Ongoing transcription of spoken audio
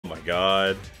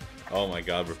god. Oh my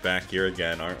god, we're back here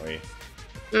again, aren't we?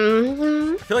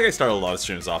 Mm-hmm. I feel like I started a lot of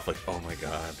streams off like, oh my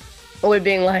god. We're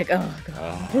being like, oh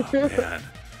god. Oh man.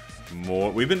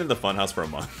 We've been in the funhouse for a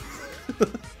month.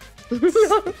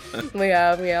 we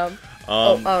have.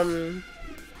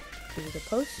 Is it a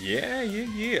post? Yeah.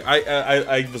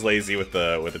 I was lazy with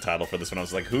the title for this one. I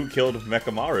was like, who killed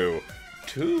Mekamaru?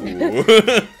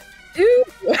 2. 2.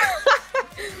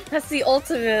 That's the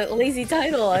ultimate lazy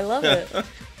title. I love it.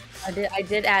 I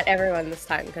did add everyone this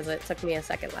time because it took me a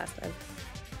second last time.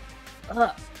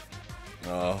 Ugh.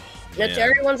 Oh. The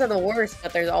cherry ones are the worst,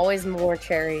 but there's always more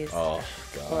cherries. Oh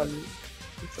god.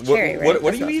 It's cherry, right?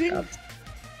 What are you eating?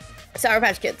 Sour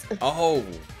Patch Kids. Oh,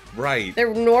 right.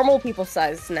 They're normal people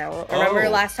size now. Remember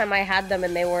last time I had them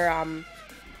and they were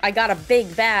I got a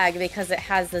big bag because it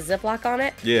has the Ziploc on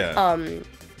it. Yeah. Oh,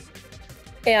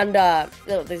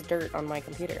 there's dirt on my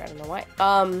computer. I don't know why.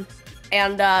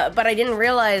 But I didn't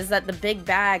realize that the big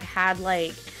bag had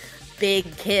like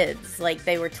big kids. Like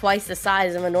they were twice the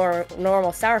size of a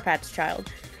normal Sour Patch child.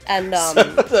 And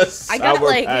the Sour I got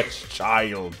like Patch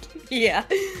child. Yeah,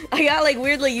 I got like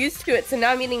weirdly used to it, so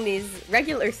now I'm eating these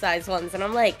regular size ones, and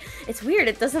I'm like, it's weird.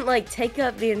 It doesn't like take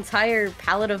up the entire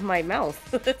palate of my mouth.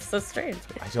 It's so strange.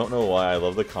 I don't know why. I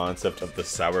love the concept of the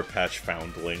Sour Patch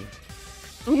foundling.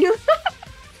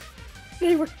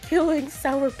 They were killing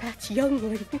Sour Patch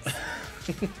younglings.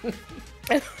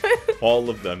 All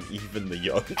of them, even the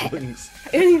younglings.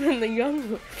 Even the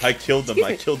younglings. I killed them.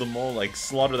 I killed them all. Like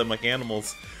slaughtered them like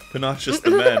animals, but not just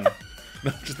the men.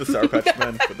 Not just the Sour Patch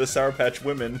men, but the Sour Patch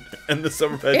women and the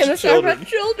Sour Patch children. Sour Patch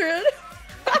children.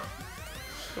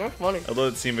 That's funny. I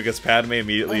love that scene because Padme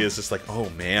immediately is just like,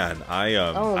 "Oh man, I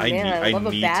love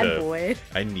a bad boy.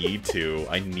 I need to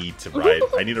ride.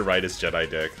 I need to ride his Jedi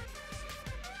dick."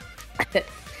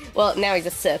 Well, now he's a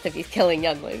Sith if he's killing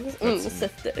younglings.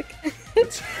 Sith dick.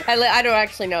 I don't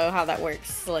actually know how that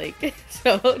works. Like,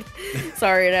 so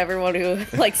sorry to everyone who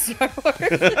likes Star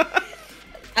Wars.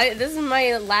 This is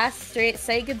my last straight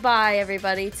say goodbye,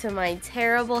 everybody, to my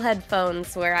terrible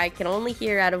headphones where I can only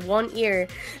hear out of one ear,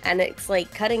 and it's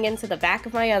like cutting into the back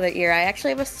of my other ear. I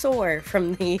actually have a sore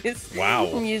from these. Wow.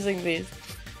 From using these.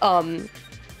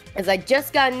 As I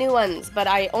just got new ones, but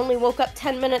I only woke up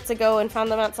 10 minutes ago and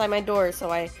found them outside my door,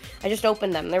 so I just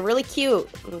opened them. They're really cute.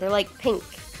 They're like pink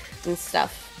and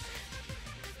stuff.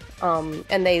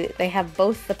 And they have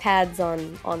both the pads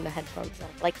on the headphones. I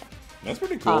like that. That's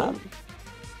pretty cool.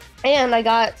 And I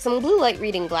got some blue light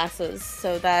reading glasses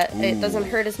so that it doesn't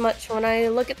hurt as much when I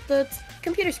look at the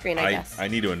computer screen, I guess. I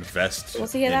need to invest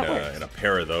in a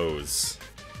pair of those.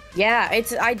 Yeah,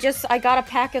 I got a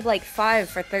pack of like 5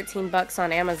 for $13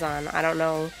 on Amazon. I don't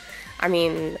know. I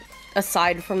mean,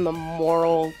 aside from the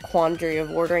moral quandary of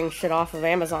ordering shit off of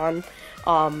Amazon,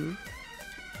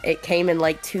 it came in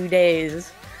like 2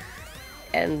 days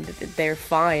and they're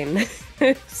fine.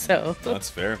 So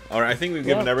that's fair. All right, I think we've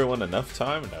given everyone enough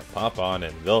time to pop on,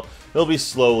 and they'll be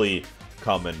slowly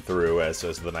coming through as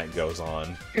the night goes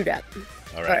on. Do that.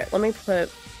 All right. Let me put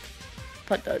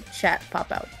the chat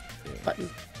pop out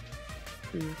button.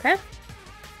 Okay.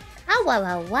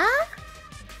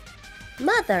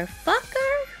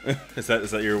 Motherfucker. Is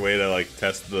that your way to like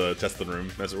test the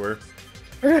room, as it were?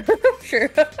 Sure.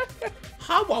 What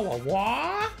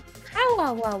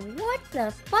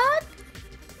the fuck?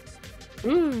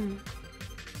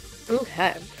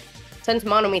 Okay. Since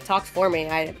Monomi talks for me,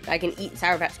 I can eat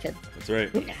Sour Patch Kids. That's right.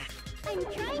 I'm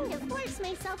trying to force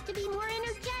myself to be more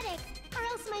energetic, or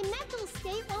else my mental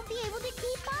state won't be able to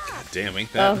keep up. God damn,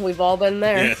 ain't that? Oh, we've all been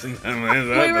there. Yes, We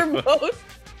were both.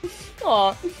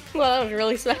 Aw, well, that was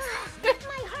really sad.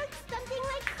 My heart's thumping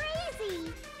like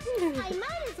crazy. I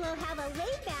might as well have a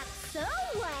laid-back, so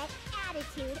what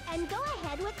attitude and go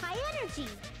ahead with high energy.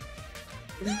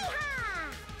 Yeehaw!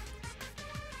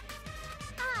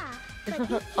 But be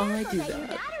careful I do that your that.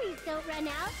 batteries don't run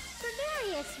out for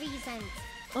various reasons.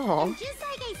 Oh. And just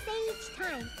like I say each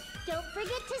time, don't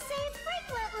forget to save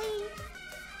frequently.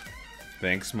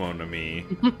 Thanks, Monami.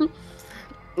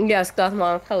 Yes,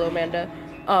 Gothmon. Hello, Amanda.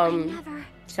 I never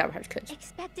Sour Patch Kids.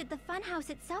 expected the funhouse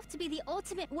itself to be the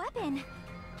ultimate weapon.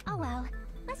 Oh well,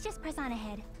 let's just press on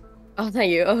ahead. Oh,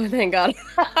 thank you. Oh, thank God.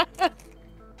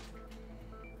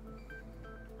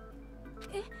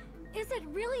 Is it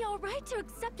really alright to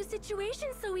accept a situation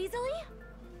so easily?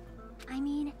 I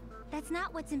mean, that's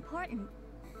not what's important.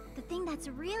 The thing that's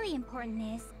really important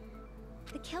is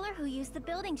the killer who used the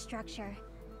building structure.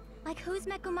 Like, who's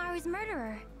Mekumaru's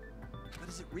murderer? But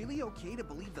is it really okay to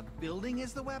believe the building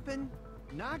is the weapon?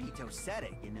 Nagito said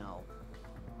it, you know.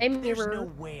 Hey, There's mirror. no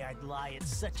way I'd lie at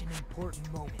such an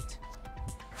important moment.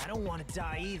 I don't want to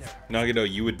die either. Nagito,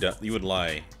 you would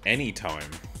lie anytime.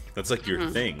 That's like your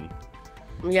thing.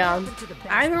 Yeah.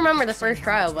 I remember the first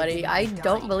trial, buddy. I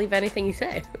don't believe anything you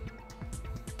say.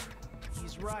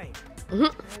 He's right. There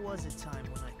was a time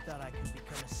when I thought I could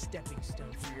become a stepping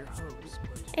stone for your hopes,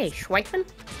 but Hey, Schweikman?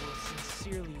 I will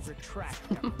sincerely retract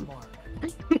that remark.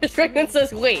 Schweikman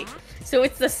says, wait, so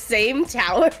it's the same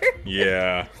tower?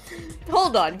 Yeah.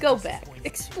 Hold on, go back.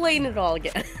 Explain it all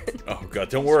again. Oh god,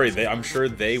 don't worry. I'm sure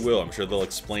they will. I'm sure they'll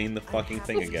explain the fucking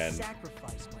thing again.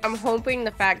 I'm hoping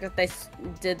the fact that they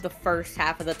did the first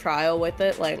half of the trial with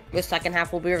it, like, the second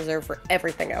half will be reserved for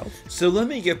everything else. So let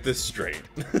me get this straight.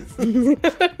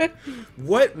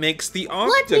 What makes the octagon?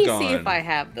 Let me see if I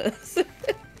have this.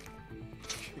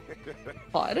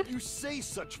 Odd. You say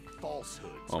such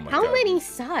falsehoods. Oh my How god. many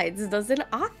sides does an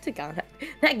octagon have?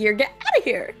 Netgear, get out of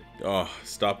here! Oh,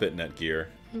 stop it, Netgear.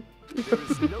 There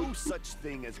is no such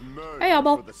thing as murder Hey,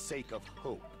 Elbow. for the sake of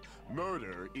hope.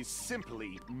 Murder is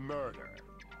simply murder.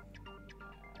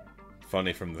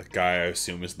 Funny from the guy I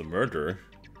assume is the murderer.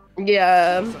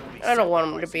 Yeah, I don't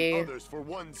want him to be. Others for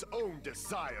one's own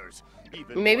desires,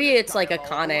 even Maybe one it's like a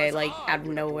diabolical Kane, as like, I out of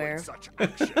would nowhere. avoid such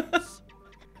actions.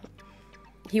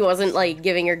 He wasn't, like,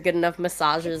 giving her good enough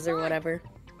massages or whatever.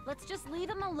 Let's just leave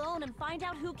him alone and find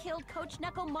out who killed Coach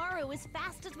Nekomaru as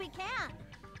fast as we can.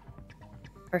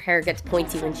 Her hair gets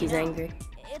pointy when she's angry.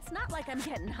 It's not like I'm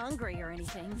getting hungry or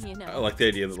anything, you know. I like the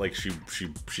idea that like she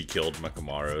killed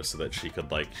Mekamaru so that she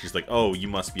could like she's like, oh, you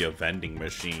must be a vending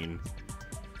machine.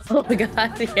 Oh my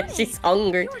god, yeah, she's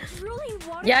hungry. You're truly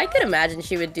Yeah, I could imagine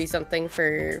she would do something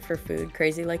for food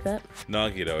crazy like that.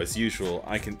 Nagito, as usual,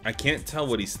 I can't tell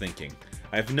what he's thinking.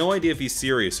 I have no idea if he's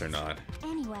serious or not.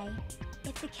 Anyway,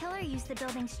 if the killer used the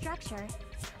building's structure,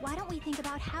 why don't we think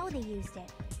about how they used it?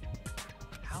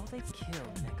 How they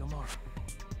killed Nekomaru.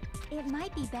 It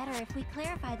might be better if we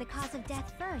clarify the cause of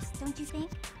death first, don't you think?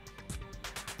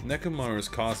 Nekomaru's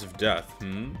cause of death,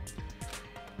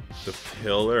 The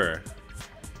pillar.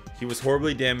 He was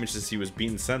horribly damaged as he was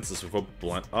beaten senseless with a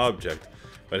blunt object.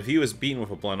 But if he was beaten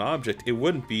with a blunt object, it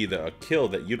wouldn't be a kill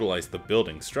that utilized the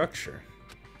building structure.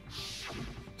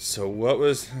 So what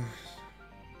was...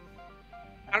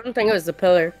 I don't think it was the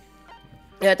pillar.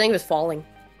 Yeah, I think it was falling.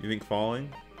 You think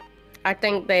falling? I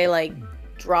think they, like,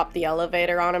 dropped the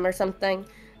elevator on him or something,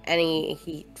 and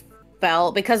he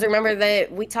fell. Because remember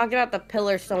that we talked about the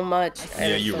pillar so much.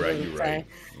 Yeah, you're right. Say.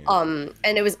 Yeah.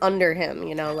 And it was under him,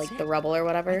 you know, like the rubble or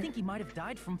whatever. I think he might have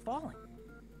died from falling.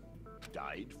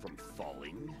 Died from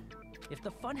falling? If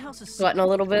the funhouse is Sweating a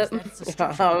little bit.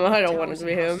 I don't want it to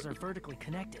be him. Are vertically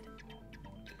connected.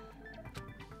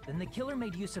 Then the killer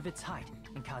made use of its height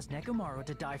and caused Nekomaru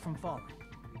to die from falling.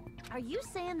 Are you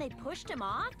saying they pushed him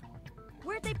off?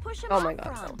 Where'd they push him Oh off my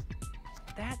god. from?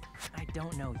 That I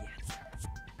don't know yet.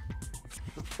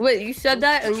 Wait, you said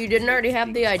that and you didn't already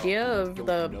have the idea of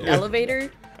the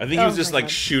elevator? I think he was just my like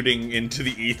God. shooting into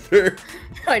the ether.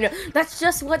 I know. That's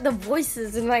just what the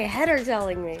voices in my head are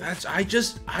telling me.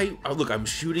 Look, I'm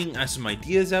shooting some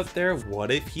ideas out there.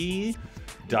 What if he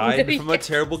died from a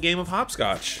terrible game of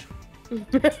hopscotch?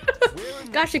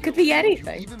 Gosh, it could be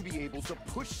anything. Even be able to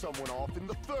push someone off in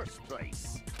the first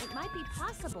place. It might be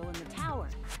possible in the tower.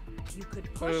 You could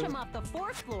push him off the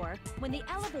 4th floor when the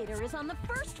elevator is on the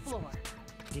 1st floor.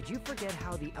 Did you forget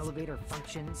how the elevator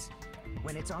functions?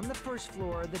 When it's on the 1st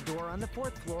floor, the door on the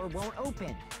 4th floor won't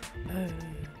open.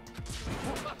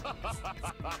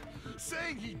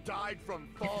 Saying he died from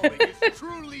falling is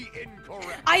truly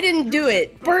incorrect. I didn't do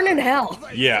it. Burn in hell.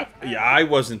 Yeah, I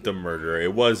wasn't the murderer.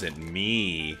 It wasn't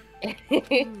me.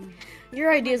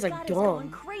 Your ideas God are is going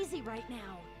dumb. crazy right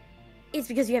now. It's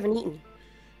because you haven't eaten.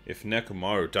 If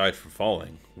Nekomaru died from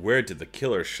falling, where did the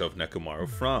killer shove Nekomaru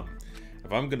from?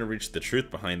 If I'm gonna reach the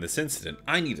truth behind this incident,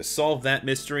 I need to solve that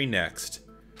mystery next.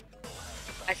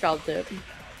 I shall do.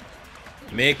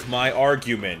 Make my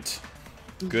argument.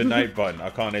 Good night button.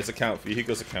 Akane's account.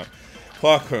 Vehicle's account.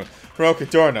 Clock room. Broken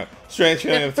doorknob. Strange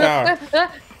feeling of the tower.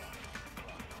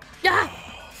 Yeah.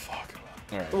 Fuck.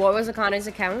 Alright. What was Akane's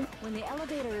account? When the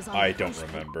elevator is on I the don't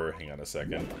first remember. Hang on a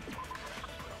second.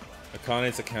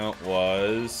 Akane's account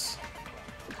was...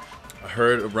 I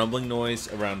heard a rumbling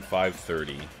noise around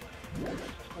 5:30.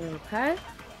 Okay.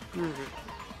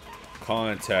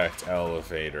 Contact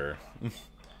elevator.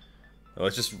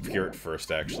 Let's just hear it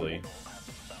first, actually.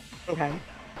 Okay.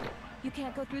 You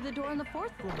can't go through the door on the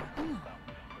 4th floor.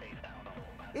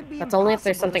 It'd be That's only if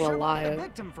there's impossible to something survive alive. a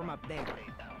victim from up there.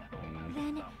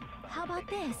 Then, how about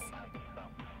this?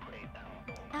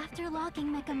 After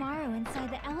locking Mekamaru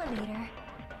inside the elevator,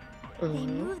 they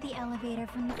moved the elevator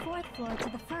from the 4th floor to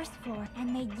the 1st floor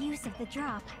and made use of the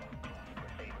drop.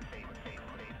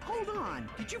 Hold Hold on.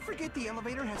 Did you forget the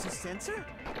elevator has a sensor?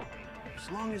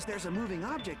 As long as there's a moving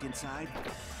object inside,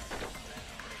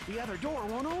 the other door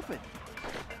won't open.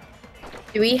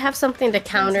 Do we have something to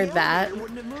counter that?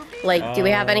 Like, do we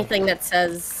have anything that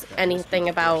says anything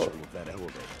about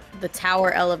the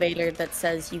tower elevator that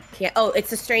says you can't... Oh,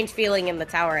 it's a strange feeling in the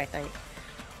tower, I think.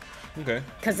 Okay.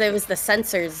 Because it was the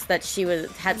sensors that she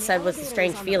had said was a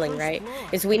strange feeling, right?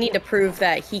 Is we need to prove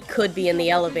that he could be in the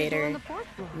elevator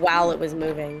while it was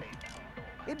moving.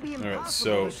 Alright,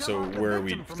 so where are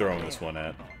we throwing this one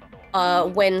at?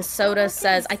 When Soda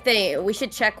says, I think we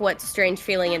should check what strange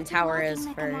feeling in tower is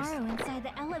first.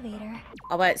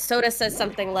 Oh, but Soda says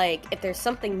something like, if there's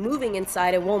something moving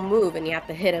inside, it won't move, and you have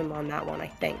to hit him on that one, I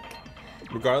think.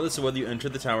 Regardless of whether you enter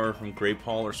the tower from Grape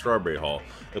Hall or Strawberry Hall,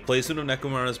 the placement of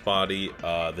Nekomaru's body,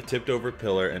 the tipped-over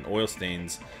pillar, and oil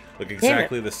stains look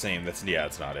exactly the same. Yeah,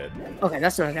 that's not it. Okay,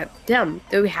 that's not it. Damn,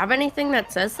 do we have anything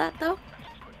that says that, though?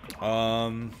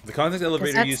 The contact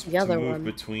elevator used to move one.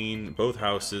 between both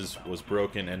houses was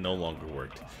broken and no longer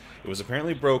worked. It was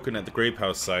apparently broken at the Grape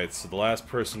House site, so the last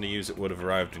person to use it would have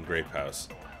arrived in Grape House.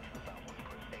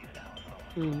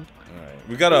 Alright,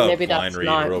 we got a blind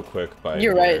read real quick.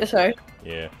 You're right, sorry.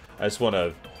 Yeah, I just want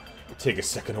to take a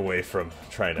second away from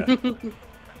trying to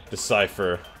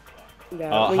decipher.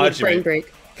 Yeah, we need brain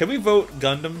break. Can we vote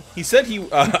Gundam? He said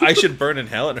I should burn in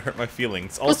hell and hurt my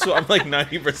feelings. Also, I'm like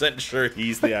 90% sure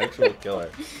he's the actual killer.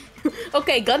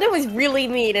 Okay, Gundam was really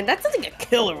mean, and that's something a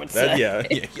killer would say. Yeah,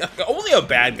 only a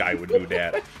bad guy would do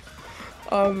that.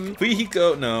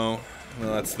 Fuyuhiko, no.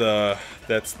 Well, that's the...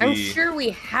 I'm sure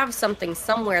we have something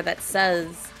somewhere that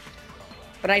says...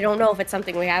 But I don't know if it's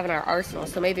something we have in our arsenal,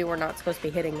 so maybe we're not supposed to be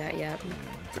hitting that yet.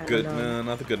 No,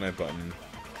 not the good night button.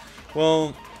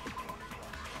 Well...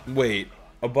 Wait.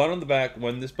 A button on the back,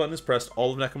 when this button is pressed,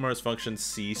 all of Nekomaru's functions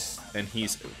cease, and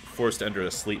he's forced to enter a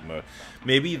sleep mode.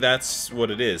 Maybe that's what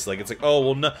it is. Like, it's like, oh,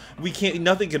 well, no,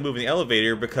 nothing can move in the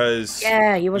elevator because...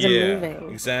 Yeah, he wasn't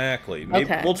moving. Exactly. Maybe,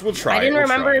 okay. We'll try it. I didn't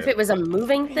remember if it was a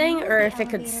moving thing, or if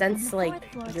it could sense, like,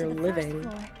 you're living.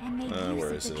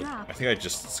 Where is it? I think I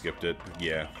just skipped it.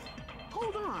 Yeah.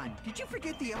 Hold on. Did you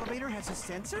forget the elevator has a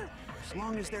sensor? As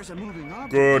long as there's a moving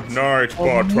object. Good night,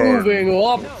 button. Moving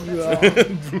up.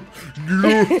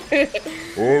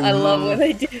 I love what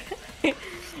they do.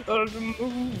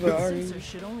 The sensor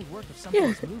should only work if something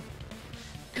is moving.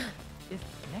 If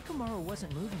Nekomaru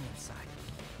wasn't moving inside,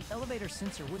 the elevator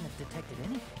sensor wouldn't have detected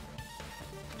anything.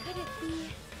 Could it be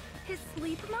his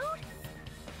sleep mode?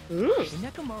 When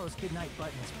Nekomaru's goodnight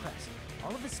button is pressed,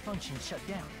 all of his functions shut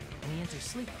down, and he enters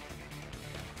sleep mode.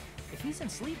 If he's in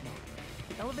sleep mode,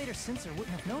 the elevator sensor wouldn't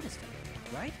have noticed him,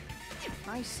 right?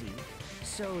 I see.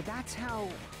 So that's how...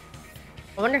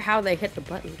 I wonder how they hit the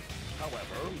button.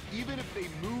 However, even if they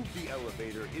moved the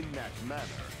elevator in that manner,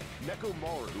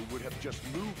 Nekomaru would have just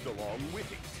moved along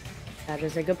with it. That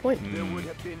is a good point. There would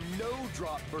have been no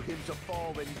drop for him to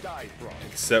fall and die from.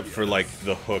 Except for, like,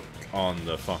 the hook on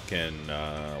the fucking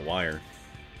wire.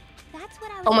 That's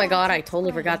what I was Oh my god, I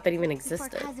totally forgot that even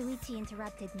existed. Kazuichi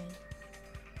interrupted me.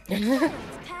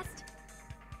 Pest.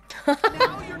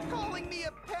 Now you're calling me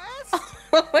a pest?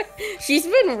 She's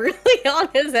been really on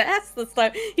his ass this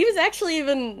time. He was actually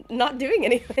even not doing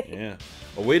anything. Yeah.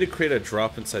 A way to create a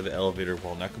drop inside the elevator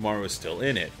while Nekomaru is still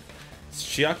in it.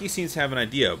 Chiaki seems to have an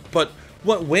idea, but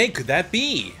what way could that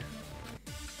be?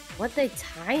 What'd they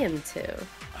tie him to?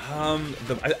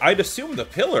 I'd assume the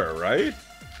pillar, right?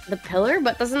 The pillar?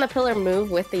 But doesn't the pillar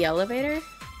move with the elevator?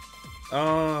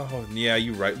 Oh, yeah,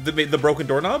 you're right. The broken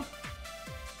doorknob?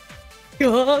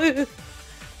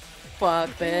 Fuck,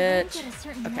 bitch.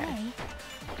 Okay.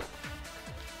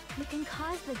 You can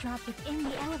cause the drop within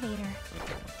the elevator.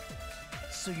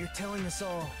 So you're telling us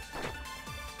all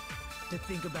to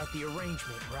think about the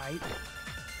arrangement, right?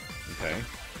 Okay.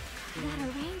 That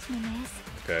arrangement is...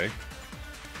 Okay.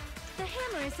 The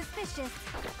hammer is suspicious.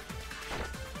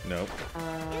 Nope.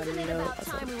 Isn't it about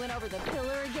time we went over the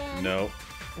pillar again? Nope.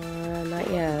 Not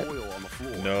yet. Oil on the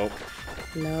floor. Nope.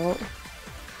 No.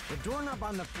 The doorknob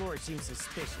on the floor seems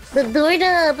suspicious. The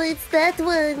doorknob, it's that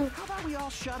one. How about we all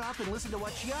shut up and listen to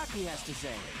what Chiaki has to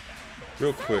say?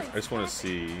 Real quick, I just want to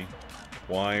see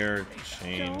wire,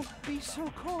 chain. Don't be so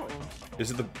cold.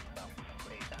 Is it the...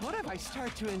 What if I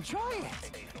start to enjoy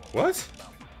it? What?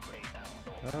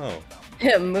 Oh.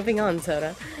 Moving on,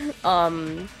 Soda.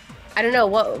 I don't know,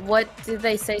 what did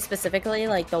they say specifically?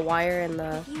 Like the wire and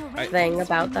the thing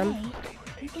about them?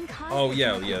 Oh,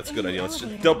 yeah, that's a good idea. Let's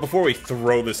just... Before we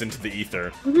throw this into the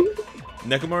ether.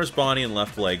 Nekomaru's body and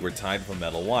left leg were tied with a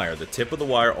metal wire. The tip of the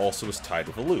wire also was tied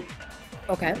with a loop.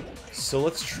 Okay. So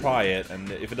let's try it, and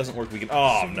if it doesn't work, we can. Oh, So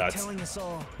I'm you're nuts. telling us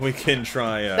all We can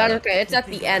try. That's okay. It's at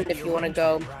the end if you want to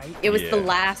go. It was the Yeah.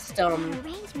 last,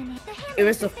 Arrangement. it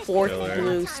was the fourth Killer.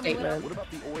 blue statement. What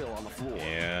about the oil on the floor?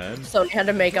 And So he had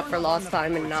to make up for lost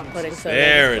time and not putting soda.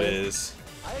 there it is.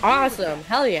 Awesome.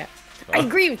 Hell yeah. I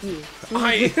agree with you.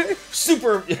 I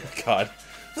super. God,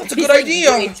 that's a He's good like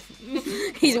idea.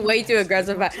 he's way too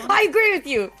aggressive. I agree with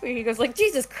you. He goes like,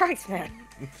 Jesus Christ, man.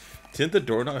 Didn't the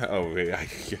doorknob? Oh wait.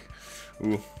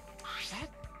 Ooh. That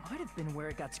might have been where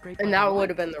it got scraped. And by that the would light.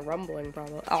 have been the rumbling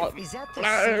problem. Oh, Is that the a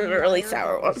same really wire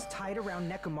sour that one. was tied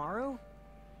around Nekomaru?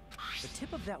 The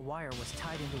tip of that wire was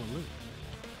tied into a loop.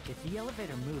 If the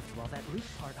elevator moved while that loop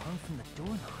part hung from the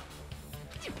doorknob,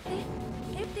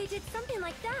 If they did something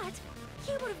like that,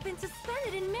 he would have been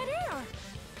suspended in midair.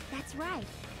 That's right.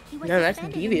 He was No, that's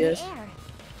suspended devious. in midair.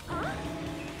 Huh?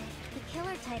 The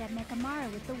killer tied up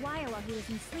Nekomaru with the wire while he was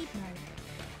in sleep mode.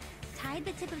 Tied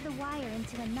the tip of the wire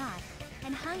into a knot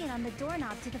and hung it on the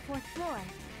doorknob to the 4th floor.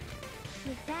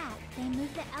 With that, they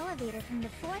moved the elevator from the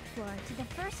 4th floor to the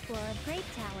 1st floor of Grape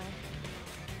Tower.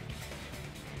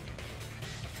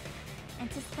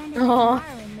 And suspended Aw.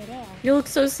 Nekomaru in midair. you look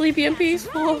so sleepy and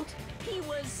peaceful. He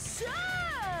was so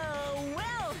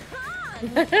well hung.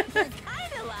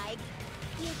 Kinda like.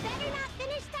 You better not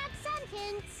finish that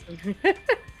sentence.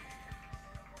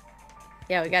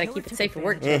 Yeah, we gotta Killer keep it took safe for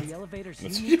work, advantage of kids. the elevator's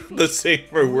That's unique the features. same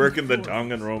for work in the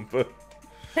Danganronpa.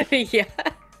 Yeah.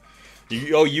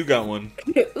 You got one.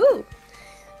 Ooh.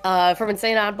 From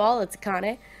Insane Oddball, it's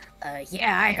Akane.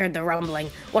 Yeah, I heard the rumbling.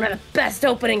 One of the best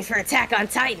openings for Attack on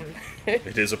Titan.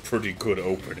 It is a pretty good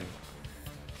opening.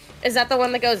 Is that the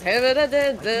one that goes?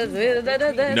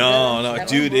 No,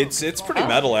 dude, it's pretty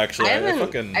metal actually. I I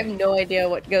have no idea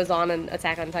what goes on in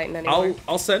Attack on Titan anymore.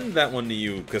 I'll send that one to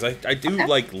you because I do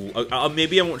like.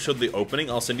 Maybe I won't show the opening.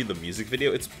 I'll send you the music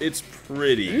video. It's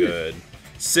pretty good.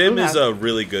 Sim is a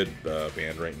really good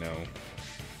band right now.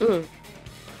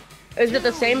 Is it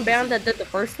the same band that did the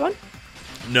first one?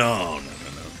 No.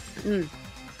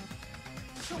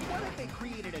 So what if they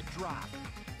created a drop?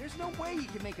 There's no way you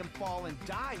can make him fall and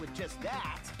die with just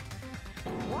that.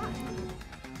 What?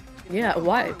 If Yeah,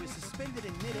 why? Nekomaru is suspended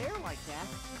in midair like that,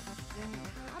 then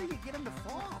how do you get him to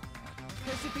fall?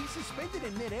 Because if he's suspended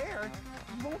in midair,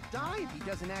 he won't die if he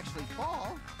doesn't actually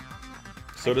fall.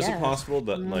 So is it guess. possible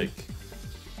that like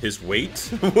his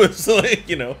weight was like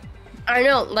I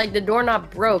know, like the doorknob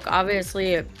broke.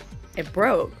 Obviously, it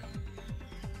broke.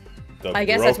 the I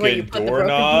guess that's where you broken put the broken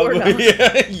doorknob.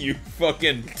 Yeah, you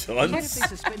fucking Even if dunce. they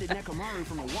suspended Nekomaru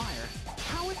from a wire,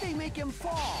 how would they make him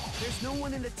fall? There's no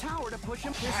one in the tower to push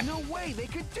him. There's no way they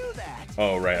could do that.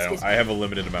 Oh right, I have a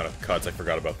limited amount of cuts. I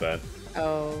forgot about that.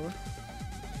 Oh.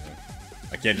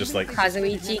 I can't just like.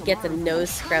 Kazuichi gets a nose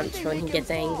scrunch when he gets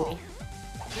angry.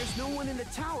 There's no one in the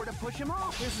tower to push him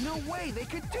off. There's no way they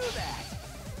could do that.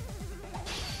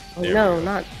 Oh There no, we go.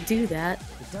 not do that.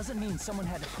 It doesn't mean someone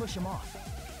had to push him off.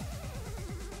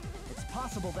 It's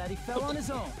possible that he fell on his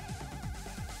own.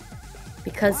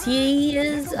 Because he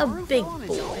is a Nekomaru big fell on his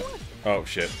boy. own? Oh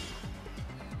shit.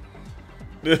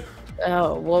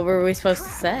 Oh, what were we supposed to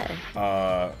say?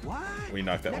 What? We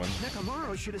knocked that one.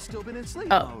 Nekomaru should have still been in sleep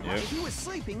Oh. mode. Yep. If he was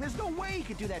sleeping, there's no way he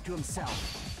could do that to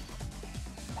himself.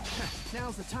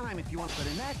 Now's the time if you want, but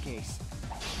in that case,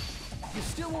 you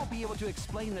still won't be able to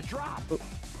explain the drop.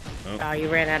 Oh, you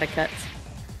ran out of cuts.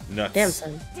 Nuts. Damn,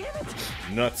 son.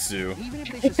 Nutsu. Even if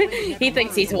they suspended He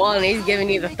thinks Nekomaru he's from won. wire, He's giving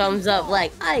you the they thumbs could up, fall.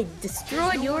 like, I There's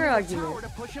destroyed no your one in the argument. tower to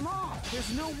push him off.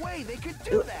 There's no way they could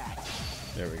do that.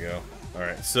 There we go. All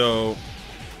right, so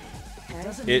It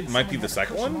doesn't it mean might someone be the had to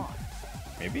second push him one. off.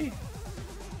 Maybe.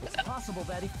 It's possible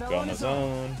that he fell Go on on his his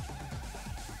own. own.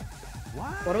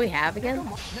 What do we have again?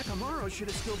 Nekomaru should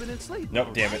have still been in sleep. Nope.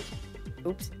 mode, Damn it. right?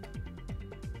 Oops.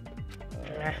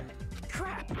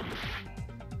 Crap.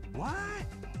 What?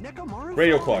 Nekomaru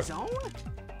Radio fell on his clock.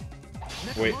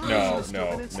 own? Wait, Nekomaru no, should have still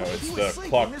no, been in no, sleep. If it's he the was sleeping,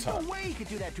 clock There's time. no way he could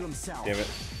do that to himself. Damn it.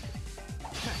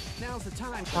 Now's the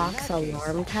time. but in Clock's that case,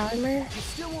 alarm timer? You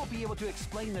still won't be able to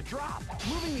explain the drop.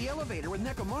 Moving the elevator with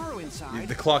Nekomaru inside.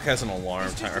 The clock has an alarm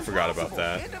is just timer. I forgot about impossible.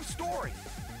 that. End of story.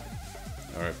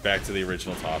 All right, back to the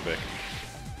original topic.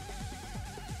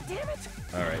 Damn it.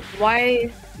 All right.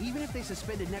 Why? Even if they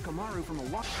suspended Nekomaru from a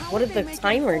wall, how What would did they the make him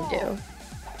timer fall? do?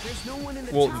 There's no one in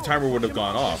the Well, the tower timer to would have push him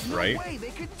gone off, There's right? No way they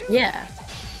could do Yeah. that.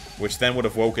 Which then would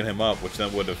have woken him up, which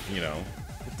then would have,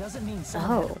 It doesn't mean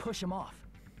someone had Oh. to push him off.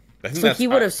 I think So that's he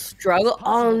would have struggled? Oh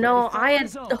possible that no, he fell I on had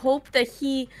his own. hoped that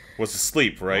he was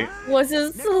asleep, right? was Nekomaru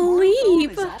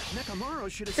asleep. fell on his own.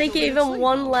 Nekomaru should have They still gave been him asleep.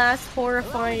 one last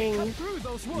horrifying Cut through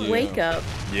those woods. wake up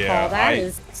Yeah, call. That I-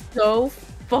 is so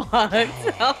fucked.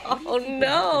 Oh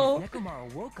no.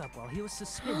 Nekomaru woke up while he was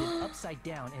suspended upside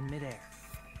down in midair.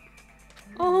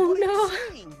 Oh What are you no.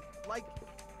 saying? Like,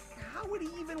 how would he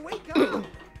even wake up?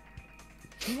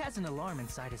 He has an alarm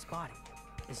inside his body.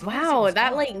 As long as it Wow, was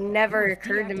that on, like never it would have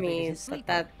occurred to deactivated me his sleep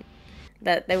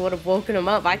that they would have woken him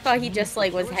up. I thought he just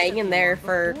like was hanging there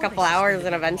for a couple hours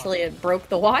and eventually it broke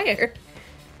the wire.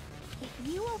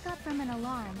 If you woke up from an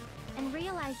alarm and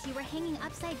realized you were hanging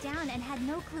upside down and had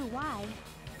no clue why,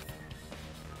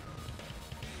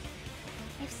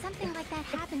 if something like that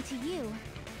happened to you,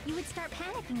 you would start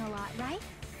panicking a lot, right?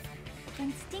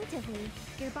 Instinctively,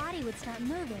 your body would start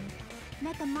moving.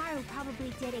 Nekomaru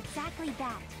probably did exactly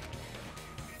that.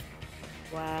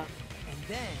 Wow. And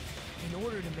then, in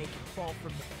order to make it fall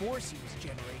from the force he was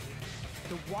generating,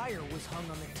 the wire was hung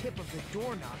on the tip of the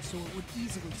doorknob so it would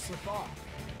easily slip off.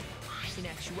 In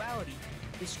actuality,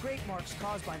 the scrape marks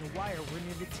caused by the wire were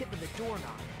near the tip of the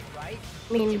doorknob, right?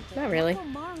 I mean, not really.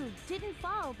 Nekomaru didn't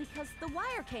fall because the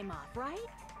wire came off, right?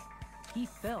 He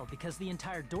fell because the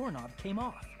entire doorknob came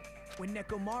off. When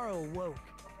Nekomaru awoke,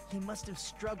 he must have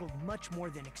struggled much more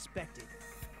than expected,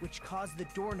 which caused the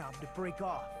doorknob to break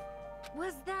off.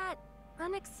 Was that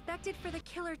unexpected for the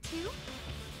killer too?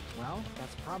 Well,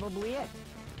 that's probably it.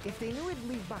 If they knew it'd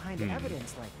leave behind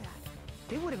evidence like that,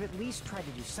 they would have at least tried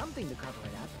to do something to cover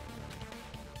it up.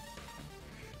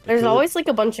 There's always like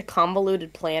a bunch of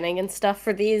convoluted planning and stuff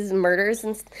for these murders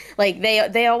and like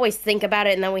they always think about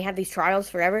it and then we have these trials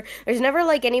forever. There's never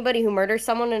like anybody who murders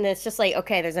someone and it's just like,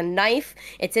 okay, there's a knife,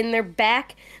 it's in their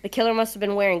back. The killer must have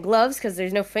been wearing gloves because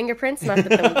there's no fingerprints. Not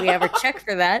that we ever checked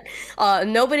for that.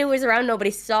 Nobody was around, nobody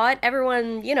saw it.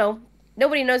 Everyone, you know,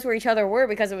 nobody knows where each other were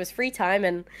because it was free time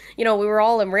and you know we were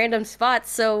all in random spots.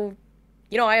 So,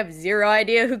 you know, I have zero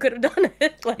idea who could have done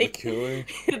it. Like, the killer.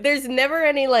 There's never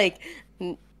any like.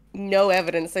 No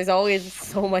evidence. There's always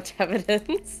so much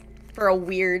evidence for a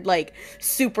weird, like,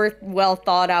 super well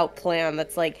thought out plan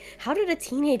that's like, how did a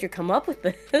teenager come up with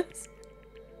this?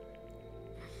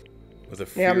 With a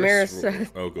fierce Yeah, Mira says,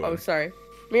 go on. oh, sorry.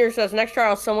 Mira says, next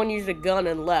trial, someone used a gun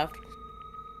and left.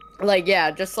 Like,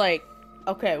 yeah, just like,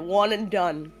 okay, one and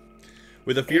done.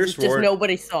 With a fierce just roar,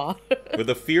 nobody saw. with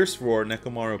a fierce roar,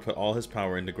 Nekomaru put all his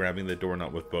power into grabbing the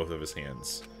doorknob with both of his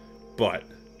hands. But,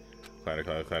 clatter,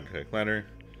 clatter, clatter, clatter, clatter.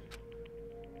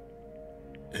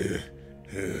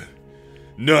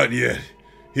 Not yet.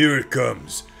 Here it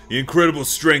comes. The incredible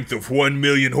strength of 1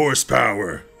 million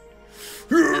horsepower.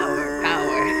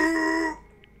 Power.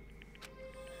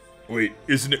 Wait,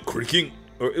 isn't it creaking?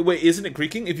 Or, wait, isn't it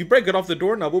creaking? If you break it off the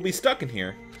doorknob, we'll be stuck in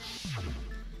here.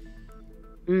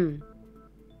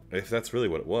 If that's really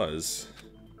what it was,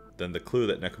 then the clue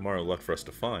that Nekomaru left for us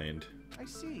to find. I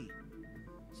see.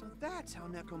 So that's how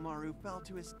Nekomaru fell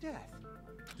to his death.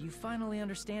 You finally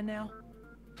understand now?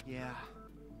 Yeah.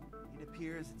 It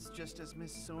appears it's just as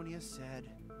Miss Sonia said.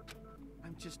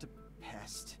 I'm just a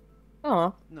pest.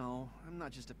 Aw. No, I'm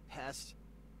not just a pest.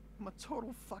 I'm a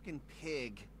total fucking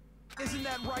pig. Isn't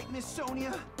that right, Miss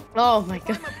Sonia? Oh my If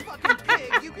god. I'm a fucking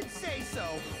pig, you can say so.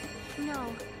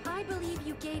 No, I believe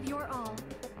you gave your all.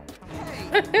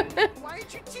 Hey, why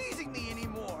aren't you teasing me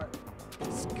anymore?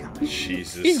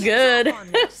 Jesus. He's good.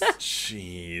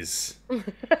 Jeez.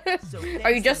 So Are you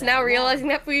thanks just to now that realizing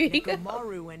alarm, that, Fuyuhiko?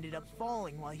 Nekomaru ended up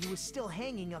falling while he was still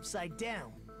hanging upside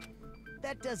down.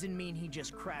 That doesn't mean he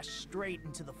just crashed straight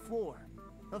into the floor.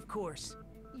 Of course,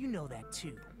 you know that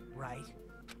too, right?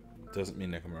 Doesn't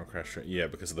mean Nekomaru crashed right. Yeah,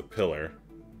 because of the pillar.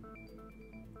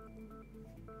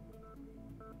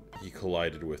 He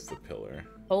collided with the pillar.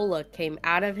 Cola came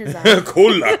out of his eyes.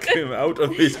 Cola came out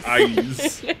of his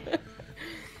eyes.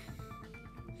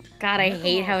 God, I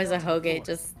hate how his Ahoge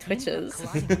just twitches.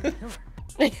 Colliding with the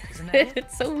pillar. Isn't that it?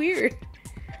 It's so weird.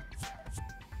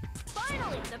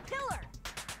 Finally, the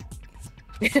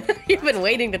pillar! You've been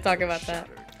waiting to talk about that.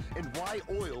 And why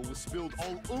oil was spilled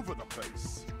all over the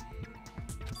place.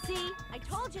 See, I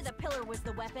told you the pillar was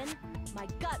the weapon. My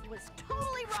gut was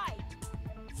totally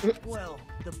right. Well,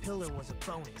 the pillar was a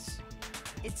bonus.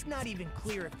 It's not even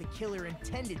clear if the killer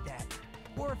intended that,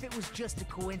 or if it was just a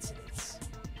coincidence.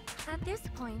 At this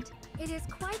point, it is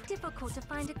quite difficult to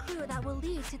find a clue that will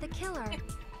lead to the killer.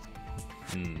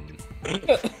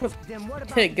 Then what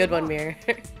about the Good one, alarm? Mirror.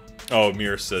 Oh,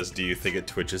 Mir says, do you think it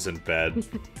twitches in bed?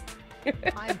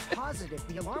 I'm positive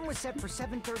the alarm was set for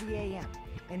 7:30 a.m.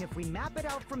 And if we map it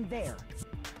out from there...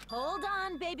 Hold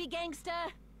on, baby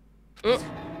gangsta.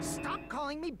 Stop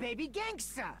calling me baby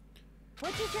gangsta!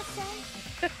 What'd you just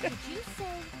say? Did you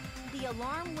say the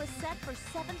alarm was set for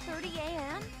 7:30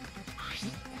 a.m.?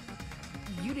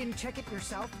 You didn't check it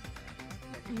yourself?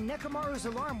 Nekomaru's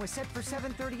alarm was set for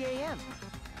 7:30 a.m.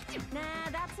 Nah,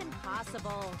 that's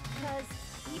impossible. Because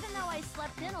even though I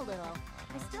slept in a little,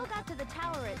 I still got to the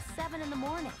tower at 7 in the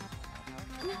morning.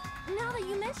 Now that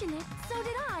you mention it, so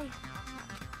did I.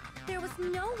 There was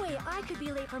no way I could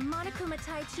be late for Monokuma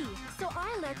Tai Chi, so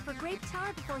I left for Grape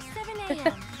Tower before 7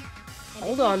 a.m.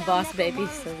 Hold on, boss baby,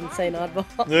 says Insane Oddball.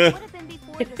 Would have been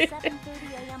before the 7:30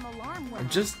 a.m. alarm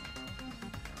went off.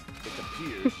 It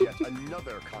appears yet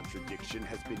another contradiction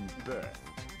has been birthed.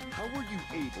 How were you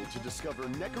able to discover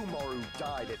Nekomaru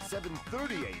died at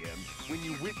 7:30 a.m. when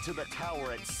you went to the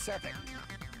tower at 7?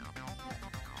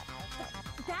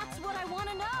 That's what I want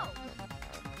to know.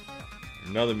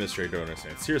 Another mystery I don't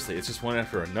understand. Seriously, it's just one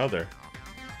after another.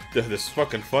 This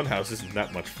fucking funhouse isn't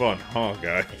that much fun, huh,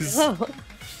 guys?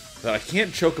 I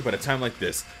can't choke up at a time like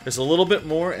this. There's a little bit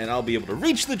more, and I'll be able to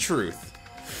reach the truth.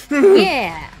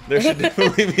 Yeah. There should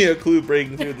definitely be a clue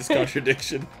breaking through this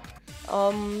contradiction.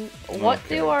 What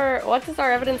does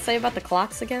our evidence say about the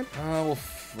clocks again? We'll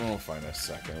find a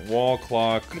second. Wall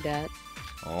clock. That.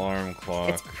 Alarm clock.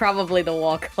 It's probably the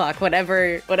wall clock,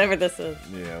 whatever this is.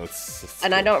 Yeah, let's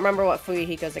and I don't remember what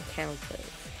Fuyuhiko's account is.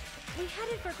 We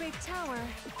headed for Grape Tower.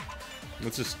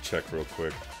 Let's just check real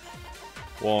quick.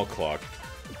 Wall clock.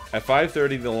 At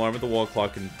 5:30, the alarm at the wall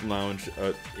clock in the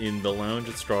lounge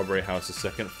at Strawberry House, the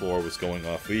second floor, was going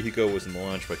off. Fuyuhiko was in the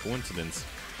lounge by coincidence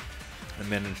and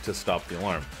managed to stop the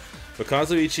alarm. But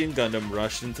Kazuichi and Gundam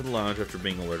rushed into the lounge after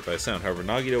being alerted by a sound. However,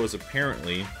 Nagito was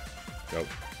apparently the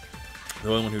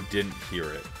only one who didn't hear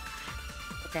it.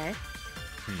 Okay.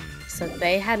 So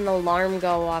they had an alarm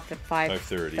go off at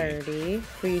 5:30.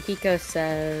 Fuyuhiko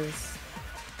says...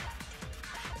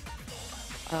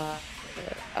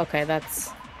 okay,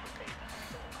 that's...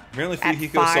 Apparently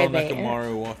Fuyuhiko saw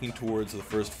Nekomaru walking towards the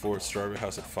first floor of Strawberry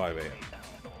House at 5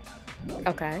 a.m.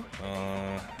 Okay.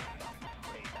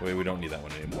 Wait, we don't need that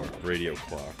one anymore. Radio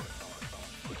clock.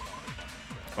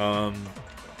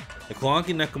 The clock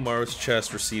in Nekomaru's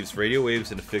chest receives radio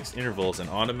waves at fixed intervals and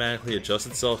automatically adjusts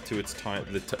itself to its time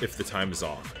if the time is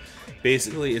off.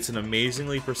 Basically, it's an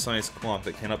amazingly precise clock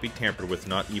that cannot be tampered with,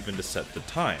 not even to set the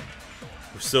time.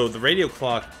 So the radio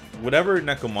clock, whatever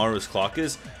Nekomaru's clock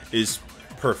is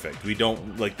perfect. We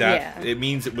don't like that. Yeah. It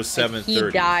means it was 7:30.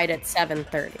 He died at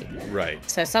 7:30. Right.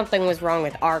 So something was wrong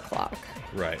with our clock.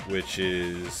 Right, which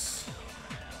is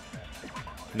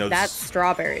that's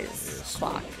Strawberry's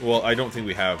clock. Well, I don't think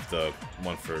we have the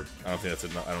one for. I don't think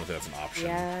that's an option.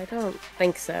 Yeah, I don't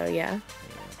think so. Yeah.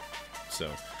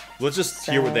 So let's just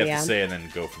hear what they have to say and then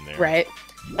go from there. Right.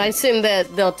 I assume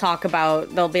that they'll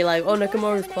be like, oh,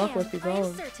 Nekomaru's clock must be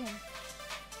wrong.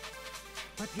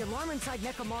 But the alarm inside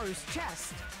Nekomaru's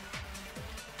chest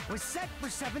was set for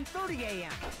 7:30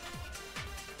 a.m.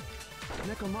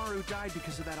 Nekomaru died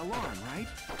because of that alarm, right?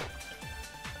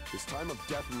 His time of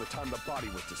death and the time the body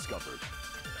was discovered.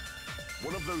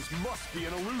 One of those must be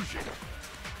an illusion.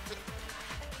 The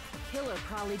killer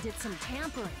probably did some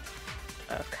tampering.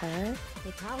 Okay.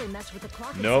 They probably messed with the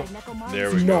clock. Nope.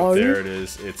 There we go. There it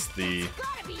is. It's the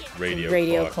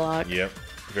radio clock. Yep.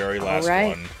 Very last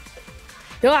one.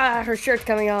 Ah, her shirt's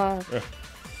coming off.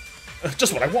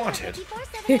 Just what I wanted.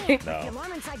 No.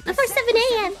 Before 7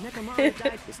 a.m.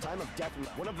 His time of death,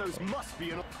 one of those must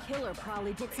be an killer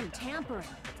probably did some tampering.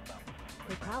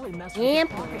 They probably messed with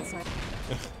the clock inside.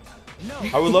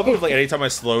 I would love it if, like, anytime I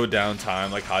slowed down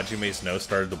time, like, Hajime's nose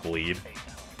started to bleed.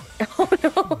 Oh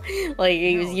no! Like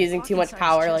he was using too much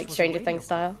power, like Stranger Things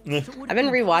style. I've been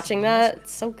rewatching that.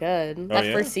 It's so good.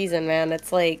 That first season, man,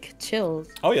 it's like chills.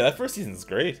 Oh yeah, that first season's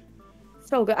great.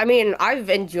 So good. I mean, I've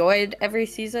enjoyed every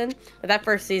season, but that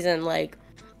first season, like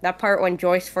that part when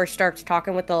Joyce first starts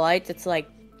talking with the lights, it's like,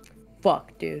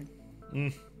 fuck, dude.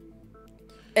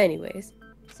 Anyways.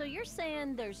 So you're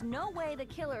saying there's no way the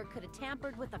killer could have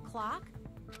tampered with the clock?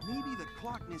 Maybe the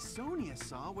clock Miss Sonia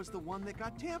saw was the one that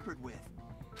got tampered with.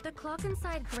 The clock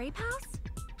inside Grape House?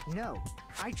 No,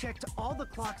 I checked all the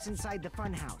clocks inside the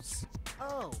funhouse.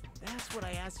 Oh, that's what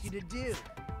I asked you to do.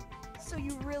 So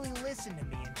you really listened to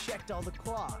me and checked all the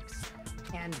clocks.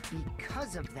 And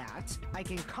because of that, I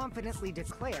can confidently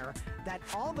declare that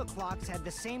all the clocks had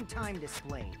the same time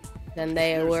displayed. Then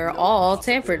they were all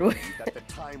tampered with. That the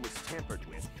time was tampered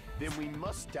with. Then we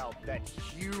must doubt that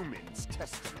human's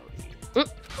testimony.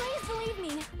 Please believe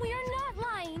me, we are not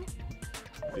lying.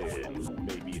 Then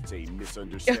maybe it's a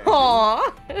misunderstanding.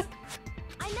 Aww.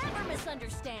 I never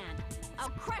misunderstand. I'll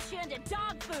crush you into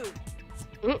dog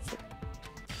food.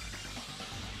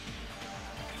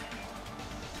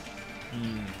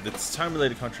 It's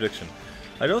time-related contradiction.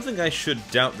 I don't think I should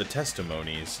doubt the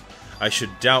testimonies. I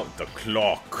should doubt the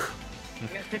clock.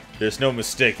 There's no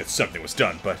mistake that something was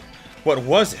done, but what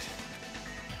was it?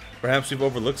 Perhaps we've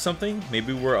overlooked something?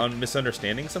 Maybe we're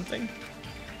misunderstanding something?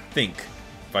 Think.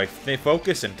 If I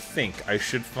focus and think, I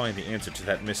should find the answer to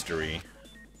that mystery.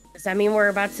 Does that mean we're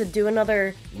about to do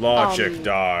another... Logic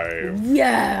dive.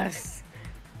 Yes!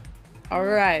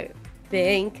 Alright.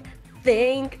 Think.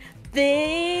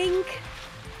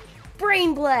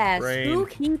 Brain blast! Who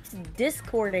keeps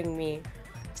discording me?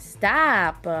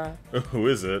 Stop! Who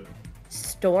is it?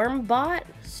 Stormbot?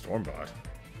 Stormbot?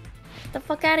 Get the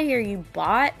fuck out of here, you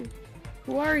bot!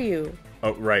 Who are you?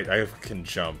 Oh, right. I can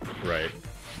jump. Right.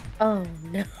 Oh,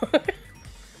 no.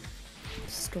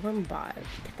 Stormbot.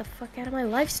 Get the fuck out of my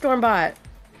life, Stormbot!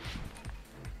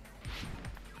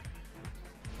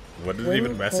 What did it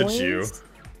even message you?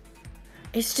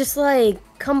 It's just like,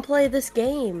 come play this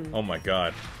game. Oh my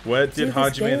god. What did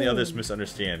Hajime and the others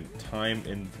misunderstand? Time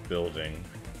in the building.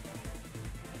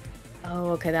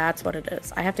 Oh, okay, that's what it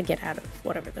is. I have to get out of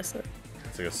whatever this is.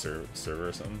 It's like a server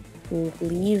or something.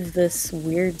 Leave this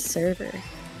weird server.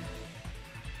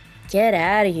 Get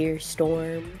out of here,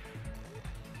 Storm.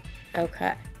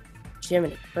 Okay.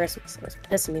 Jiminy Christmas. It was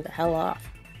pissing me the hell off.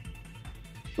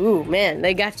 Ooh, man,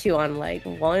 they got you on like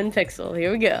 1 pixel.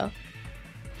 Here we go.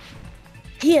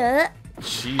 Yeah.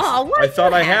 Jeez. Oh, I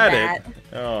thought I had it.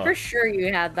 Oh. For sure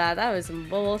you had that. That was some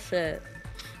bullshit.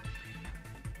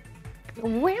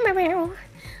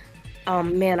 Oh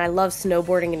man, I love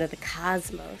snowboarding into the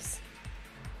cosmos.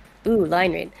 Ooh,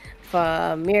 line read.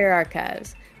 From Mirror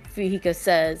Archives. Fuhiko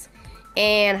says,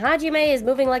 and Hajime is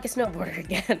moving like a snowboarder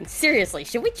again. Seriously,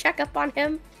 should we check up on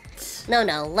him? No,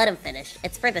 let him finish.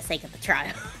 It's for the sake of the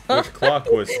trial. Which clock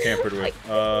was tampered with?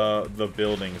 The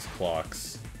building's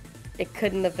clocks. It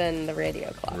couldn't have been the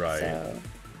radio clock. Right. So.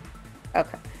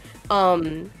 Okay.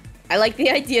 I like the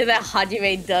idea that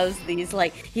Hajime does these,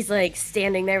 like, he's like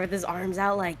standing there with his arms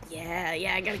out, like, yeah,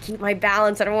 I gotta keep my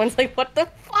balance. And everyone's like, what the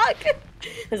fuck?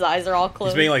 His eyes are all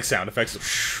closed. He's making like sound effects.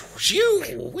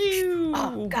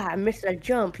 Oh god, I missed that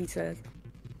jump, he says.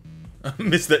 I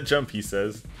missed that jump, he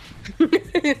says.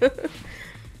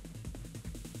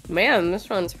 Man, this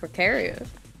one's precarious.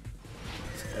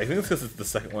 I think it's because it's the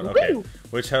second one. Okay. Woo!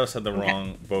 Which house had the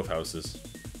wrong... Both houses.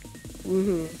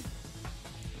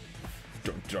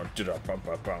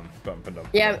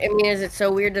 Yeah, I mean, is it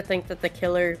so weird to think that the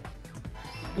killer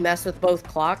messed with both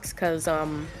clocks? Because,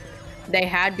 they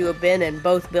had to have been in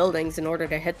both buildings in order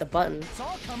to hit the button. It's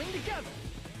all coming together.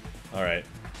 Alright.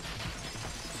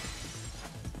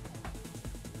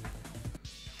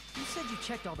 You said you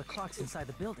checked all the clocks inside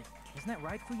the building. Isn't that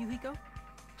right, Fuyuhiko?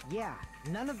 Yeah,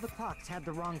 none of the clocks had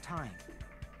the wrong time.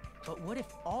 But what if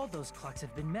all those clocks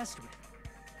have been messed with?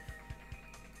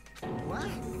 What?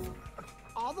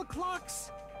 All the clocks?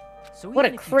 So What a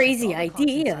even if you checked crazy all the clocks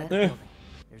idea. inside the building,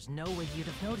 there's no way you'd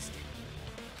have noticed it.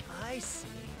 I see.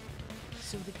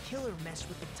 So the killer messed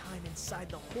with the time inside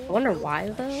the whole I wonder building why,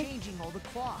 by though. changing all the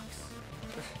clocks.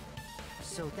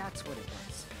 So that's what it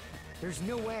was. There's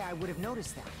no way I would have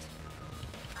noticed that.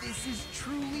 This is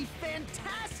truly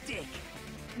fantastic!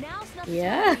 Now's not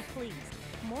Yeah. the time to be pleased.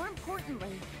 More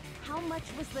importantly, how much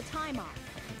was the time off?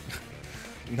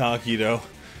 Nagito.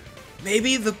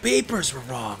 Maybe the papers were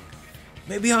wrong.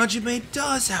 Maybe Hajime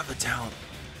does have a talent.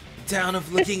 The talent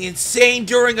of looking insane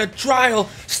during a trial.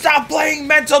 Stop playing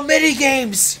mental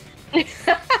minigames!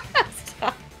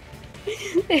 Stop.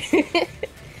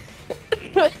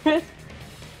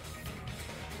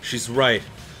 She's right.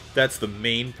 That's the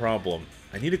main problem.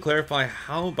 I need to clarify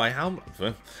by how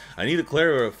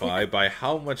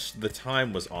much the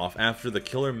time was off after the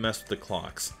killer messed with the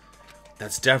clocks.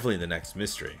 That's definitely the next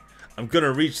mystery. I'm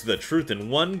gonna reach the truth in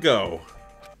one go.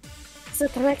 Is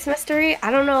it the next mystery?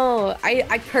 I don't know.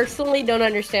 I personally don't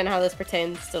understand how this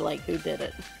pertains to, like, who did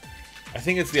it. I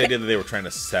think it's the idea that they were trying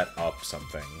to set up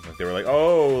something. Like they were like,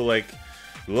 oh, like,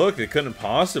 look, it couldn't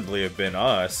possibly have been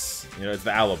us. You know, it's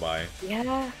the alibi.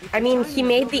 Yeah. I mean, he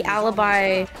made the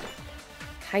alibi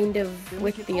kind of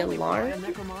with the alarm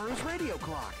Nekomaru's radio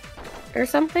clock. or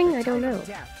something? I don't know.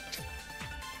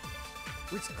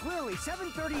 It's clearly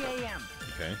 7:30 a.m.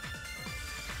 Okay.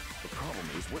 The problem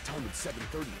is, what time would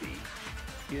 7:30 be?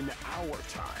 In our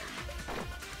time.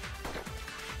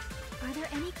 Are there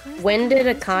any clues? When that did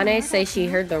lead us to Akane another say she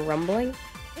clue? heard the rumbling?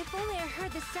 If only I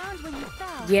heard the sound when you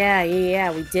fell.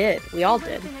 Yeah, we did. We all It would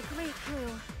did. have been a great clue.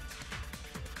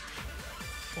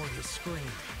 Or his scream.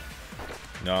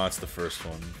 No, it's the first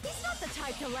one. He's not the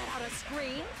type to let out a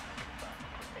scream.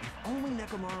 Only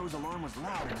Nekomaru's alarm was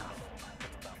loud enough.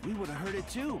 We would have heard it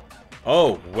too.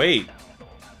 Oh, wait.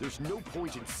 There's no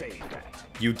point in saying that.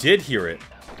 You did hear it.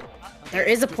 There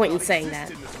is a point in Does not saying exist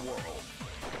that. in this world.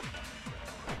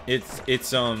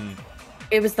 It's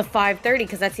It was the 5:30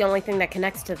 because that's the only thing that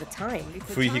connects to the time.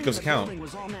 Fuyuhiko's account.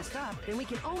 Was all messed up, then we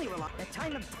can only rely. The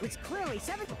time of it's clearly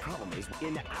 7. The problem is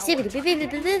in our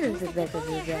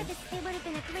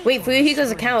Wait,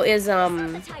 Fuyuhiko's account is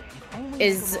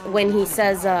when he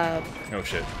says Oh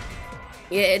shit.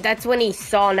 yeah, that's when he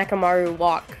saw Nekomaru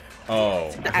walk Oh,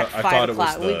 at I 5 thought it was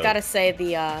o'clock. the We've got to say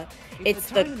the it's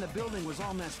the the building was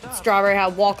all messed up. strawberry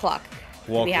wall clock.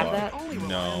 wall we have clock. that?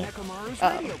 No.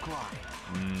 Radio clock.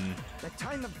 The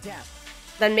time of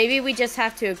death. Then maybe we just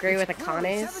have to agree with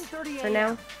Akane's for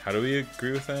now. How do we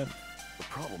agree with that? The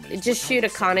problem is Just shoot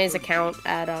Akane's account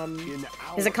at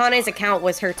his Akane's account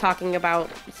was her talking about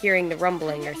hearing the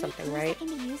rumbling or something, right? If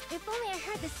only I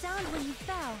heard the sound when you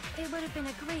fell, it would have been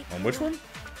a great. On which one?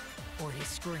 Or his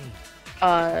scream.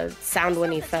 Sound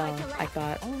when he fell, I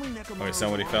thought. Oh,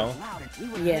 sound when he fell?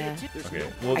 Yeah. Okay.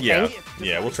 Well, I yeah. think.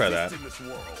 Yeah, we'll try that.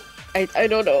 I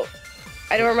don't know.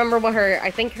 I don't remember what her, I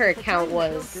think her account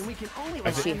was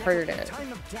when she heard it.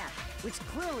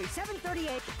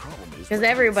 Because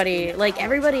everybody, like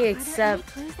everybody except,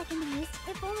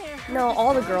 no,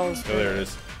 all the girls. Oh, there it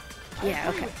is. Yeah,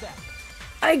 okay.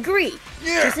 I agree.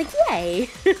 Yeah. Just like, yay.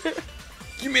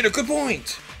 You made a good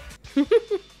point.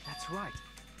 That's right.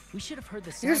 We should have heard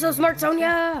the sound. You're so when smart, we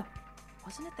Sonia.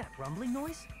 Wasn't it that rumbling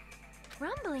noise?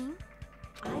 Rumbling?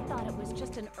 I thought it was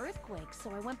just an earthquake,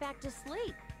 so I went back to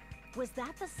sleep. Was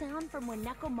that the sound from when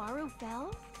Nekomaru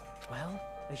fell? Well,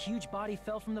 a huge body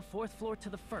fell from the 4th floor to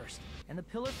the 1st, and the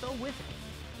pillar fell with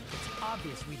it. It's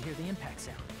obvious we'd hear the impact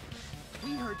sound.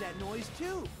 We heard that noise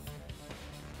too.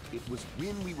 It was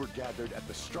when we were gathered at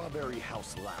the Strawberry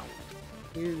House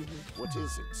Lounge. What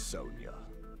is it, Sonia?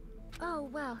 Oh,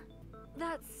 well.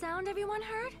 That sound everyone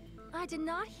heard? I did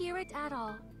not hear it at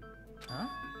all. Huh?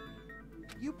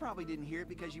 You probably didn't hear it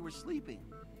because you were sleeping.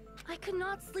 I could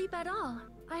not sleep at all.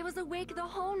 I was awake the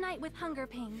whole night with hunger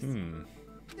pains.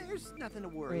 There's nothing to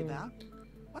worry about.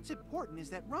 What's important is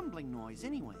that rumbling noise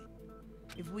anyway.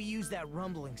 If we use that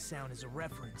rumbling sound as a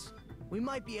reference, we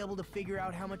might be able to figure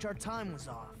out how much our time was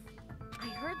off. I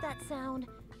heard that sound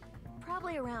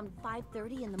probably around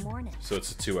 5:30 in the morning. So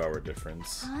it's a 2-hour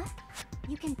difference. Huh?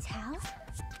 You can tell?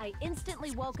 I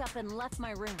instantly woke up and left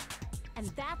my room. And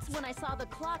that's when I saw the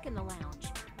clock in the lounge.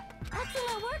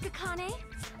 Excellent work, Akane!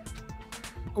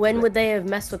 When would they have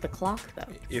messed with the clock,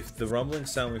 though? If the rumbling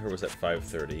sound we heard was at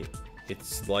 5:30,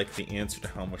 it's like the answer to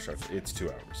how much it's 2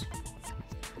 hours.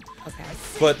 Okay.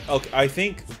 But okay, I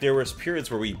think there was periods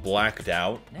where we blacked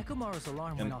out Nekomaru's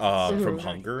alarm and, went off. from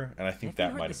hunger, and I think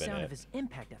that might have been Of it. his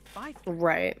impact at 5.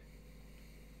 Right.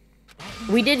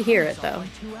 We did hear it, though.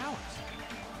 2 hours.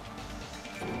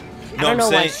 I don't know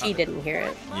why she didn't hear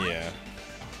it. Yeah.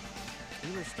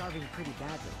 We were starving pretty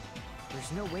badly.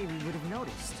 There's no way we would have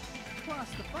noticed. Plus,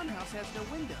 the funhouse has no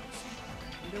windows.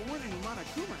 And there weren't any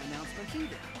Monokuma announcements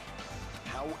either.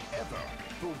 However,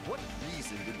 for what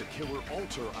reason did the killer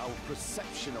alter our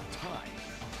perception of time?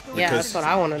 Yeah, that's what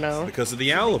I want to know. Because of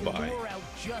the alibi. Lure out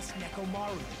just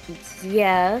Nekomaru.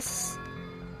 Yes.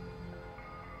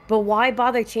 But why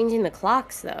bother changing the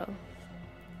clocks, though?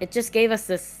 It just gave us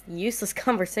this useless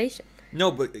conversation.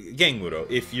 No, but Ganguro,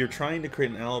 if you're trying to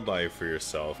create an alibi for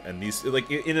yourself, and these, like,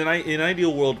 in an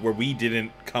ideal world where we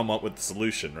didn't come up with the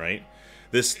solution, right?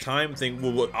 This time thing,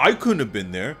 well, I couldn't have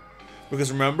been there.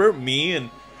 Because remember, me and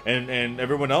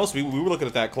everyone else, we were looking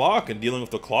at that clock and dealing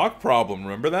with the clock problem,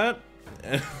 remember that?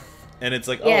 And it's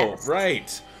like, yes.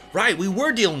 Oh, right, we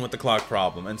were dealing with the clock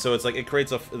problem. And so it's like, it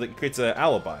creates a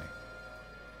alibi.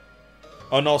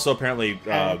 Oh, and also apparently,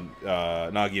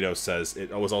 Nagito says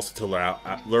it was also to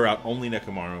lure out only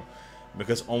Nekomaru,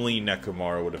 because only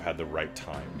Nekomaru would have had the right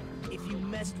time. If you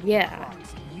messed with Yeah. the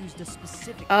clocks and used a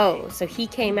specific Oh, so he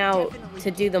came out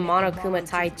to do the Monokuma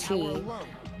Tai Chi,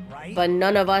 right? but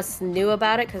none of us knew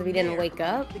about it because we didn't wake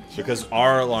up? Because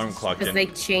our alarm clock Because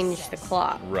didn't... they changed the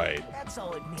clock Right. That's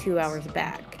all it means. 2 hours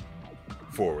back.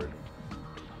 Forward.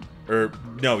 Or,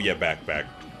 no, yeah, back.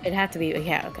 It had to be,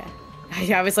 yeah, okay.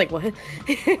 I was like, what?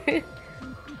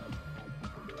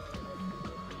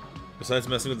 Besides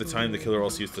messing with the time, the killer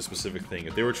also used a specific thing.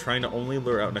 If they were trying to only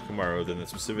lure out Nekomaru, then the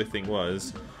specific thing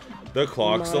was the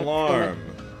clock's alarm.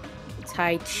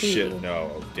 Tai Chi. Shit,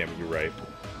 no. Oh, damn it, you're right.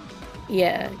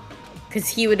 Yeah. Because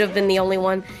he would have been the only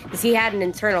one, because he had an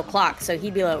internal clock, so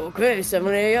he'd be like, okay,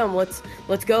 7 a.m., let's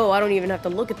go. I don't even have to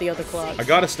look at the other clock. I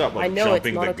gotta stop, like, I know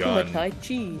jumping it's the Monokuma gun. Tai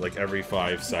Chi. Like, every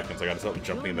 5 seconds, I gotta stop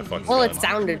jumping the fucking Well, gun. it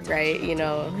sounded right, you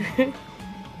know.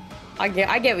 I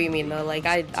get what you mean, though. Like,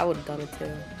 I would have done it,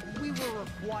 too. We were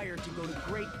required to go to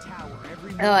Great Tower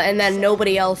every And then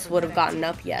nobody else would have gotten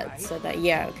up yet, so that,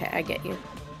 yeah, okay, I get you.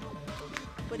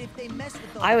 But if they mess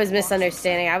with all I the was blocks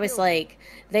misunderstanding. inside I the was building, like,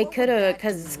 they what could would have, that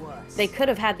because do to us? they could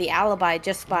have had the alibi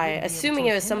just by assuming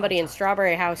it was somebody in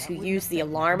Strawberry House who used the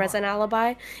alarm as an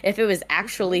alibi. If it was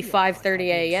actually 5:30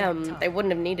 a.m., they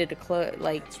wouldn't have needed to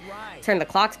turn the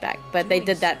clocks back. But they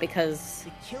did that because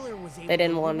The killer was able they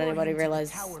didn't to want lure anybody him to to the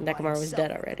realize tower by Nekomaru was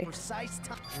dead himself at the already. precise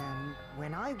time. And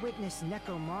when I witnessed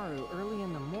Nekomaru early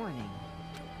in the morning,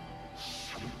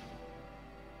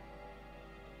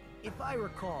 If I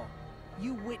recall,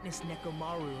 you witnessed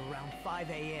Nekomaru around 5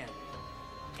 a.m.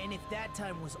 And if that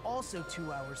time was also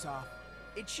 2 hours off,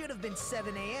 it should have been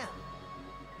 7 a.m.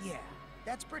 Yeah,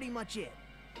 that's pretty much it.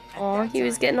 At Aw, that he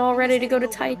was time, getting all he ready to go to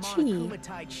heading Tai over Chi. Monokuma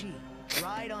Tai Chi,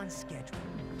 right on schedule.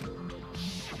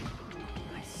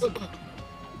 I see.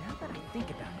 Now that I think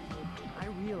about it, I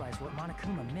realize what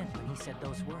Monokuma meant when he said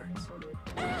those words.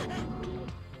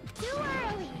 Too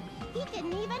early. He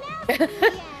didn't even ask me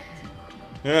yet.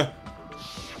 Yeah.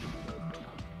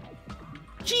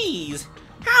 Jeez,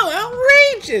 how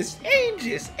outrageous!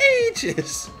 Ages!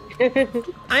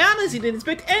 I honestly didn't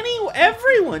expect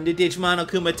everyone to ditch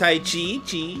Monokuma Tai Chi.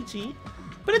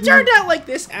 But it turned out like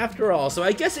this after all, so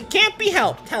I guess it can't be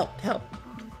helped. Help.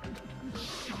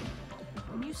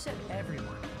 When you said everyone,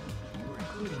 you were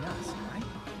including us, right?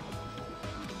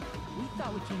 We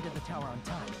thought we came to the tower on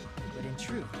time, but in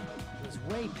truth, it was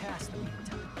way past the meeting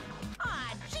time.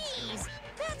 Ah, jeez.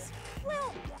 That's,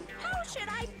 well, how should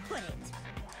I put it?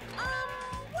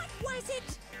 What was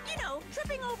it? You know,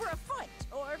 tripping over a foot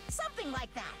or something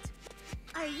like that.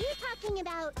 Are you talking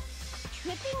about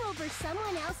tripping over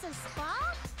someone else's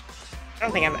fall? I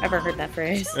don't think I've ever heard that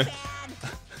phrase. Too bad.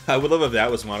 I would love if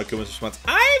that was Monokuma's response.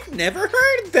 I've never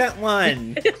heard that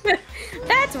one.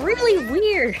 That's really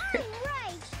weird. Right.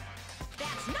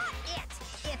 That's not it.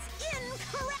 It's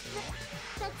incorrect.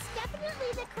 That's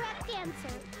definitely the correct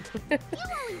answer. You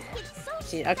always get so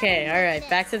Okay, alright,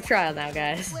 back to the trial now,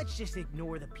 guys. Let's just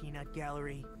ignore the peanut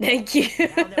gallery. Thank you.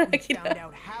 Now that we found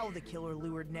out how the killer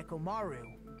lured Nekomaru,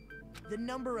 the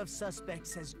number of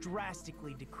suspects has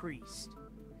drastically decreased.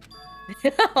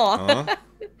 Aw.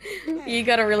 You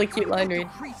got a really cute line read.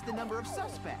 Increase the number of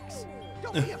suspects.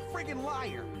 Don't be a friggin'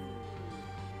 liar.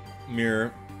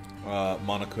 Mirror,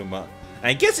 Monokuma.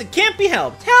 I guess it can't be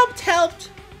helped. Helped.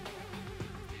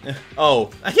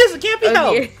 Oh, I guess it can't be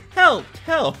Okay. helped.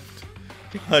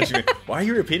 Hajime, why are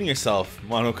you repeating yourself,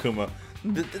 Monokuma?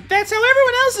 That's how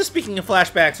everyone else is speaking in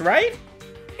flashbacks, right?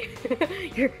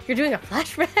 You're doing a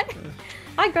flashback?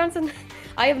 Hi, Grunson.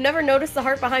 I have never noticed the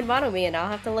heart behind Monomi, and I'll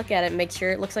have to look at it and make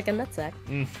sure it looks like a nutsack.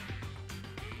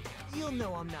 You'll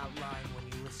know I'm not lying when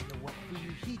you listen to what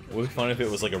Fuyuhiko. It would be fun if it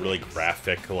was like a really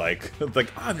graphic, like oh,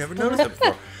 I've never noticed that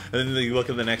before. And then you look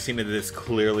at the next scene and it's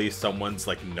clearly someone's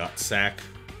like nutsack.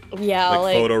 Yeah,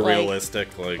 Like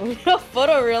photorealistic, like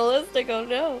photorealistic, oh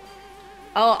no.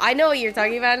 Oh, I know what you're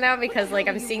talking about now because like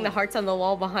I'm seeing the hearts on the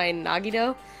wall behind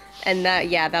Nagito, and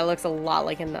that looks a lot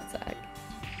like a nutsack.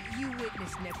 You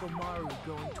witnessed Nekomaru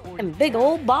going toward And the big tower.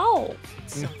 old balls.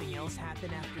 Something else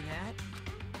happened after that?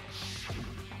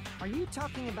 are you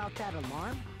talking about that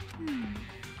alarm?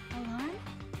 Alarm?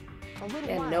 A little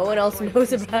And while no one else after I knows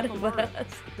witnessed about it but Nekomaru, us.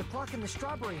 The clock in the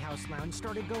Strawberry House lounge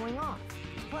started going off.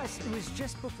 Plus, it was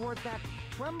just before that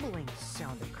rumbling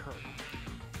sound occurred.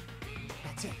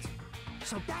 That's it.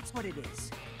 So that's what it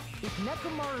is. If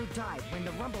Nekomaru died when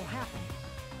the rumble happened,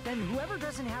 then whoever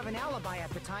doesn't have an alibi at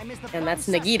the time is the And that's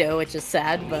prime suspect. Nagito, which is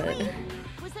sad, but...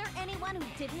 Was there anyone who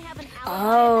didn't have an alibi?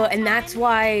 Oh, at that and that's time?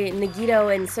 why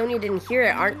Nagito and Sonia didn't hear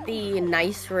it. Aren't the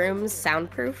nice rooms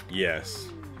soundproof? yes.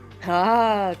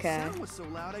 Ah, okay. Sound was so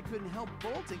loud I couldn't help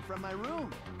bolting from my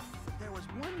room. But there was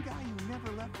one guy who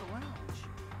never left the lounge.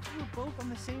 We were both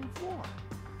on the same floor.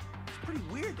 It's pretty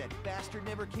weird that bastard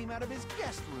never came out of his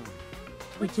guest room.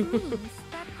 Which means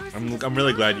that person I'm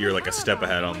really glad you're like a step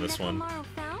ahead on this one. Nekomaru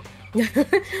found?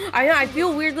 I know, I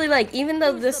feel weirdly like, even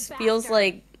though this feels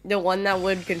like the one that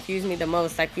would confuse me the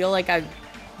most, I feel like I've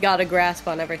got a grasp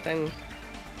on everything.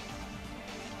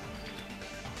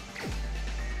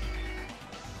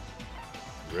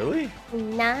 Really?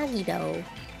 Nagito.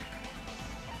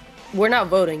 We're not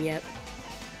voting yet.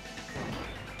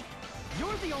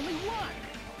 You're the only one.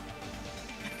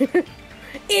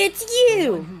 It's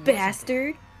you,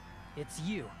 bastard! It's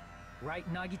you, right,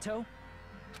 Nagito?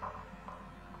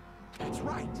 That's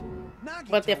right.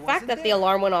 But the fact that the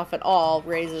alarm went off at all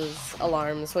raises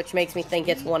alarms, which makes me think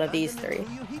it's one of these three.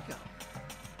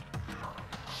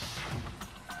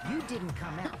 You didn't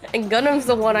come out. And Gundam's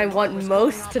the one I want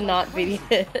most to not be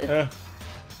hit.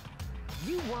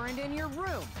 You weren't in your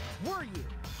room, were you?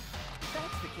 If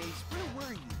that's the case, where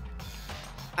were you?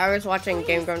 I was watching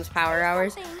Game Grumps Power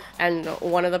Hours, and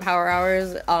one of the Power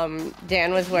Hours,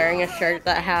 Dan was wearing a shirt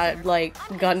that had, like,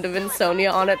 Gundam and Sonya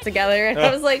on it together, and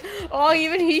I was like, oh,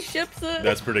 even he ships it.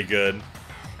 That's pretty good.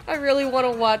 I really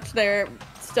want to watch their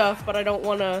stuff, but I don't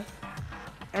want to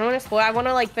spoil. I want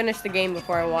to, like, finish the game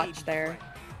before I watch their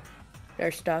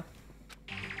stuff.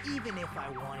 Even if I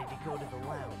wanted to go to the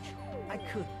lounge, I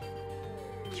couldn't.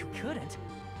 You couldn't?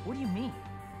 What do you mean?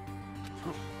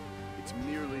 It's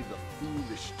merely the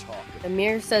foolish talk of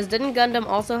Amir says, didn't Gundam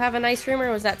also have a nice room,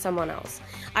 or was that someone else?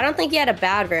 I don't think he had a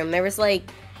bad room. There was, like,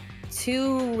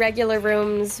 2 regular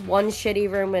rooms, 1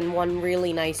 shitty room, and 1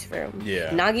 really nice room. Yeah.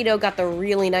 Nagito got the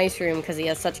really nice room because he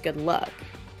has such good luck.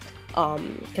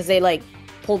 Because they, like,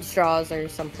 pulled straws or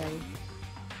something.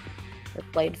 Or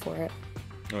played for it.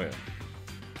 Oh, yeah.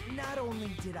 Not only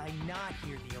did I not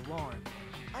hear the alarm,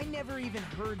 I never even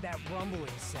heard that rumbling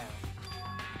sound.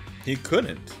 He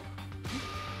couldn't.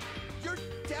 You're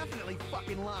definitely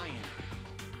fucking lying.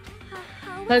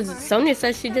 Because However, Sonya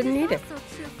says she didn't need it. that is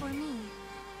also true for me.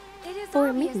 It is For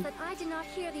obvious me. that I did not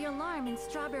hear the alarm in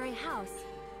Strawberry House.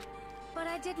 But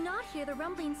I did not hear the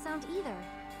rumbling sound either.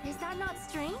 Is that not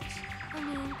strange? I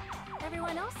mean,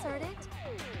 everyone else heard it.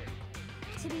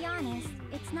 To be honest,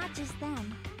 it's not just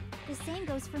them. The same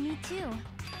goes for me too.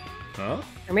 Huh?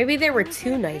 Or maybe there were I was 2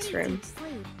 in a nice pretty deep rooms.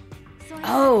 sleep, so I thought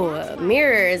Oh, that's why I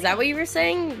Mirror, couldn't is that what you were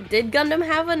saying? Did Gundam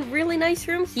have a really nice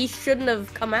room? He shouldn't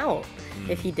have come out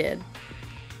if he did.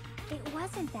 It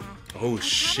wasn't that. Oh, I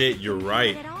shit, probably you're didn't hear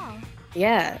right. it at all.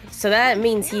 Yeah, so that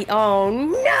means he. Oh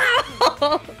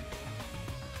no!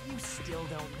 You still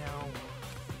don't know.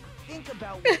 Think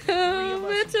about what the 3 of us who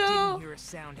Mitchell. didn't hear a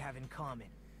sound have in common,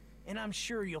 and I'm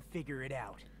sure you'll figure it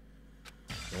out.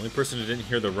 The only person who didn't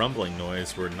hear the rumbling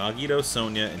noise were Nagito,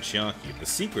 Sonya, and Chiaki. The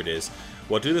secret is,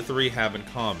 what do the 3 have in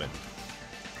common?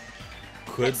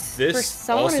 Could It's for this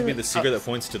someone also who- be the secret that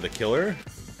points to the killer?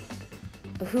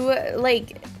 Who,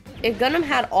 like, if Gundam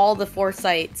had all the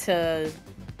foresight to.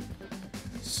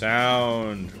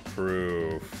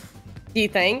 Soundproof. Do you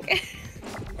think?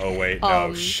 Oh wait,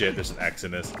 no, shit, there's an X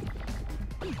in this.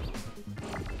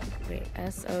 Wait,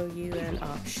 S-O-U-N.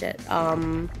 Oh, shit.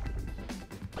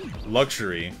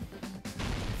 Luxury.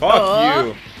 Fuck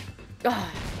you! Ugh.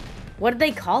 What did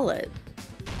they call it?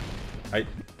 I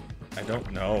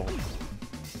don't know.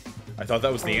 I thought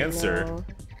that was the answer. No.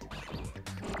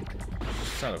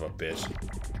 Son of a bitch.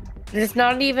 There's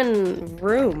not even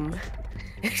room.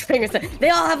 They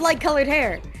all have light-colored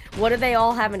hair. What do they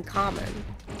all have in common?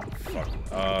 Fuck.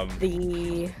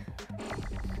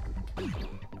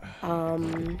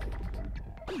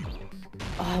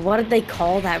 What did they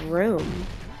call that room?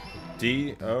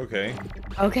 D. Okay.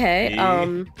 Okay, D.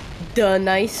 the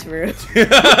nice room. Good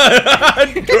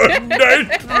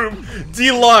night room.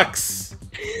 Deluxe.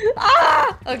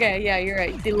 Ah! Okay, yeah, you're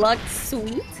right. Deluxe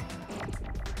suite.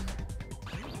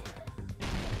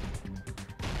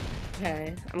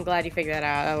 Okay, I'm glad you figured that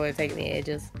out. That would have taken me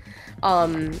ages.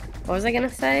 What was I gonna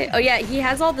say? Oh yeah, he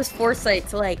has all this foresight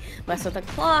to like mess with the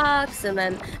clocks and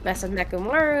then mess with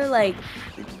Nekomaru, like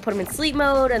put him in sleep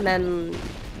mode and then,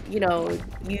 you know,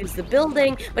 use the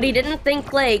building. But he didn't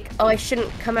think like, oh, I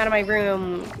shouldn't come out of my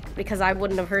room because I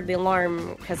wouldn't have heard the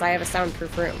alarm because I have a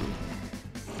soundproof room.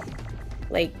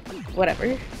 Like,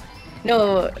 whatever.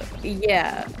 No,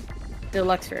 yeah,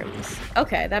 deluxe rooms.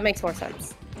 Okay, that makes more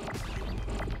sense.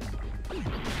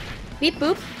 Beep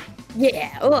boop.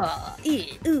 Yeah. Oh.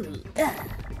 Ooh. Ah.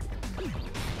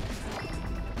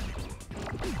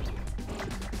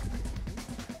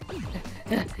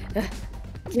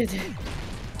 Get it.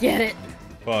 Get it.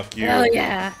 Fuck you. Oh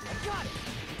yeah.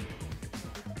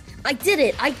 I did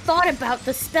it. I thought about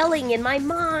the spelling in my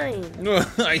mind.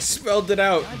 I spelled it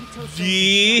out.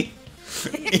 D.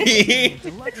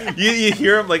 you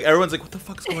hear him like everyone's like, what the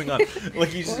fuck's going on? Like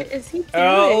he's What is he doing?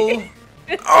 L.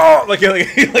 Oh, like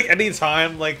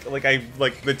anytime like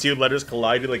the 2 letters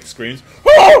collide, he like screams.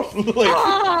 Oh! Like,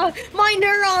 Ah, my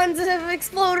neurons have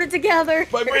exploded together.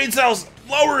 my brain cells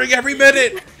lowering every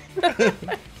minute.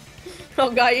 Oh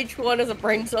god, each one is a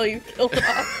brain cell you killed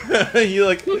off. he's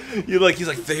like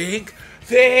think,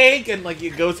 and like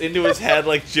it goes into his head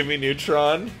like Jimmy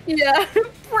Neutron. Yeah,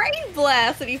 brain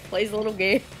blast, and he plays a little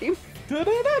game.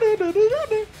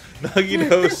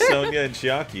 Nagito, Sonya, and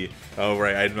Chiaki. Oh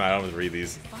right, I don't read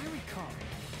these. If I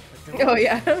recall, Oh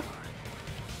yeah.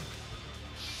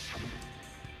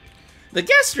 The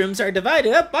guest rooms are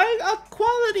divided up by a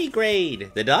quality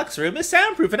grade. The deluxe room is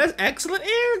soundproof and has excellent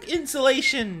air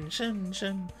insulation. Shun,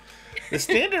 shun. The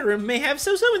standard room may have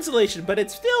so-so insulation, but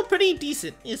it's still pretty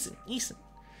decent. Decent.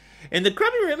 And the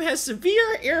grubby room has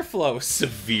severe airflow.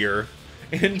 Severe.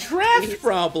 And draft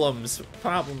problems.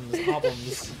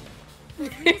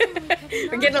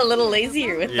 We're getting a little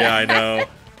lazier with Yeah, I that. know.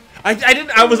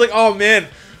 I was like, oh man,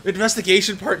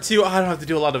 investigation part 2. I don't have to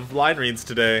do a lot of line reads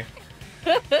today.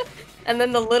 And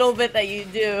then the little bit that you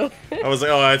do. I was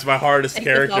like, oh, that's my hardest Takes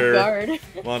us off character. guard.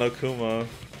 Monokuma.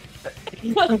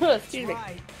 Excuse me.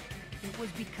 Right. It was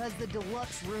because the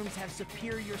deluxe rooms have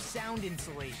superior sound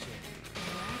insulation.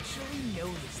 I actually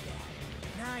noticed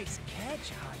that. Nice catch,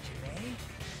 Hajime.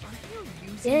 Are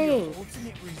you using your Dang.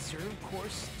 ultimate reserve corps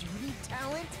student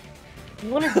talent? You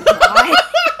wanna die?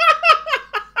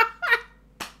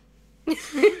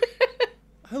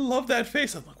 I love that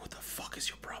face. I'm like, what the fuck is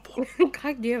your problem?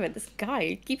 God damn it, this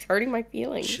guy keeps hurting my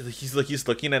feelings. He's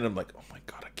looking at him like, oh my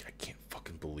god, I can't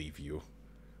fucking believe you.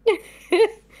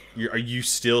 Are you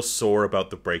still sore about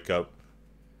the breakup?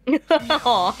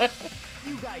 Aw.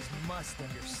 You guys must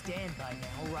understand by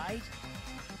now, right?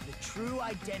 The true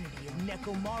identity of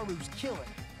Nekomaru's killer.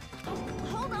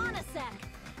 Hold on a sec.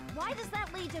 Why does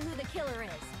that lead to who the killer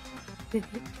is?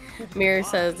 Mirror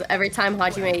says every time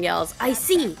Hajime yells, I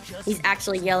see, he's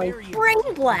actually yelling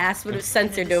brain blast, but it's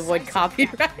censored to avoid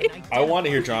copyright. I want to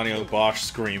hear Johnny Young Bosch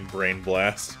scream brain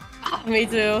blast. Me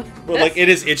too. But like it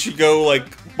is Ichigo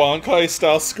like Bankai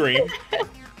style scream.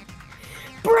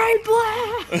 Brain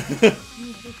blast!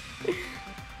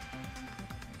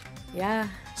 Yeah.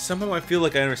 Somehow I feel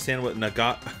like I understand what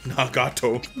Nagato.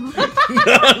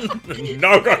 I'm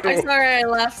Nagato. sorry I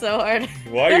laughed so hard.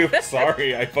 Why are you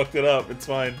sorry? I fucked it up. It's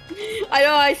fine. I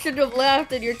know I should have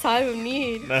laughed in your time of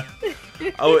need.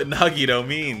 Oh, what Nagito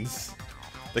means.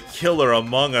 The killer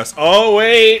among us. Oh,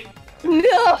 wait!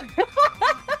 No!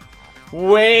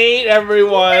 Wait,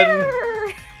 everyone!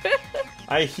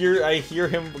 I hear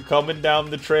him coming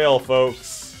down the trail,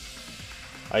 folks.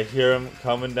 I hear him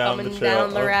coming down the trail. Coming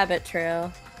down the rabbit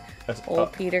trail.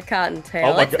 Old Peter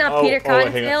Cottontail. Oh my It's God. not Peter hang on.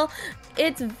 Cottontail.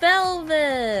 It's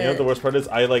Velvet. You know what the worst part is?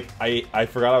 I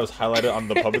forgot I was highlighted on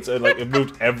the puppets and like it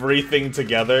moved everything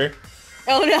together.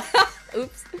 Oh no!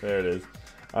 Oops. There it is.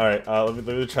 All right, let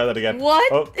me try that again.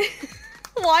 What? Oh.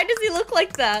 Why does he look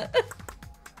like that?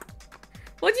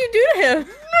 What'd you do to him?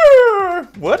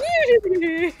 What?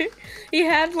 He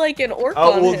had like an orc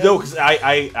Oh on well, him. no, because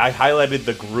I highlighted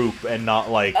the group and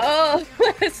not like. Oh,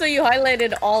 so you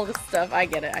highlighted all the stuff. I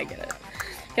get it.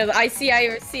 Because I see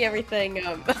everything.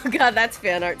 Oh god, that's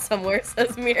fan art somewhere,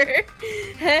 says Mirror.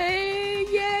 Hey,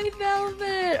 yay,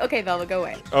 Velvet. Okay, Velvet, go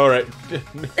away. All right,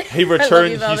 he I love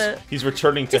returned. you, Velvet. He's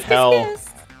returning to hell.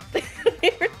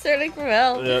 He's returning from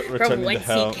hell. Yeah, from returning to whence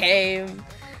hell. he came.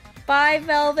 Bye,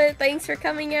 Velvet. Thanks for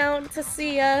coming out to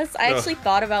see us. I actually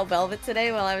thought about Velvet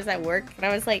today while I was at work, and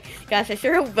I was like, gosh, I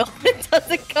sure hope Velvet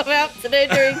doesn't come out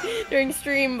today during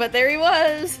stream, but there he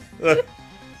was.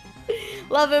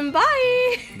 Love him,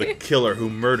 bye! The killer who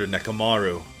murdered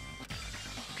Nekomaru.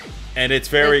 And it's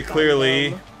very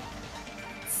clearly...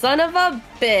 Son of a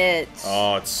bitch.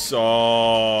 Oh, it's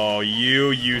so...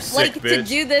 You sick Like, bitch. to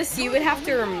do this, you would have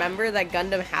to remember that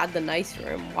Gundam had the nice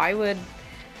room. Why would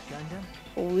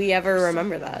we ever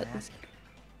remember that?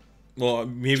 Well,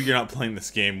 maybe you're not playing this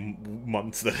game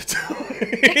months at a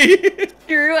time.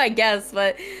 True, I guess,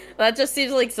 but that just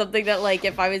seems like something that, like,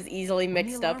 if I was easily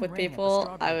mixed up with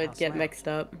people, I would get mixed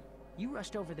up. You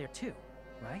rushed over there too,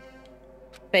 right?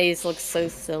 Face looks so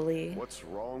silly. What's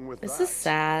wrong with This that? is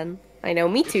sad. I know,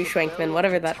 me too, Schwenkman,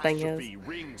 whatever that thing is. Catastrophe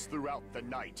rings throughout the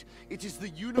night. It is the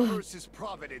universe's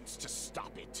providence to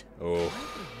stop it. Oh.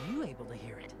 Why were you able to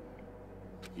hear it?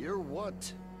 Hear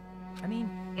what? I mean,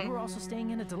 you were also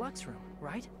staying in a deluxe room,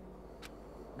 right?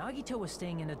 Nagito was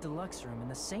staying in a deluxe room in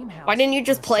the same house. Why didn't you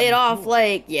just with play it some off fool.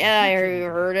 like, yeah, I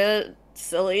heard it?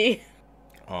 Silly.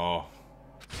 Oh.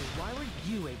 So why were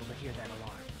you able to hear that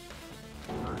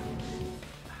alarm?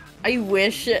 I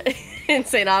wish,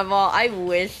 Insane Eyeball, I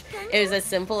wish it was as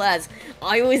simple as,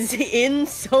 I was in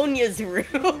Sonia's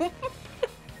room.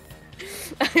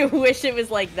 I wish it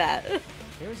was like that.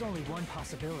 There's only one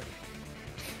possibility.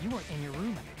 You weren't in your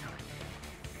room at the time.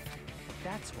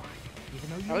 That's why, even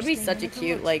though you That were would be staying such a in cute,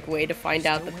 deluxe like, way to find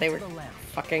out still that they were went to the lounge.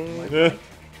 fucking...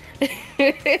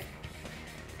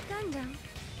 Gundam.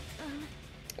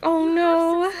 Oh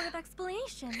no. Some sort of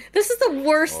explanation. This is the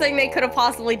worst thing they could have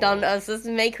possibly done to us, is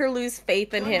make her lose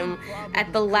faith in him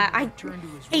at the I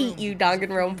hate you,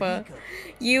 Danganronpa.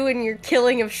 You and your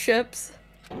killing of ships.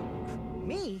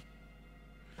 Me?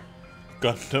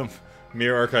 Gundam.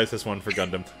 Mirror Archives has one for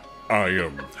Gundam. I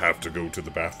have to go to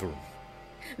the bathroom.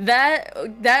 That,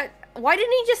 why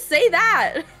didn't he just say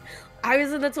that? I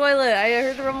was in the toilet, I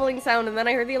heard the rumbling sound, and then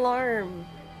I heard the alarm.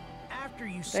 After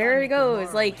you There he signed goes,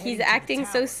 Nekomaru like, heading he's to the acting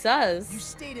so tower, sus. You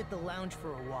stayed at the lounge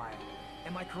for a while.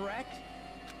 Am I correct?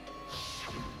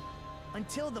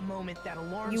 Until the moment that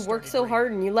alarm You started work so ringing,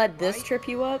 hard and you let this right? trip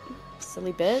you up?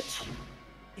 Silly bitch.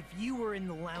 If you were in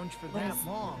the lounge for What that is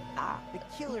long, that? the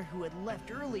killer who had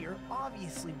left earlier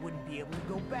obviously wouldn't be able to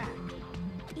go back.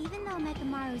 Even though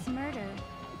Nekomaru's murder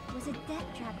was a death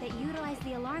trap that utilized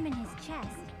the alarm in his chest,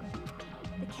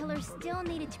 the killer still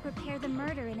needed to prepare the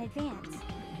murder in advance.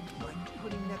 Like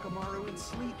putting Nekomaru in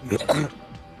sleep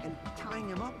and tying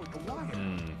him up with the wire.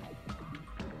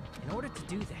 In order to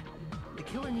do that, the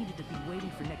killer needed to be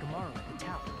waiting for Nekomaru at the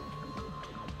tower.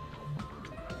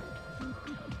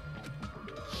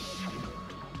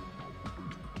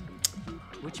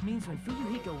 Which means when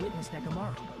Fuyuhiko witnessed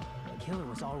Nekomaru, the killer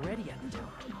was already at the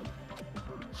tower.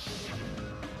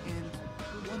 And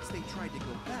once they tried to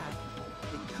go back,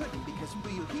 they couldn't because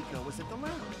Fuyuhiko was at the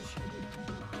lounge.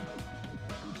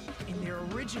 In their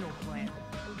original plan,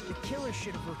 the killer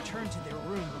should have returned to their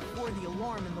room before the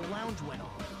alarm in the lounge went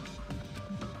off.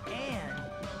 And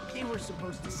they were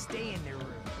supposed to stay in their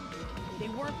room. They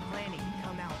weren't planning to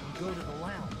come out and go to the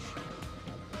lounge.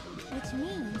 Which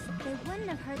means they wouldn't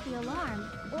have heard the alarm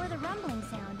or the rumbling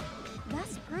sound,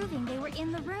 thus proving they were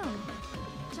in the room,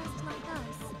 just like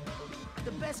us.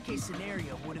 The best case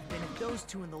scenario would have been if those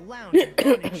two in the lounge had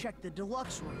gone and checked the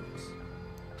deluxe rooms.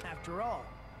 After all,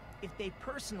 if they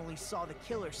personally saw the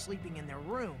killer sleeping in their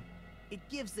room, it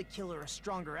gives the killer a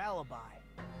stronger alibi.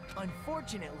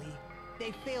 Unfortunately,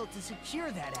 they failed to secure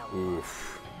that alibi.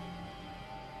 Oof.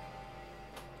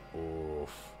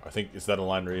 Oof. I think, is that a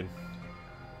line read?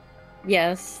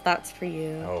 Yes, that's for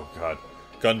you. Oh god.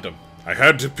 Gundam. I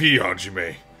had to pee,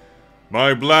 Hajime.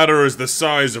 My bladder is the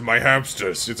size of my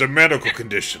hamster's. It's a medical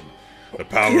condition. The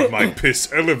power of my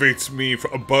piss elevates me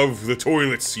above the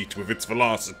toilet seat with its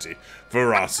veracity.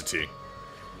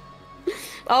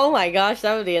 Oh my gosh,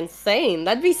 that would be insane.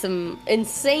 That'd be some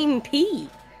insane pee.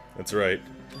 That's right.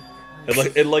 It's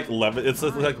like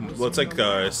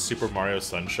Super Mario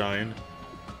Sunshine.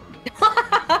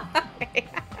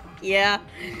 Yeah.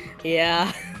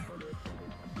 Yeah.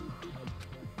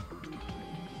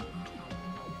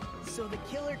 So the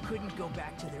killer couldn't go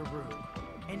back to their room,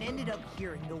 and ended up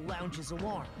hearing the lounge's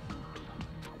alarm.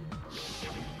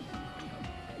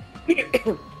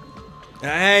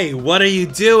 Hey, what are you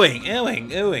doing?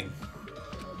 Ooing.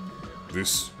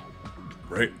 This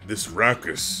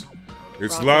ruckus.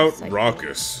 It's Raucous, loud, I think.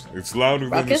 raucous. It's louder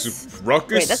than the Ruckus?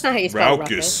 ruckus. Wait, that's not how you spell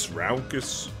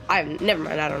Raucous. Never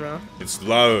mind, I don't know. It's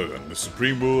louder than the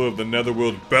supreme ruler of the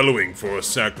netherworld bellowing for a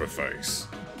sacrifice.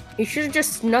 You should have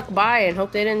just snuck by and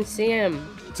hoped they didn't see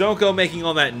him. Don't go making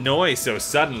all that noise so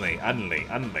suddenly.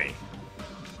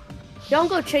 Don't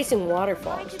go chasing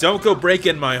waterfalls. Don't go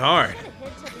breaking my heart.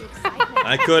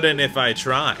 I couldn't if I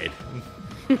tried.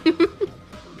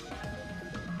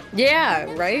 Yeah,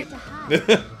 right?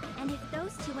 And if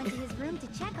those two went to his room to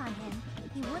check on him,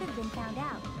 he would have been found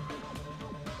out.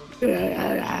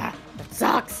 That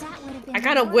sucks. That would have been I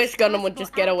kind the of wish worst Gundam would possible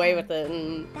just get away outcome. with it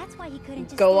and That's why he couldn't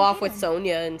just go stay off with hidden.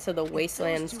 Sonya into the If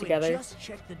wastelands those two together. had just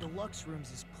checked the deluxe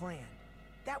rooms as planned,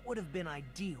 that would have been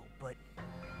ideal, but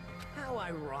how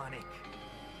ironic.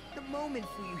 The moment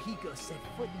Fuyuhiko set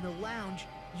foot in the lounge,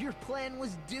 your plan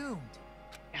was doomed.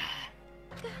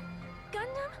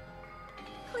 Gundam?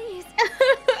 Please,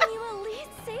 can you at least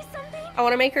say something? I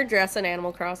want to make her dress in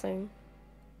Animal Crossing.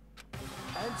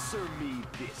 Answer me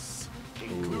this,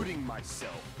 including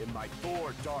myself in my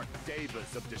 4 dark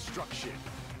devas of destruction.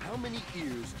 How many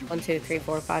ears do 1, we 2, 3,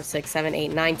 4, possess? 5, 6, 7,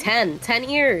 8, 9, 10. 10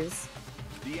 ears.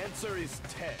 The answer is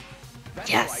 10. That's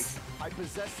Yes. right, I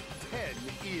possess 10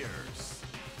 ears.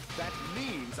 That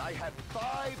means I have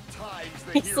 5 times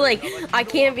the He's hearing like, of a I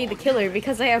can't be the normal killer human.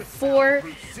 because I have 4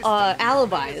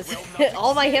 alibis.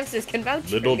 All my hamsters can vouch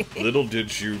for me. Little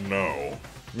did you know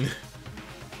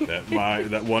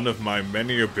that one of my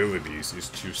many abilities is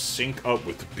to sync up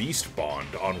with Beast Bond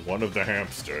on one of the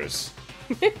hamsters.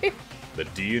 The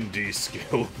D&D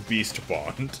skill Beast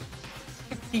Bond.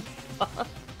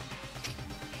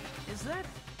 Is that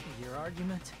your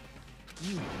argument?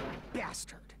 You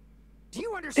bastard! Do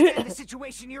you understand the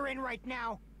situation you're in right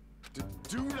now?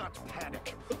 Do not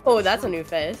panic. Oh, that's a new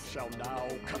face. Shall now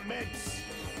commence.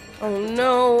 Oh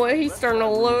no, he's starting to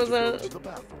Let's lose go to it. the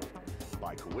bathroom.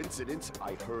 By coincidence,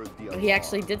 I heard the alarm. He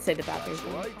actually did say the bathroom That's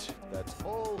thing. right. That's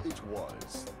all it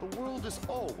was. The world is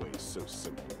always so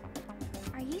simple.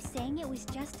 Are you saying it was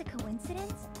just a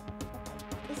coincidence?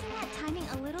 Isn't that timing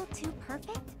a little too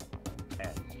perfect?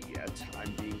 And yet,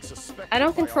 I'm being suspected. I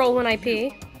don't by control all when of I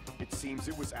you. pee. It seems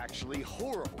it was actually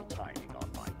horrible timing on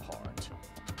my part.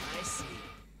 I see.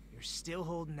 You're still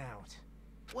holding out.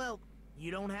 Well,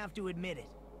 you don't have to admit it.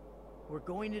 We're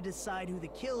going to decide who the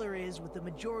killer is with the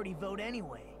majority vote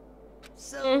anyway.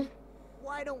 So,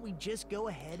 why don't we just go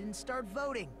ahead and start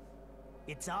voting?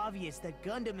 It's obvious that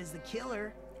Gundam is the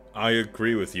killer. I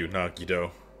agree with you,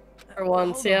 Nagito. For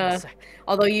once, Hold on a yeah. sec.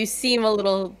 Although you seem a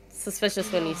little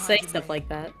suspicious when you say stuff like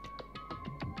that.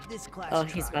 This class Oh,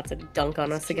 he's trial, about to dunk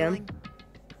on us again. killing,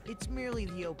 it's merely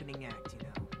the opening act, you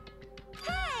know.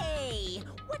 Hey!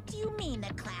 What do you mean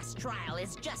the class trial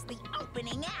is just the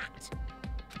opening act?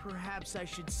 Perhaps I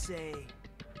should say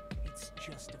it's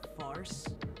just a farce.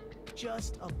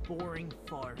 Just a boring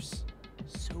farce.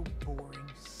 So boring,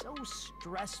 so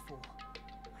stressful.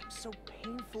 I'm so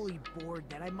painfully bored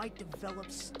that I might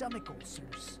develop stomach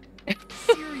ulcers.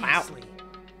 Seriously.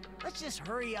 Let's just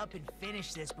hurry up and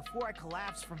finish this before I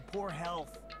collapse from poor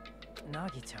health.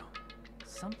 Nagito,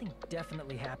 something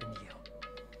definitely happened to you,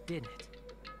 didn't it?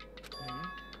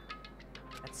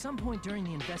 At some point during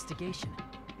the investigation,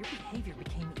 your behavior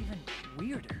became even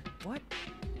weirder.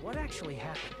 What actually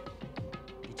happened?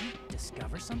 Did you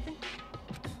discover something?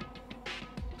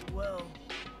 Well,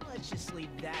 let's just leave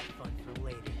that fun for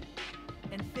later.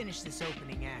 And finish this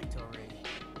opening act already.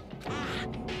 Ah,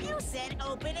 you said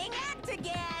opening act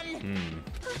again!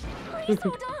 Please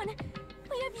hold on.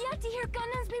 We have yet to hear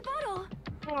Gundam's rebuttal.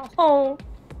 Oh.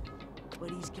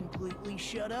 But he's completely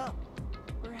shut up.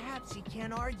 Perhaps he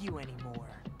can't argue anymore.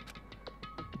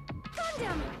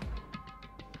 Gundam!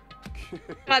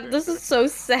 God, this is so I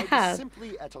was sad.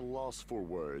 simply at a loss for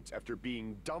words after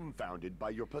being dumbfounded by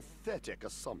your pathetic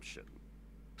assumption.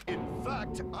 In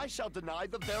fact, I shall deny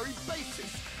the very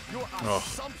basis. Your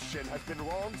assumption has been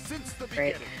wrong since the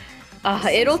Great.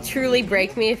 beginning. It'll truly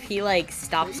break me if he, like,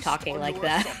 stops Based talking on like your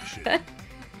that. assumption,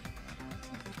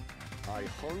 I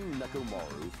hung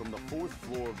Nekomaru from the 4th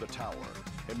floor of the tower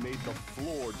and made the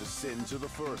floor descend to the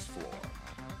 1st floor.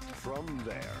 From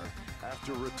there,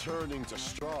 after returning to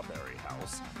Strawberry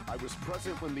House, I was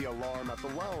present when the alarm at the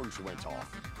lounge went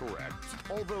off, correct?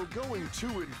 Although going to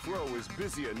and fro is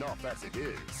busy enough as it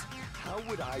is, how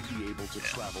would I be able to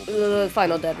travel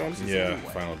Final dead room. Yeah,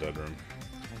 final dead room.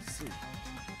 I see.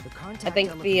 The I contact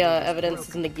think the elevator was evidence is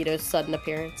broken. in Nagito's sudden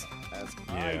appearance. As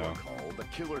I Yeah. recall, the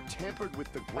killer tampered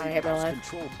with the I Great hate my House life.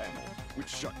 control panel, which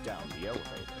shut down the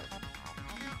elevator.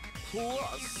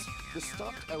 Plus, the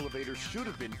stopped elevator should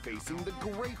have been facing the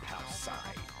Grape House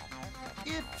side.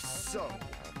 If so,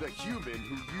 the human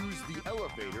who used the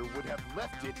elevator would have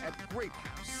left it at Grape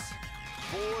House.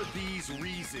 For these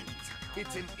reasons,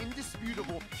 it's an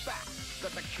indisputable fact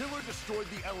that the killer destroyed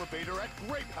the elevator at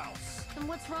Grape House. And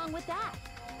what's wrong with that?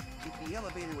 If the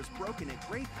elevator was broken at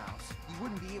Grape House, he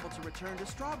wouldn't be able to return to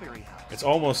Strawberry House. It's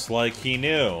almost like he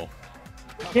knew.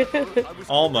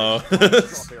 Almost.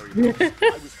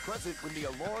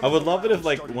 I would love it if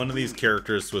like one of these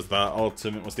characters was the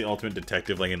ultimate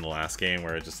detective, like in the last game,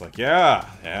 where it's just like, yeah.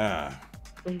 Yeah,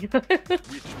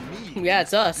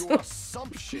 it's us.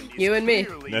 You and me.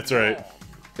 That's right.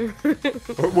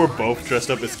 We're both dressed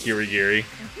up as Kirigiri.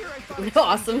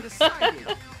 Awesome.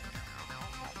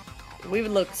 We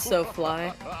would look so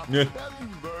fly. Yeah.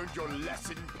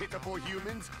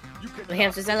 The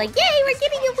hamsters are like, yay, we're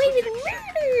getting away with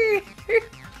murder!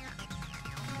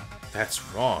 That's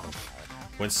wrong.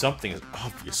 When something is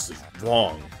obviously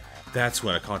wrong, that's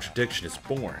when a contradiction is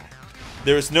born.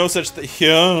 There is no such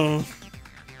thing.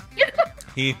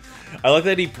 I like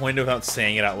that he pointed without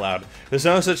saying it out loud. There's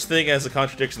no such thing as a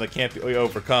contradiction that can't be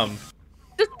overcome.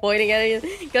 Just pointing at it.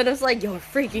 Gundam's like, you're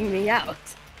freaking me out.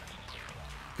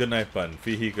 Good night button.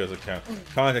 Fihiko's account.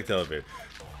 Contact elevator.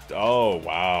 Oh,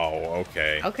 wow.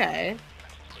 Okay. Okay.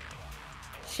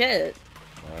 Shit.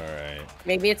 Alright.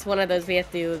 Maybe it's one of those we have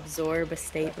to absorb a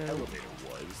statement. Elevator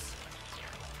was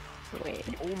Wait.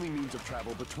 the only means of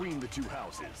travel between the two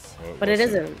houses. Well, But it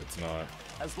wasn't. isn't. It's not.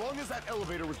 As long as that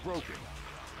elevator was broken,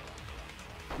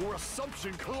 your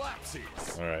assumption collapses.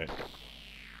 Alright.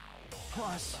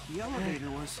 Plus, the elevator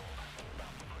was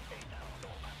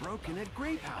broken at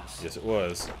Grape House. Yes, it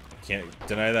was. Can't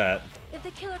deny that. If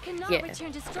the killer cannot Yeah.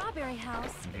 return to Strawberry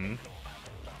House,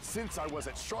 Since I was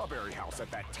at Strawberry House at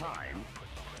that time,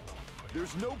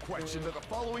 there's no question that the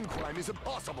following crime is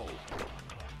impossible.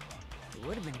 It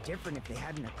would have been different if they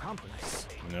had an accomplice.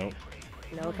 Nope.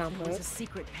 No It was a compliment.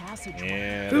 secret passage.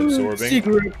 And absorbing.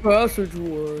 Secret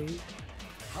passageway.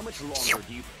 How much longer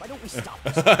do you... Why don't we stop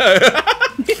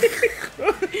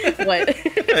What?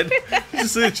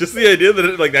 just the idea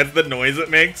that that's the noise it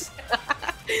makes.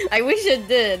 I wish it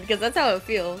did, because that's how it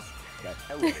feels. That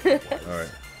elevator was Alright.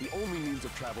 the only means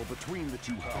of travel between the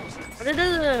two houses. But it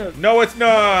isn't. No, it's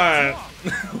not.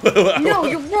 No,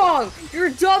 you're wrong. You're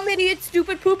a dumb idiot,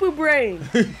 stupid poo-poo brain.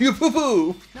 You poo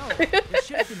poo. No, there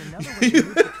should have been another way to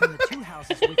move between the two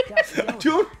houses without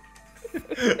the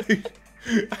elevator.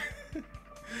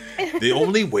 The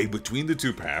only way between the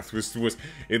two paths was there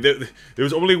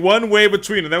was only one way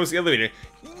between, and that was the elevator.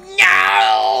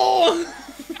 No!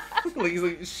 Like, he's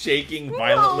like shaking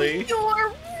violently. No, you're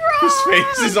wrong. His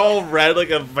face is all red, like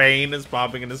a vein is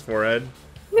popping in his forehead.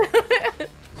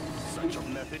 Such a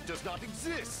method does not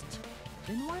exist.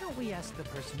 Then why don't we ask the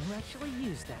person who actually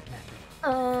used that method?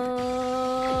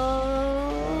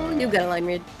 You got a line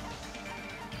read.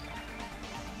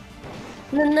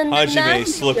 Hajime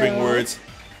slipping words.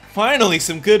 Finally,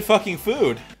 some good fucking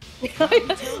food.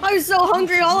 I'm so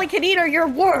hungry, all I can eat are your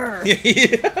words.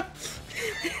 Yeah.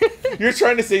 You're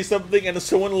trying to say something and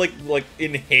someone like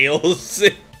inhales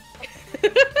it.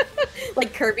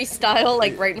 Like Kirby style,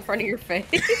 like right in front of your face.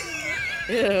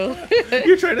 Ew.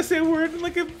 You're trying to say a word and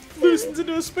like it loosens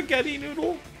into a spaghetti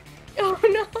noodle. Oh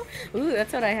no. Ooh,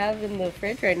 that's what I have in the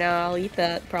fridge right now. I'll eat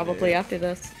that probably after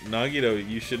this. Nagito,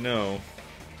 you should know.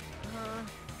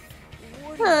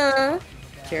 Huh.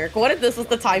 Jerk, what if this is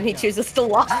the time he chooses to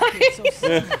lie?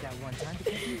 That one time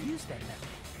because you used that method,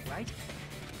 right?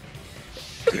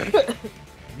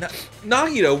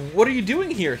 Nagito, what are you doing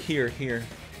here? Here.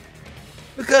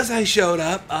 Because I showed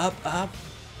up.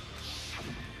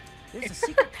 There's a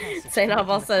secret passage. St.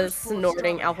 Alval says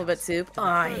snorting alphabet soup.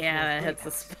 Oh yeah, that hits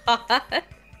the spot.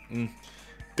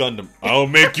 Gundam, I'll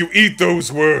make you eat those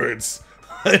words.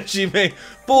 Hajime,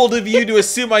 bold of you to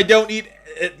assume I don't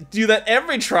do that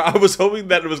every try. I was hoping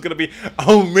that it was gonna be,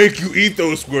 I'll make you eat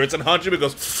those words, and Hajime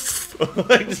goes,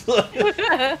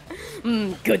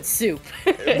 Good soup.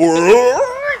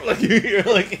 like you hear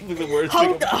like the words.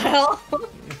 How the hell?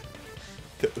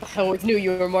 I always knew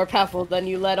you were more powerful than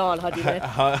you let on, Hajime.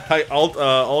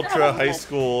 Ultra high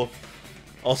school,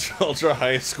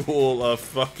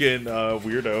 fucking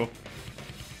weirdo.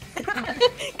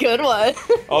 Good one.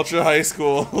 Ultra high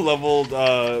school leveled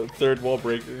third wall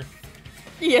breaker.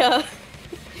 Yeah.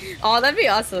 Oh, that'd be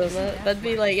awesome. That'd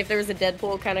be like if there was a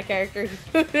Deadpool kind of character.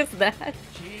 Who's that?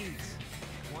 Jeez.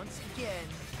 Once again,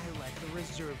 I let the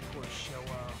reserve course show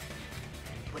up.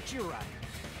 But you're right.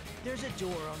 There's a door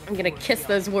on the I'm gonna floor kiss of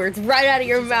the those office, words right out of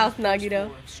your which is mouth, on the first Nagito.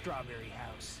 floor of Strawberry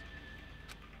House.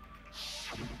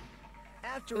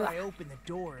 After I opened the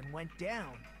door and went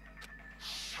down,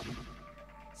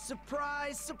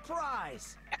 surprise,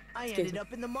 surprise! I ended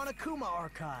up in the Monokuma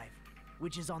archive,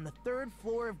 which is on the 3rd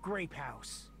floor of Grape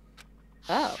House.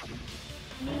 Oh.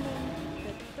 Meaning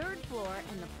the 3rd floor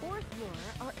and the 4th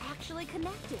floor are actually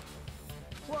connected.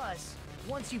 Plus,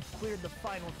 once you've cleared the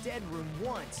final dead room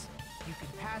once, you can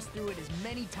pass through it as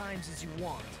many times as you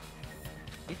want.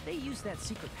 If they used that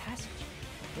secret passage,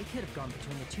 they could have gone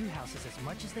between the two houses as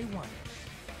much as they wanted.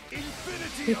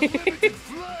 Infinity unlimited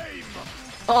flame!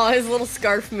 Oh, his little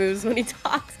scarf moves when he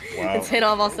talks. Wow. And St.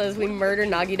 Alval says we murder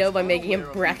Nagito by making him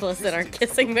breathless in our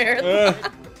kissing marathon.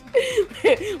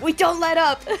 We don't let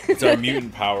up. It's our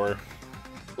mutant power.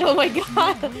 Oh my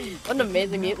god. What an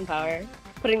amazing mutant power.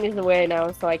 Putting these away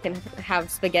now so I can have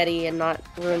spaghetti and not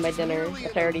ruin my dinner,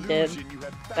 which I already did.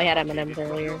 I had M&Ms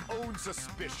earlier.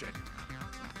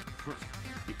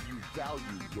 If you value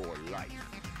your life,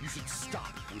 you should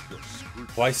stop with your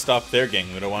scruples. Why stop there,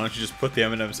 gang leader? Why don't you just put the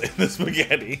M&Ms in the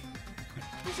spaghetti?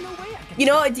 There's no way I can. You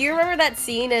know, do you remember that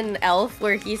scene in Elf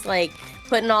where he's like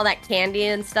putting all that candy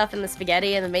and stuff in the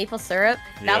spaghetti and the maple syrup?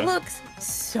 That Yeah. looks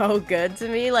so good to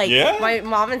me. Like, Yeah? my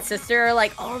mom and sister are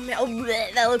like, oh man,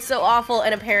 bleh, that looks so awful.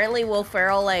 And apparently Will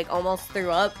Ferrell like almost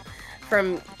threw up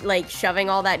from like shoving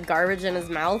all that garbage in his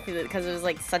mouth because it was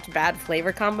like such bad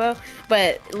flavor combo.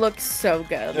 But it looks so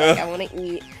good. Like,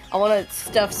 I want to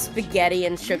stuff spaghetti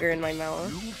and sugar in my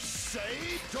mouth. You say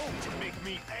don't make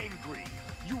me angry.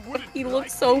 You wouldn't He like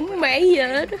looks so me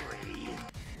mad. angry.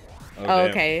 Oh,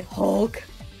 okay, Hulk.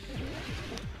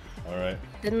 Alright.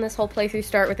 Didn't this whole playthrough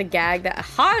start with a gag that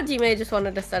Hajime just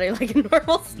wanted to study like a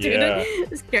normal student? Yeah.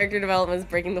 His character development is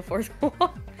breaking the fourth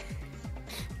wall.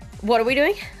 What are we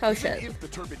doing? Oh Even shit. if the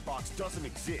turbid box doesn't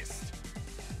exist,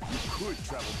 you could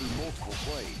travel through multiple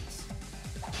planes,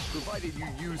 provided you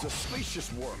use a spacious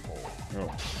wormhole. Oh.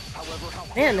 However,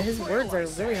 how Man, his words are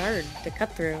really hard to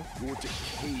cut through. Your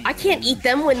decayed I can't eat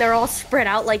them when they're all spread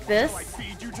out like this. Shall I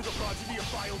feed you to the progeny of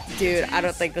vile Dude, I don't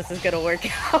deities? think this is gonna work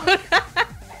out.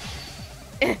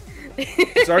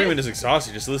 This argument is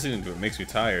exhausting. Just listening to it makes me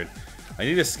tired. I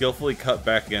need to skillfully cut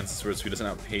back against this word so he doesn't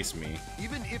outpace me.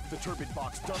 Even if the turbid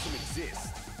box doesn't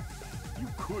exist, you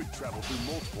could travel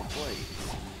through multiple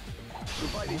planes,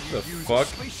 provided What you the use fuck? a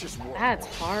spacious wormhole. That's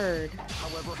hard.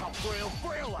 However, how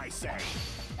frail I say.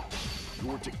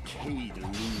 Your decayed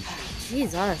illusion.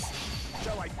 Jesus.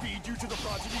 Shall I feed you to the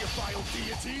progeny of vile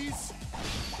deities?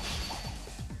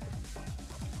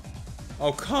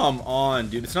 Oh, come on,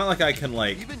 dude. It's not like I can,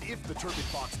 like... Even if the turbid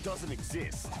box doesn't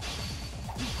exist,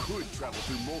 You could travel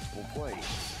through multiple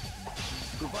planes,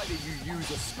 provided you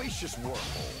use a spacious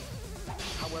wormhole.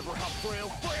 However, how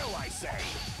frail, I say.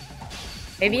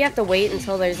 Maybe you have to wait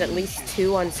until there's at least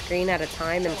 2 on screen at a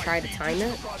time and try to time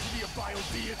it.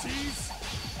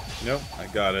 Nope, I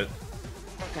got it.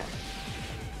 Okay.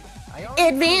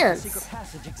 Advance!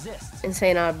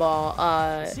 Insane Oddball.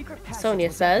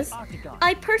 Sonia says,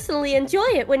 I personally enjoy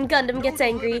it when Gundam gets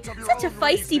angry. Such a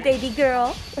feisty baby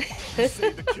girl.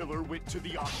 Say the killer went to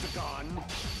the octagon.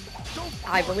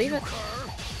 I believe it.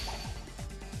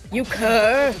 You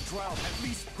cur.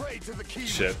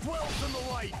 Shit.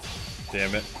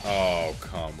 Damn it. Oh,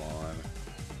 come on.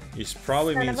 He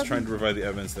probably means trying to provide the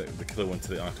evidence that the killer went to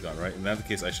the octagon, right? In that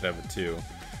case, I should have it too.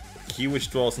 Key which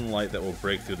dwells in the light that will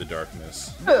break through the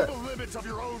darkness.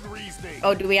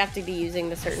 Oh, do we have to be using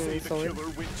the certain sword? The killer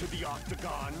went to the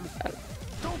octagon.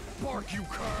 Don't bark, you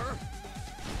cur.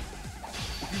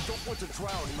 You don't want to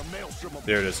drown in the maelstrom of...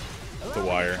 There it is. The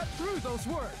wire.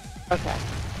 Okay.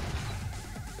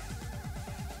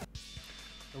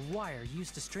 The wire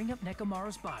used to string up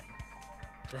Nekomaru's body.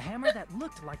 The hammer that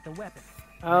looked like the weapon.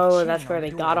 Oh, that's where they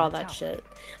got all that shit.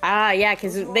 Ah, yeah,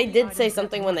 because they did say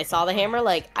something when they saw the hammer,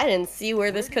 like, I didn't see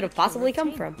where this could have possibly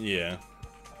come from. Yeah.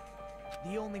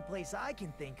 The only place I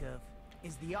can think of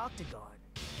is the octagon.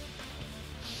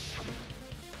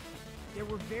 There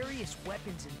were various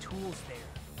weapons and tools there.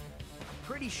 I'm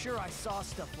pretty sure I saw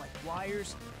stuff like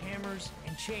wires, hammers,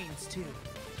 and chains too.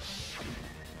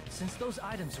 Since those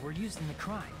items were used in the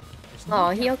crime.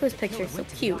 Oh, Hiyoko's picture is so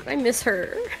cute. I miss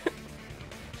her.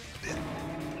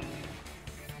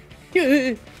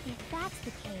 If that's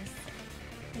the case,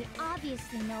 they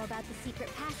obviously know about the secret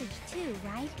passage too,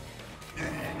 right?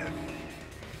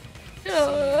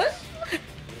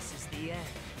 This is the end.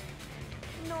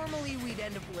 Normally we'd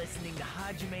end up listening to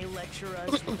Hajime lecture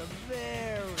us with a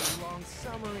very long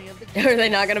summary of the... Are they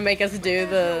not gonna make us do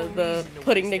the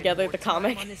putting together the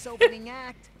comic? On this opening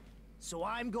act, so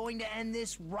I'm going to end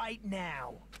this right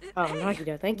now. Oh,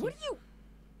 Nagito, thank you. What do you...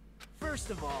 First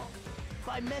of all,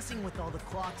 by messing with all the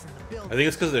clocks in the building, I think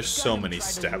it's because there's so many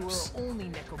steps.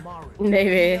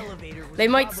 Maybe. They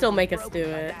might still make us do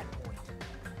it.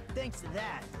 Thanks to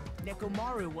that,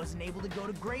 Nekomaru wasn't able to go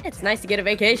to Great It's Town. nice to get a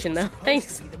vacation, though.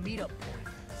 Thanks. The meetup point.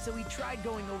 So he tried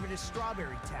going over to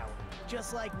Strawberry Tower,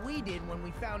 just like we did when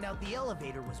we found out the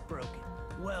elevator was broken.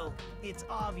 Well, it's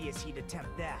obvious he'd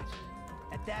attempt that.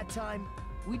 At that time,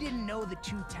 we didn't know the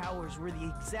 2 towers were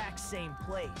the exact same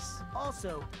place.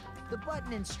 Also, the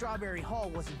button in Strawberry Hall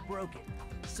wasn't broken,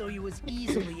 so he was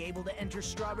easily able to enter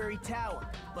Strawberry Tower.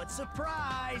 But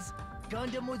surprise!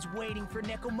 Gundam was waiting for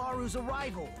Nekomaru's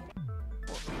arrival.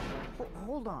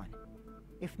 Hold on.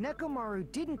 If Nekomaru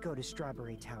didn't go to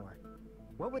Strawberry Tower,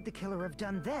 what would the killer have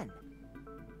done then?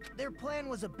 Their plan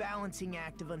was a balancing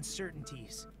act of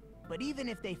uncertainties. But even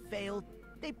if they failed,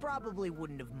 they probably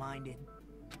wouldn't have minded.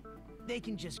 They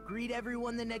can just greet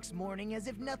everyone the next morning as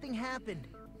if nothing happened,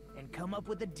 and come up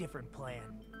with a different plan.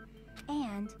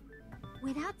 And,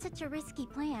 without such a risky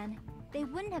plan, they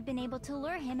wouldn't have been able to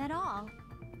lure him at all.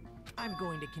 I'm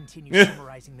going to continue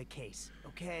summarizing the case,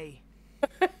 okay?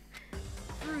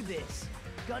 Through this,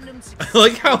 Gundam I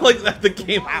like how the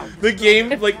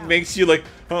game like makes you like,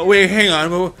 oh wait, hang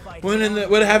on,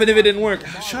 what happened if it didn't work?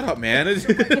 Shut up, man.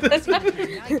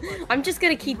 I'm just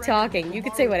gonna keep talking. You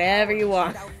can say whatever you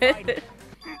want.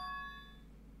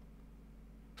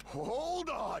 Hold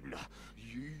on!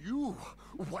 You...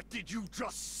 What did you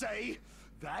just say?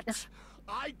 That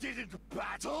I didn't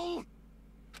battle?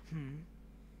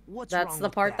 What's That's wrong the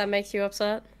with part that makes you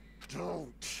upset?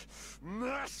 Don't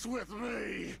mess with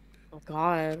me! Oh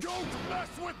god. Don't mess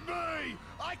with me!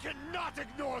 I cannot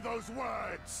ignore those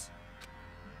words!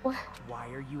 What? Why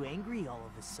are you angry all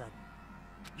of a sudden?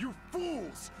 You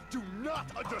fools do not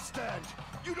understand!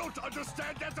 You don't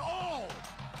understand at all!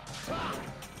 Ha!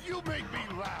 You make me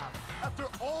laugh! After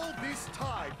all this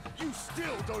time, you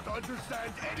still don't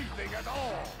understand anything at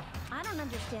all! I don't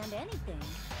understand anything.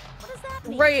 What does that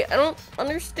mean? Right, I don't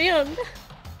understand. It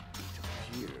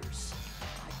appears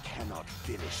I cannot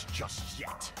finish just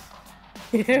yet.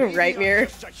 Right, Mirror.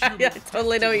 I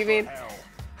totally know what you mean.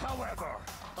 However,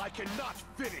 I cannot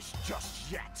finish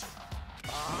just yet.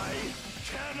 I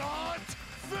cannot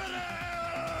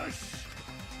finish!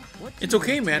 It's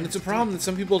okay, man. It's a problem that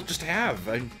some people just have.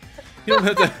 You don't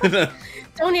have to...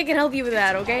 Sonya can help you with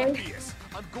that, okay? Obvious.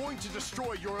 I'm going to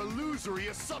destroy your illusory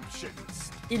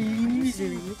assumptions.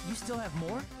 Illusory. You still have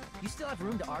more? You still have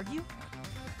room to argue?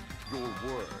 Your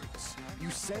words. You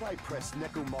said I pressed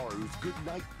Nekomaru's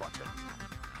goodnight button.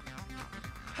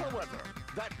 However,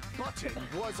 That button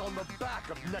was on the back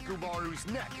of Nekomaru's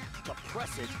neck. To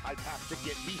press it, I'd have to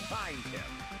get behind him.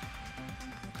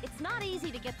 It's not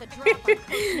easy to get the drop on Coach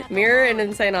Nekomaru. Mirror and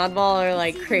Insane Oddball are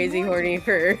like crazy horny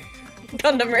for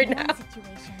Gundam right now.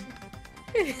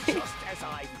 Just as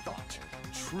I thought,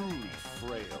 truly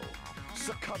frail.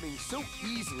 Succumbing so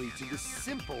easily to this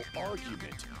simple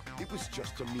argument, it was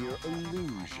just a mere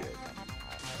illusion.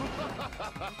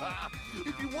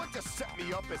 If you want to set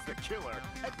me up as the killer,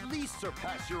 at least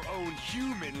surpass your own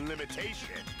human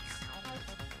limitations.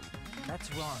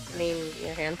 That's wrong. I mean,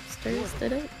 your hamsters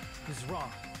did it? Is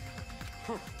wrong.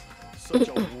 Such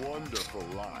a wonderful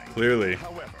line. Clearly.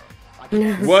 However,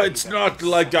 well, it's not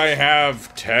like I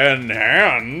have 10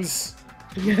 hands.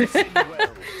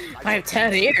 I have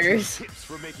 10 ears. Tips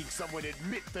for making someone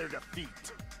admit their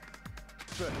defeat.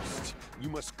 First, you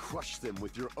must crush them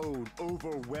with your own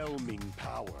overwhelming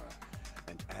power.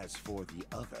 And as for the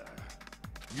other,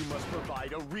 you must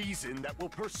provide a reason that will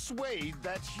persuade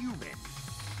that human.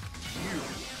 You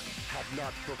have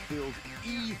not fulfilled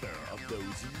either of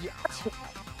those yet.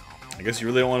 I guess you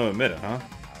really don't want to admit it, huh?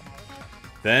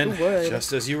 Then,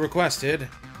 just as you requested,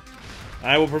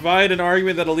 I will provide an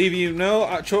argument that'll leave you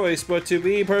no choice but to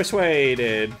be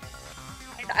persuaded.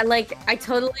 I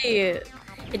totally...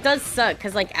 It does suck,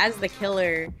 because, like, as the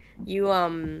killer, you,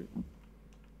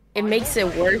 it makes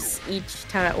it worse each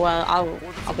time. Well,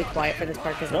 I'll be quiet for this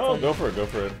part, because No, go for it, go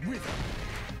for it.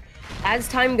 As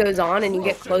time goes on and you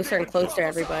get closer and closer to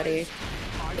everybody,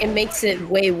 it makes it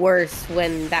way worse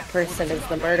when that person is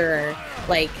the murderer,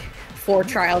 like, 4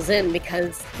 trials in,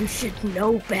 because you should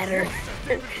know better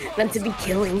than to be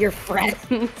killing your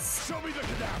friends.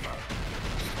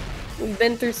 We've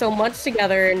been through so much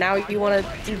together, and now you want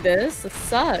to do this? It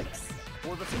sucks.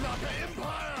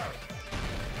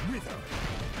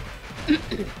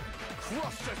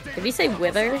 Did he say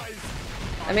wither?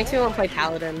 That makes me want to play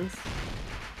paladins.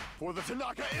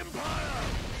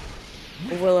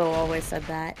 Willow always said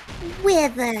that.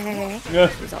 Wither.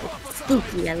 She's all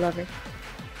spooky. I love her.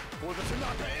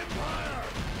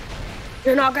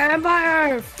 Tanaka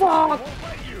Empire. Fuck.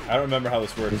 I don't remember how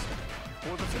this works.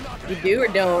 You do or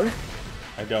don't?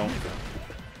 I don't.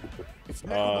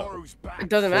 It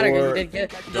doesn't matter because you did get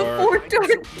the 4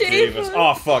 Dark Devas.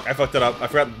 Oh fuck! I fucked it up. I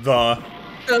forgot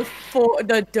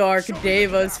the Dark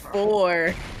Devas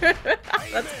 4.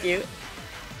 That's cute.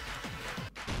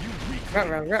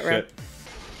 Ruh.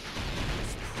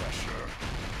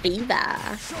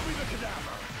 Diva.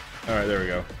 Alright, there we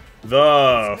go.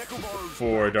 The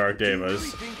 4 Dark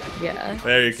Devas. Yeah.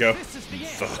 There you go.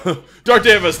 Dark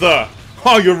Devas, the.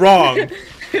 Oh, you're wrong.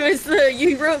 It was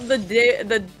you wrote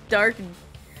the Dark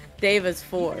Devas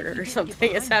 4 or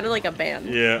something. It sounded like a band.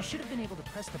 Yeah. You should have been able to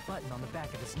press the button on the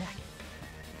back of his neck.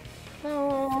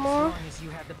 Aww.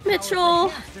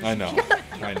 Mitchell. I know.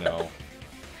 I know.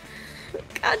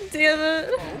 God damn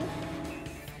it.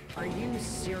 Are you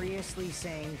seriously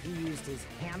saying he used his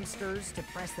hamsters to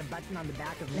press the button on the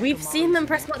back of Nekomaru's We've seen them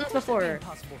press neck? buttons before.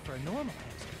 Impossible for a normal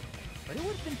hamster, but it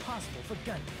would have been possible for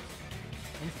Gundams.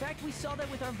 In fact, we saw that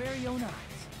with our very own eyes,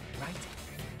 right?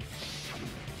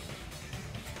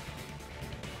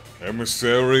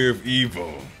 Emissary of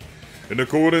evil, in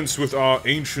accordance with our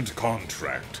ancient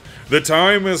contract, the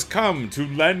time has come to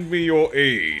lend me your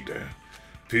aid.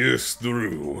 Pierce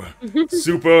through.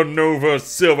 Supernova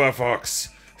Silver Fox,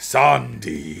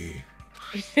 Sandy.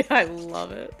 I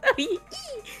love it.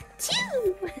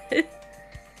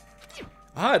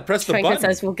 I pressed the Franklin button.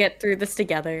 says we'll get through this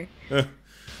together.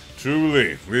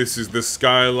 Truly, this is the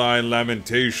skyline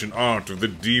lamentation art of the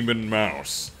demon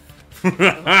mouse.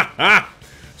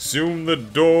 Soon the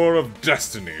door of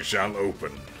destiny shall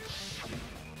open.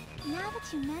 Now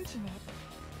that you mention it,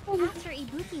 after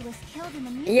Ibuki was killed in the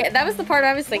music Yeah, that was the part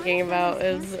I was thinking about,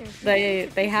 is they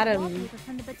had him.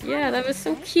 Yeah, that was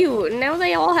so cute. Now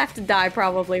they all have to die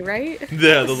probably, right?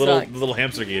 Yeah, the little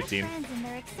hamster guillotine.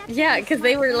 Yeah, because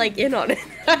they were like in on it.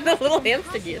 The little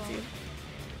hamster guillotine.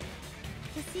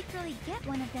 To secretly get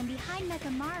one of them behind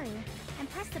Nekomaru and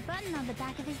press the button on the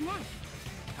back of his neck.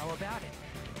 How about it,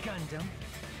 Gundam?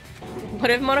 What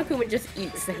if Monokuma just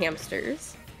eats the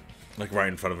hamsters? Like right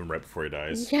in front of him right before he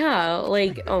dies. Yeah,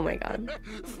 like, oh my god.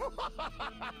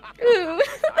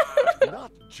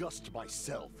 Not just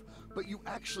myself, but you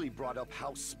actually brought up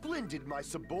how splendid my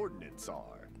subordinates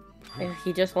are.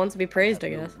 He just wants to be praised, I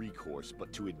guess. No recourse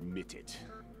but to admit it.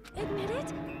 Admit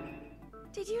it?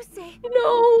 Did you say No!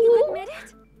 you admit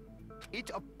it?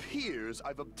 It appears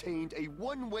I've obtained a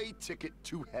one-way ticket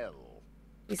to hell.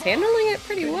 He's handling it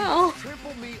pretty well.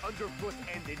 Trample me underfoot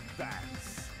and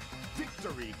advance.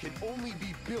 victory can only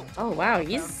be built Oh wow, on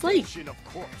the he's like foundation of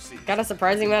corpses. got a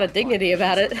surprising amount of dignity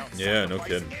about it. Yeah, no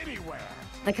kidding.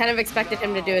 I kind of expected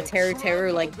him to do a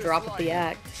Teru like drop of the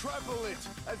act. Trample it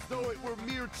as though it were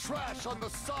mere trash on the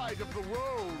side of the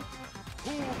road.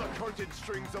 Pull the curtain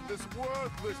strings of this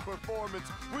worthless performance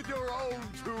with your own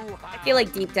two hands. I feel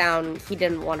like deep down he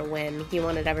didn't want to win. He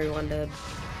wanted everyone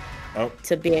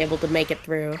to be able to make it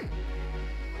through.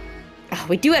 Oh,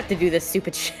 we do have to do this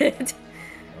stupid shit.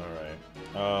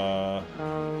 Alright.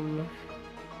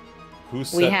 Who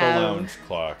set we the have lounge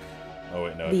clock? Oh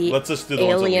wait, no. The Let's just do the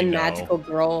ones that we alien know. magical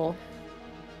girl.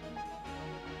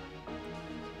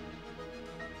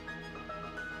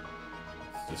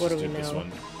 Let's What just do we this know?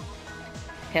 one.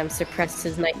 Hamster pressed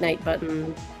his night-night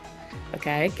button.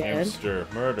 Okay, good. Hamster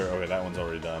murder. Okay, that one's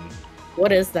already done.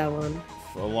 What is that one?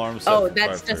 Alarm set Oh, for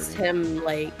that's just 5:30. him,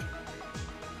 like,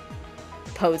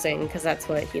 posing, because that's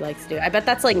what he likes to do. I bet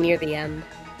that's, like, near the end.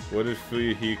 What did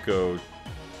Fuyuhiko...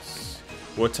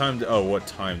 what time did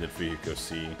Fuyuhiko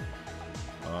see?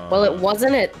 Well, it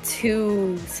wasn't at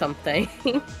 2 something.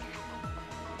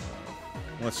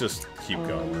 Let's just keep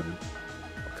going.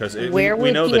 Because Where we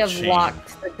would know he the have chain.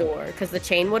 locked the door? Because the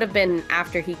chain would have been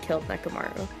after he killed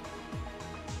Nekomaru.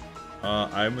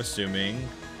 I'm assuming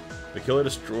the killer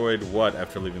destroyed what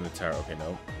after leaving the tower? Okay,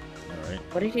 nope. Alright.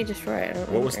 What did he destroy? I don't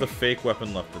What was the remember. fake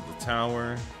weapon left at the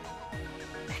tower?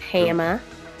 Hammer.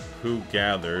 Who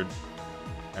gathered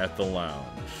at the lounge?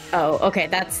 Oh, okay,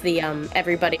 that's the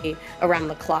everybody around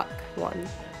the clock one.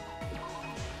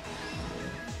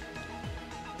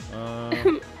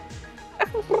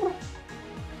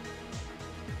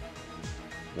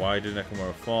 Why did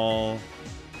Nekomaru fall?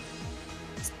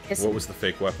 Kiss What him. was the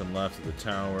fake weapon left at the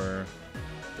tower?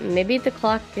 Maybe the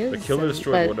clock is. The killer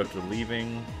destroyed what after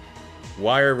leaving?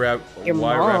 Wire wrapped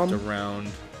mom. around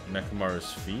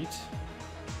Nekomaru's feet?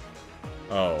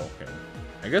 Oh, okay.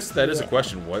 I guess that is a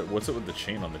question. What's it with the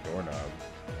chain on the doorknob?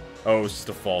 Oh, it's just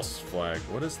a false flag.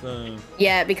 What is the...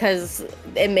 Yeah, because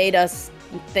it made us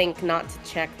think not to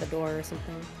check the door or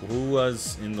something. Who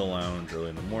was in the lounge early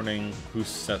in the morning? Who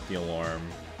set the alarm?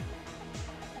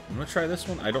 I'm gonna try this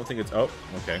one. I don't think it's... Oh,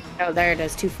 okay. Oh, there it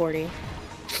is, 240.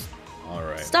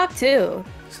 Alright. Stock 2.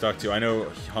 Stock 2. I know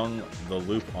hung the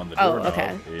loop on the Oh, doorknob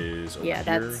okay. is over Yeah,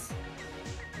 here. that's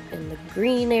in the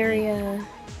green area.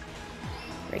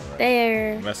 Right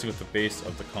there. Messing with the base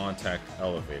of the contact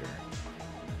elevator.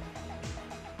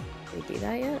 Did we do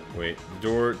that yet? Wait, the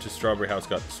door to Strawberry House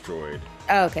got destroyed.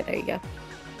 Oh, okay, there you go.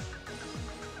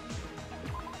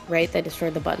 Right, they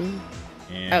destroyed the button.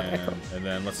 And, Okay, cool. and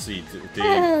then let's see.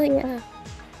 Oh, yeah.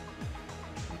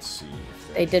 Let's see.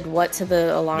 If They did what to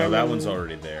the alarm? No, that and one's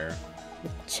already there. the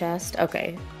chest?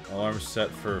 Okay. Alarm set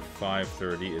for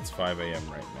 5:30. It's 5 a.m.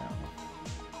 right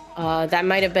now. That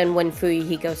might have been when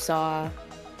Fuyuhiko saw...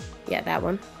 Yeah, that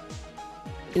one.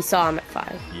 He saw him at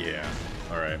 5. Yeah.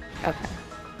 Alright. Okay.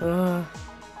 Ugh.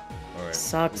 Alright.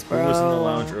 Sucks, Who was in the bro.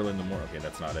 lounge early in the morning? Okay,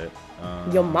 that's not it.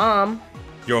 Your mom.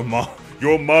 Your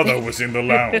mother was in the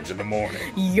lounge in the morning.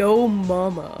 Yo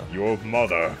mama. Your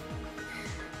mother.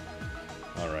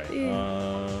 Alright.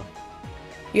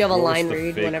 You have a what was line the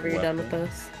read fake whenever you're done with weapon?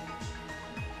 this.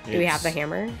 Do we have the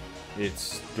hammer?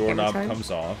 Its doorknob time?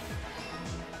 comes off.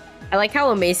 I like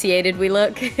how emaciated we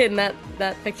look in that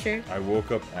picture. I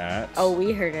woke up at... Oh,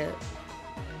 we heard it.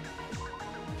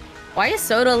 Why is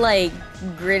Soda, like,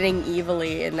 grinning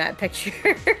evilly in that picture?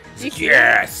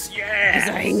 Yes! Yes!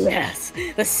 He's like, yes!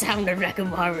 The sound of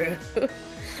Nekomaru.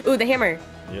 Ooh, the hammer.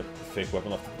 Yep, fake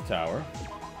weapon left at the tower.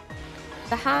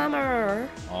 The hammer.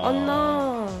 Oh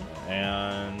no.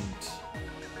 And...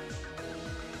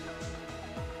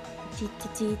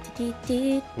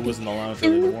 Who was in the lounge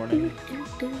early in the morning?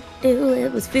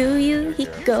 It was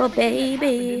Fuyuhiko,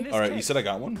 baby. Alright, you said I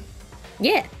got one?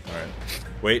 Yeah. Alright.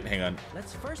 Wait, hang on.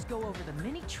 Let's first go over the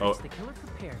many tricks Oh. the killer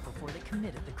prepared before they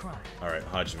committed the crime. Alright,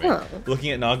 Hajime. Oh.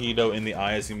 Looking at Nagito in the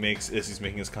eye as he's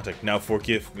making his contact. Now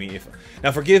forgive me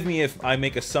if I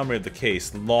make a summary of the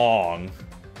case. Long.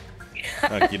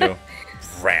 Nagito.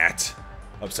 Brat.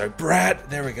 I'm sorry, brat.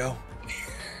 There we go.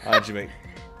 Hajime.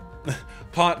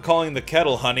 Pot calling the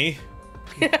kettle, honey.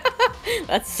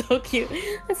 That's so cute.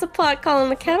 That's a pot calling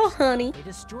the kettle, honey. They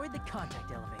destroyed the contact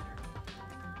elevator.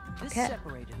 This Okay.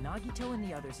 separated Nagito and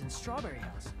the others in Strawberry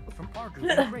House from our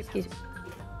group in Grape Excuse House.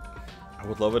 I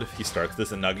would love it if he starts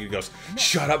this and Nagito goes,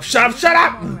 Shut up, shut up, shut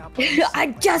up!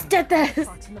 I just did this!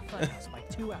 Clocks in the funhouse by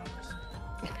 2 hours.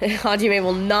 Hajime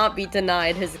will not be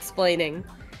denied his explaining.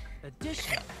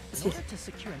 Additionally, in order to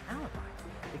secure an alibi,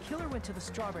 the killer went to the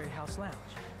Strawberry House lounge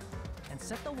and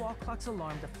set the wall clock's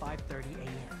alarm to 5:30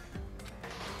 a.m.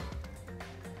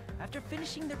 After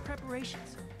finishing their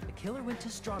preparations, the killer went to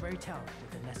Strawberry Tower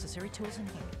with the necessary tools in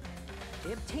hand.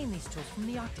 They obtained these tools from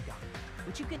the Octagon,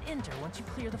 which you can enter once you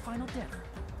clear the final deadline.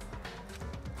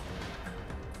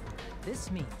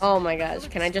 This means... Oh my gosh,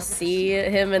 can I just see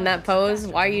him in that pose?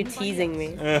 Why are you teasing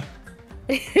me? That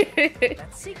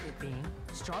secret being,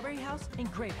 Strawberry House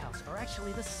and Grape House are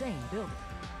actually the same building.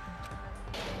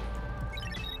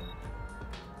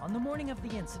 On the morning of the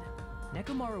incident,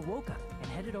 Nekomaru woke up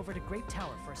and headed over to Grape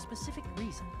Tower for a specific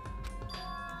reason.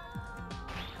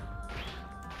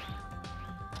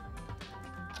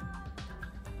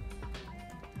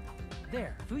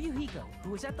 There, Fuyuhiko, who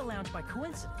was at the lounge by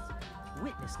coincidence,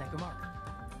 witnessed Nekomaru.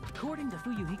 According to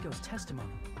Fuyuhiko's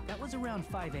testimony, that was around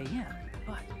 5 a.m.,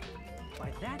 but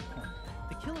by that point,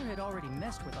 the killer had already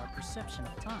messed with our perception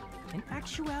of time. In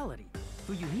actuality,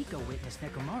 Fuyuhiko witnessed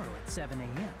Nekomaru at 7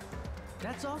 a.m.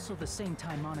 That's also the same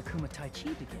time Monokuma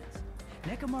Taichi begins.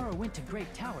 Nekomaru went to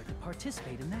Grape Tower to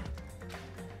participate in that.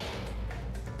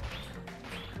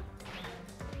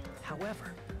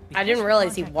 However, I didn't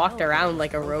realize he walked around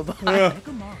like a robot. I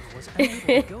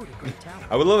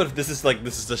would love it if this is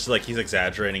just like he's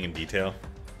exaggerating in detail.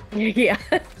 Yeah.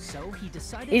 So he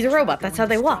decided He's a robot, that's how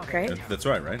they walk, right? That's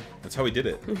right, right? That's how he did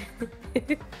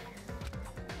it.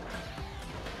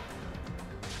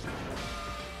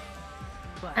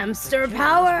 Hamster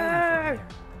power!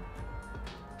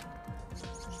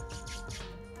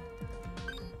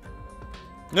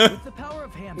 With the power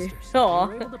of hamsters, Aw.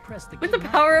 they were able to press the With the key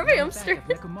power of knob on the hamsters.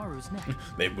 back of Nekomaru's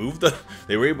neck.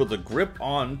 They were able to grip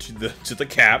on to the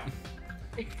cap.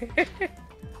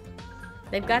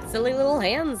 They've got silly little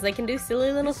hands. They can do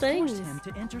silly little This things. forced him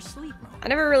to enter sleep mode. I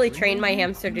never really trained my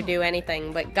hamster to do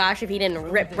anything, but gosh, if he didn't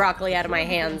rip broccoli out of my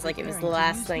hands like it was the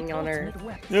last thing on earth.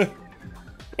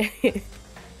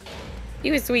 He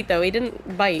was sweet though. He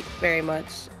didn't bite very much.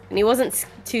 And he wasn't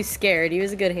too scared. He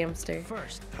was a good hamster.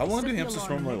 First, How long set do the hamsters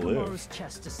alarm in normally live? Nekomaru's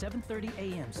chest to 7:30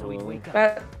 a.m. so he'd wake up.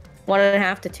 About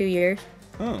 1.5 to 2 years.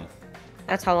 Oh.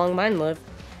 That's how long mine lived.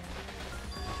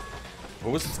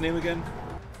 What was its name again?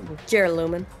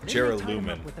 Jeralumen.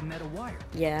 Jeralumen. With a metal wire.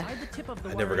 Yeah. Tied the tip of the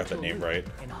I never wire got to that a name loop right.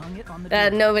 and hung it on the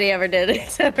Nobody ever did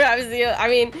except I was the. I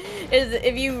mean,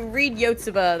 if you read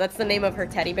Yotsuba, that's the name of her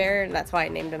teddy bear, and that's why I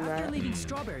named him After that. leaving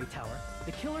Strawberry Tower,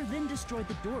 the killer then destroyed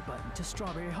the door button to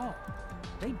Strawberry Hall.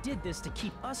 They did this to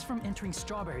keep us from entering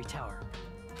Strawberry Tower,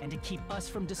 and to keep us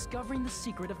from discovering the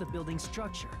secret of the building's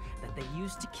structure that they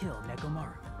used to kill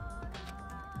Nekomaru.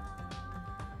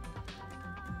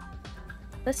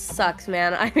 This sucks,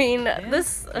 man. I mean,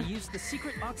 this They used the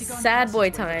secret octagon sad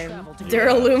boy passageway to time. travel to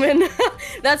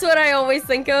Duralumin. That's what I always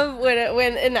think of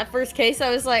when in that first case I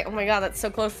was like, oh my god, that's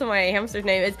so close to my hamster's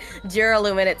name. It's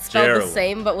Jeralumin. It's spelled the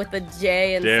same, but with a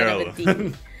J instead of a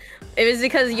D. It was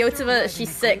because Yotsuba, she's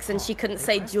 6 and she couldn't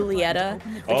say Julieta,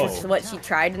 which is what she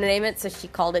tried to name it, so she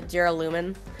called it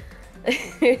Jeralumin.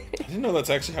 I didn't know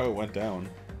that's actually how it went down.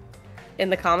 In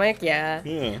the comic, yeah.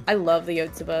 Yeah. I love the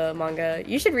Yotsuba manga.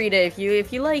 You should read it if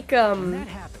you like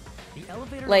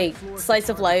slice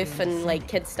of life and like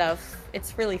kid stuff.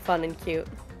 It's really fun and cute.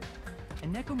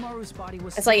 And Nekomaru's body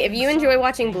was It's like if you enjoy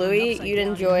watching Bluey, upside you'd down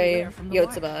in enjoy midair from the wire.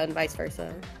 Yotsuba and vice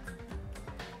versa.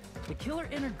 The killer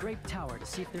entered Grape Tower to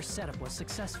see if their setup was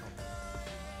successful.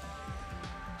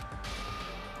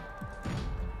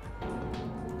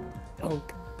 Oh.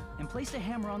 And placed a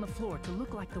hammer on the floor to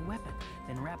look like the weapon,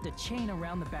 then wrapped a chain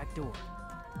around the back door.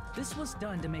 This was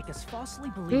done to make us falsely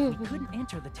believe we couldn't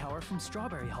enter the tower from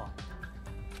Strawberry Hall.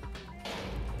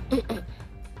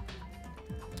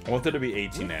 I want there to be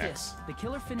 18 With acts. this, the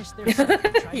killer finished their setup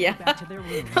and tried Yeah. to get back to their room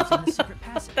using the secret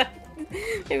passage.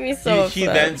 Made me so He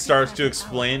upset. then starts to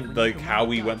explain like how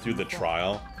we went through the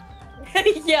trial.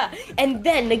 Yeah, and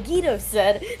then Nagito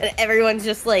said, and everyone's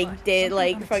just like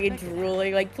fucking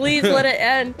drooling, like please let it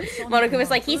end. Monokuma's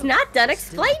like, he's not done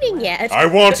explaining yet. I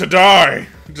want to die!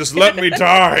 Just let me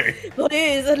die!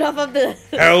 Please, enough of this.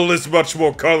 Hell is much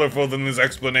more colorful than this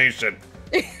explanation.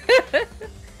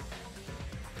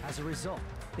 As a result,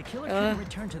 the killer couldn't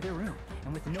return to their room,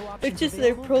 and with no options It's just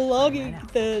they're available, prolonging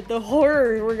ran out. the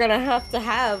horror we're gonna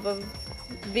have of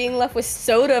being left with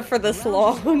soda for this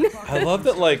long. I love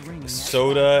that like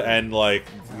Soda and like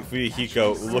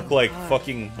Fuyuhiko look like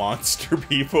fucking monster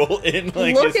people in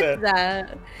like Look his at head.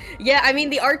 that. Yeah, I mean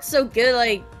the art's so good,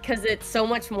 like, cause it's so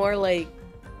much more like,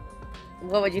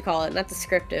 what would you call it? Not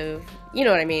descriptive. You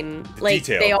know what I mean? Like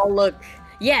Detailed. they all look,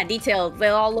 yeah, detailed. They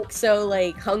all look so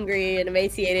like hungry and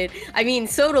emaciated. I mean,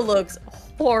 Soda looks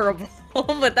horrible,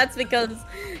 but that's because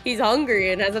he's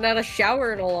hungry and hasn't had a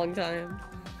shower in a long time.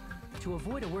 To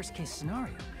avoid a worst-case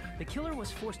scenario, the killer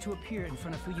was forced to appear in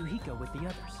front of Fuyuhiko with the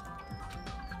others.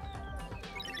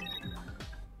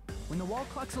 When the wall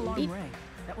clock's alarm rang,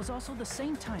 That was also the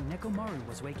same time Nekomaru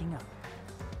was waking up.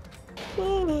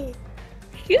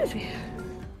 Excuse me.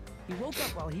 He woke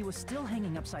up while he was still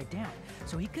hanging upside down,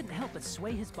 so he couldn't help but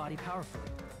sway his body powerfully.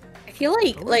 I feel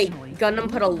like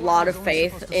Gundam put a lot of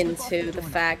faith into the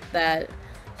fact that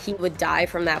he would die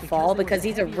from that fall because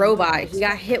he's a robot. He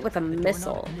got hit with a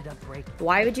missile.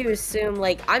 Why would you assume,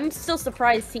 like, I'm still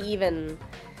surprised he even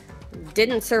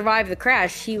didn't survive the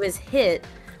crash. He was hit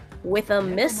with a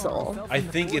missile. I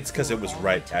think it's because it was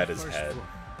right at his head.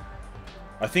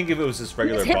 I think if it was his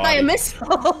regular hit body. by a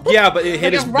missile. Yeah, but it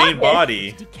hit his main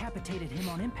body. Decapitated him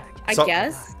on impact. I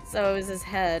guess. So it was his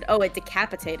head. Oh, it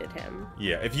decapitated him.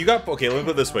 Yeah, if you got... Okay, let me put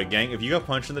it this way, gang. If you got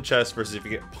punched in the chest versus if you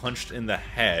get punched in the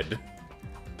head...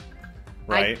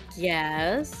 Right? I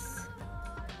guess.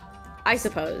 I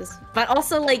suppose. But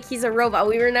also, like, he's a robot.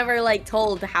 We were never, like,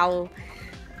 told how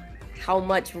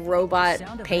much robot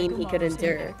pain he could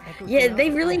endure. Yeah, they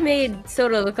really made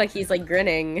Soda look like he's, like,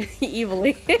 grinning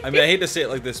evilly. I mean, I hate to say it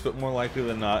like this, but more likely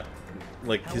than not,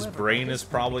 like, his brain is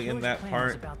probably in that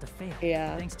part.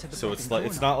 Yeah. So it's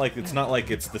not like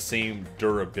it's the same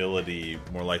durability,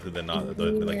 more likely than not,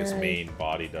 like his main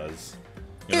body does.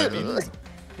 You know what I mean?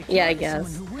 Yeah, I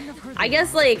guess. I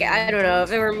guess, like, I don't know.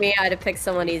 If it were me, I'd have picked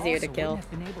someone easier to kill.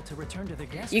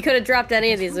 You could have dropped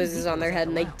any of these losers on their head,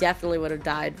 and they definitely would have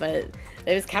died, but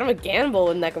it was kind of a gamble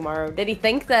with Nekomaru. Did he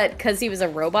think that because he was a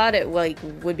robot, it, like,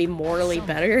 would be morally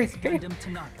better?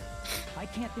 I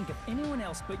can't think of anyone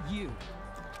else but you.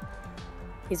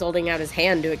 He's holding out his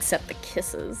hand to accept the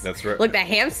kisses. That's right. Look, the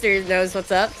hamster knows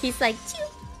what's up. He's like,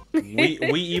 we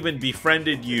even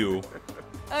befriended you.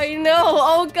 I know.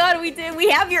 Oh god, we did. We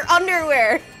have your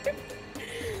underwear.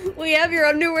 We have your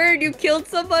underwear and you killed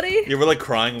somebody? Yeah, we're like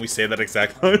crying and we say that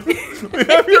exact line. We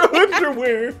have your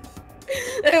underwear.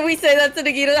 And we say that to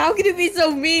Nagita. How can you be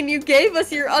so mean? You gave us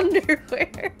your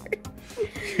underwear.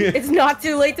 It's not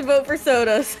too late to vote for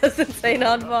Soda, says Insane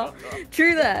Oddball.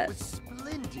 True that.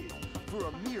 Splendid. For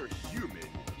a mere human,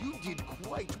 you did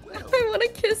quite well. I want to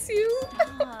kiss you.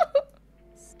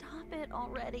 Stop it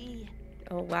already.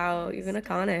 Oh wow, even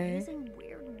Akane. Using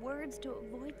weird words to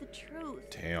avoid the truth.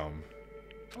 Damn.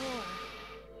 Oh,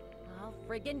 I'll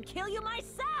friggin' kill you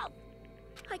myself!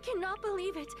 I cannot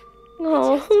believe it.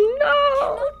 Oh I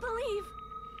cannot believe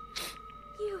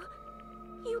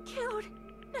you killed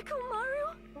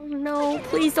Nekomaru. no. Oh no,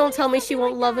 please don't tell me she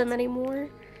won't love him anymore.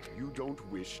 You don't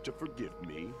wish to forgive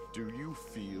me? Do you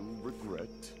feel regret?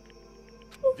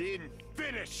 Then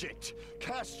finish it!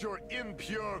 Cast your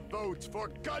impure votes for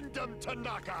Gundam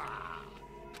Tanaka!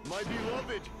 My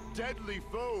beloved, deadly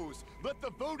foes, let the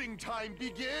voting time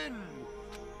begin!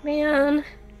 Man.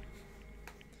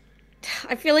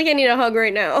 I feel like I need a hug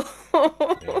right now.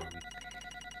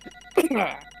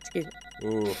 Excuse me.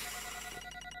 Oof.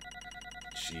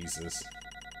 Jesus.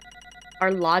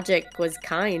 Our logic was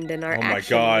kind and our Oh my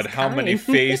action god, was how many kind.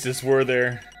 phases were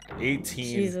there? 18.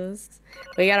 Jesus.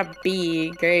 We got a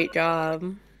B. Great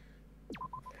job.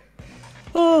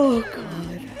 Oh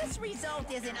god. This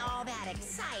result isn't all that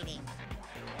exciting.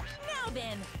 Now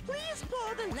then, please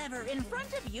pull the lever in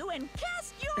front of you and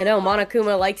cast your I know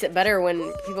Monokuma likes it better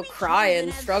when people cry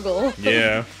and struggle.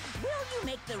 Yeah.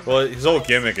 Well, his whole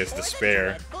gimmick is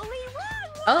despair.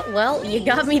 Oh, well, you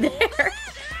got me there.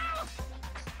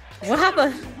 What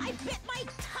happened?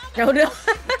 Oh no.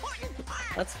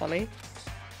 That's funny.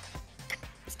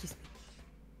 Excuse me.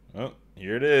 Oh,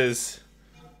 here it is.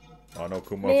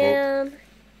 Monokuma vote. Man.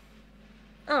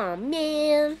 Oh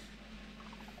man.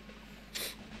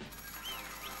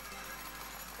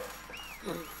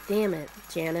 Damn it,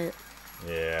 Janet.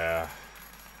 Yeah.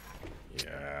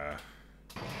 Yeah.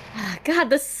 God,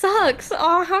 this sucks.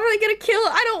 Oh, how are they gonna kill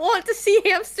it? I don't want to see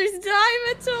hamsters die,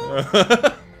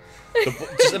 Mitchell.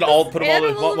 Just an all, put them all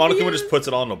in, Animal Monokuma abuse. just puts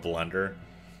it all in a blender.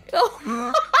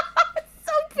 Oh,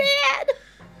 so bad.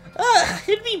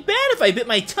 It'd be bad if I bit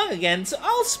my tongue again, so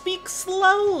I'll speak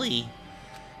slowly.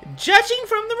 Judging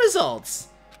from the results,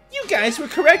 you guys were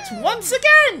correct once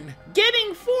again!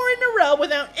 Getting 4 in a row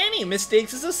without any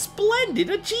mistakes is a splendid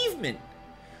achievement.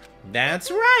 That's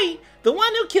right, the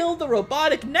one who killed the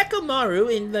robotic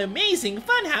Nekomaru in the amazing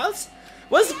funhouse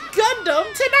was Gundam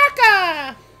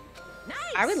Tanaka!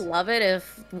 I would love it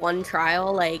if one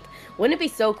trial, like, wouldn't it be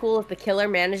so cool if the killer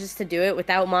manages to do it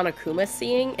without Monokuma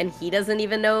seeing, and he doesn't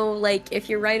even know, like, if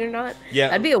you're right or not? Yeah.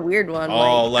 That'd be a weird one.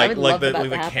 Oh, I would love for that the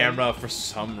to happen. camera for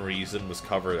some reason was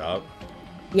covered up.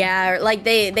 Yeah, or, like,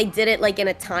 they did it, like, in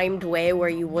a timed way where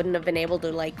you wouldn't have been able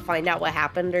to, like, find out what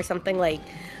happened or something, like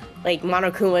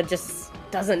Monokuma just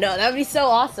doesn't know. That would be so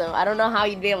awesome. I don't know how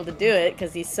you'd be able to do it,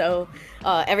 because he's so,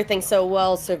 everything's so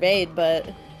well surveyed, but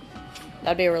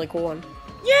that'd be a really cool one.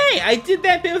 Yay! I did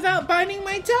that bit without biting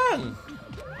my tongue.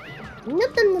 Num,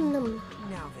 num, num, num.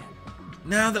 Now then.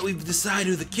 Now that we've decided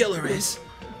who the killer is,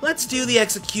 let's do the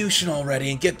execution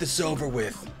already and get this over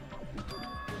with.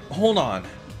 Hold on.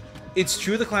 It's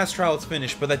true the class trial is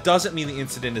finished, but that doesn't mean the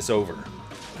incident is over.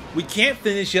 We can't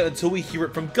finish yet until we hear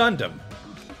it from Gundam.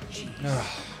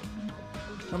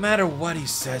 No matter what he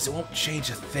says, it won't change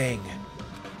a thing.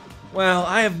 Well,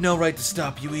 I have no right to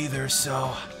stop you either,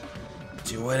 so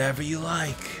do whatever you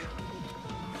like.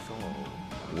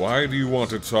 Why do you want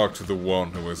to talk to the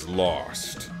one who is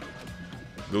lost?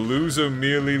 The loser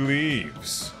merely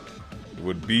leaves. It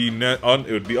would be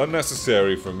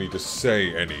unnecessary for me to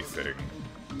say anything.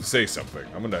 To say something.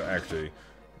 I'm gonna actually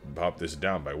pop this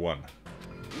down by 1.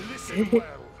 Listen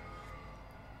well.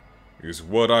 Is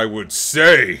what I would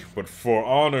say, but for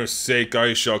honor's sake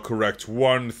I shall correct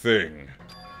one thing.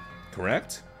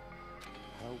 Correct?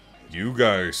 You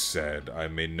guys said I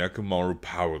made Nekomaru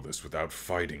powerless without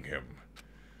fighting him.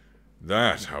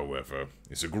 That, however,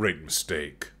 is a great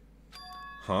mistake.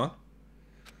 Huh?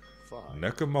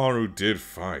 Nekomaru did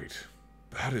fight.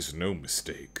 That is no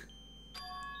mistake.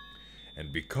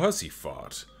 And because he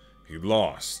fought, he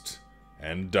lost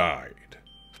and died.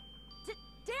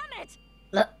 Damn it!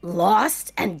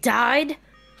 Lost and died?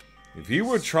 If he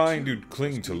were trying to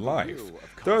cling to life,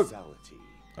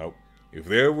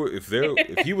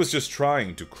 if he was just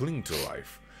trying to cling to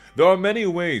life, there are many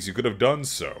ways he could have done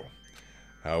so.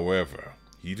 However,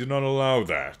 he did not allow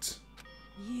that.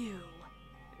 You.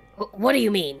 What do you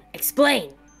mean?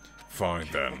 Explain. Fine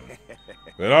then.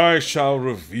 Then I shall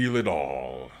reveal it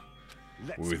all.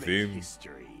 Within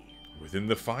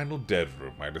the final dead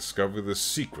room, I discovered the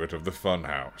secret of the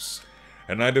funhouse,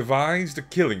 and I devised a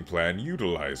killing plan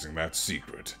utilizing that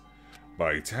secret.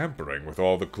 By tampering with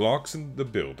all the clocks in the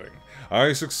building,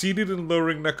 I succeeded in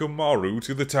luring Nekomaru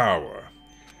to the tower.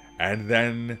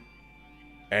 And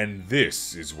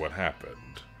this is what happened.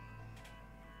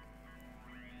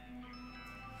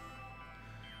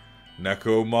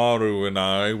 Nekomaru and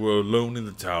I were alone in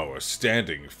the tower,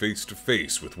 standing face to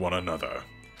face with one another.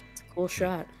 Cool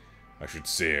shot. I should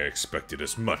say I expected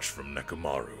as much from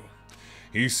Nekomaru.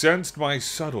 He sensed my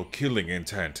subtle killing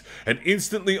intent and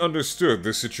instantly understood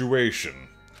the situation.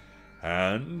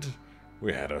 And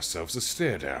we had ourselves a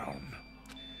stare down.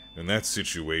 In that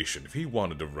situation, if he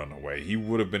wanted to run away, it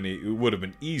would have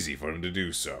been easy for him to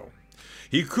do so.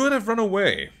 He could have run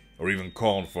away, or even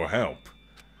called for help,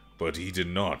 but he did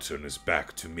not turn his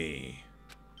back to me.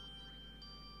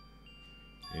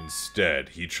 Instead,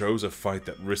 he chose a fight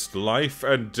that risked life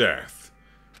and death.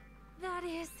 That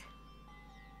is...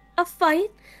 A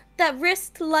fight that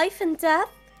risked life and death?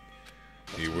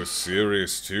 He was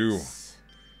serious too.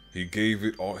 He gave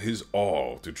it all, his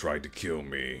all to try to kill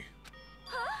me.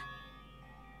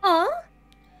 Huh?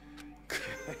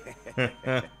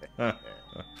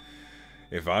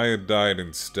 If I had died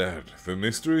instead, the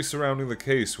mystery surrounding the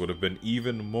case would have been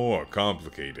even more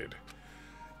complicated.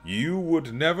 You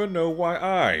would never know why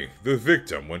I, the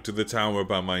victim, went to the tower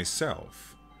by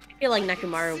myself. I feel like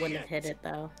Nekomaru wouldn't have hit it,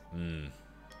 though.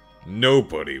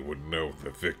 Nobody would know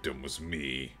the victim was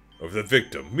me. Or the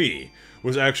victim, me,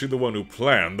 was actually the one who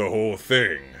planned the whole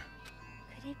thing.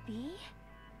 Could it be?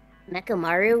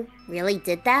 Nekomaru really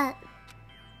did that?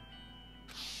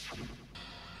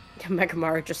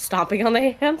 Nekomaru just stomping on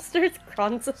the hamsters,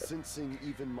 Kronza. Sensing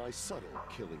even my subtle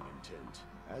killing intent,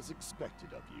 as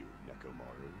expected of you,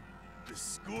 Nekomaru. The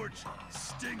scorching,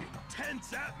 stinging,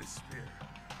 tense atmosphere.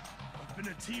 I've been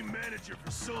a team manager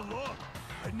for so long,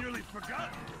 I'd nearly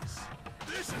forgotten this.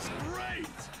 This is great!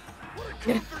 What a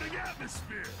comforting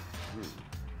atmosphere!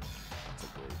 That's a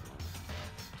great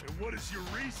one. And what is your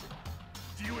reason?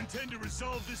 Do you intend to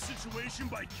resolve this situation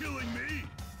by killing me?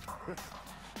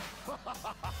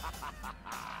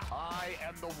 I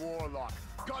am the Warlock,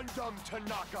 Gundam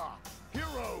Tanaka.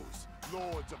 Heroes,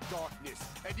 Lords of Darkness,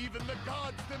 and even the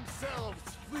gods themselves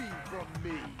flee from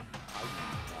me. I do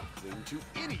not cling to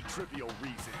any trivial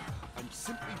reason. I'm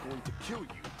simply going to kill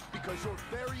you because your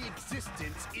very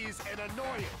existence is an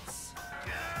annoyance.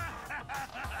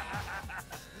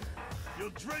 You'll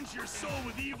drench your soul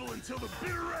with evil until the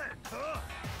bitter end, huh?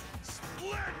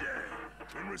 Splendid!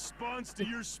 In response to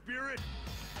your spirit,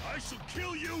 I shall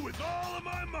kill you with all of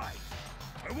my might.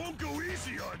 I won't go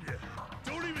easy on you.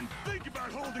 Don't even think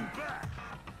about holding back.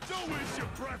 Don't waste your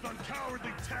breath on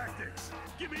cowardly tactics.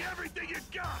 Give me everything you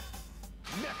got.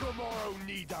 Nekomaru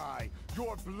Nidai,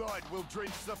 your blood will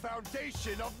drench the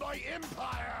foundation of my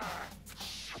empire!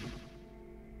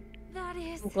 That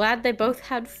is... I'm glad they both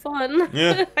had fun,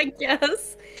 Yeah. I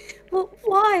guess. Well,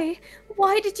 why?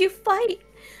 Why did you fight?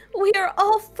 We are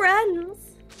all friends.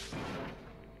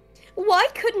 Why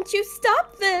couldn't you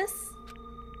stop this?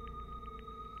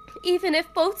 Even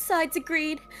if both sides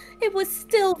agreed, it was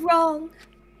still wrong.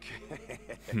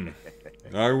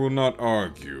 I will not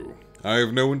argue. I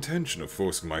have no intention of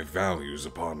forcing my values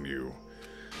upon you.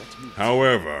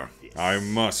 However, I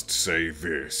must say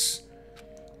this.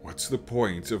 What's the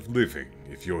point of living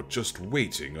if you're just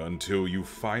waiting until you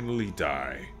finally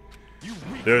die?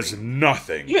 There's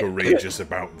nothing courageous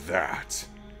about that.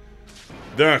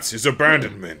 That is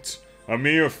abandonment, a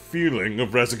mere feeling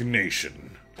of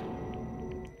resignation.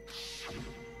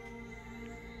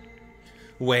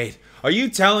 Wait, are you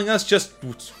telling us just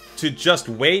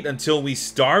wait until we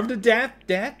starve to death?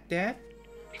 Death?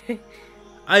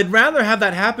 I'd rather have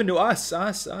that happen to us,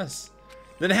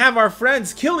 than have our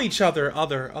friends kill each other,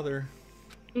 other.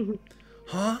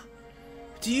 Huh?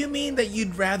 Do you mean that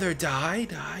you'd rather die?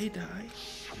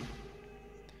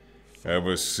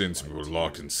 Ever since we were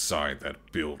locked inside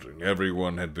that building,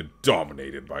 everyone had been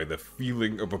dominated by the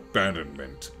feeling of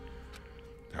abandonment.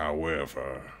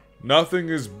 However, nothing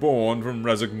is born from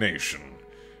resignation.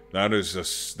 That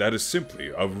is simply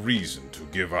a reason to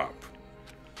give up.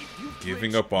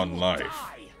 Giving up on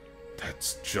life,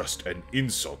 that's just an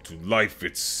insult to life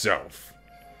itself.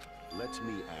 Let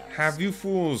me ask. Have you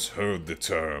fools heard the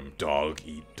term dog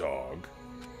eat dog?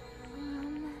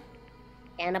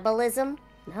 Cannibalism?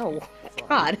 No.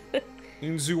 God.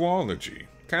 In zoology,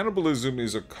 cannibalism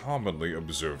is a commonly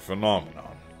observed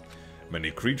phenomenon.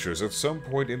 Many creatures at some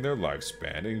point in their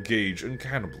lifespan engage in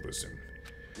cannibalism.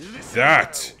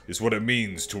 That is what it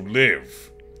means to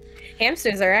live.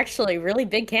 Hamsters are actually really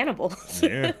big cannibals.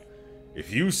 Yeah.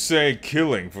 If you say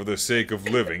killing for the sake of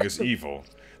living is evil,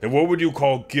 then what would you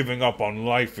call giving up on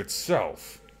life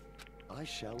itself? I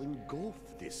shall engulf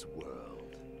this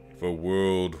world. If a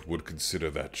world would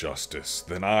consider that justice,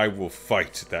 then I will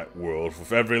fight that world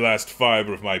with every last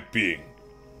fiber of my being.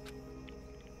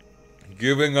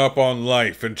 Giving up on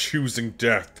life and choosing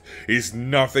death is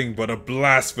nothing but a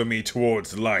blasphemy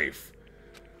towards life.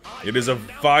 It is a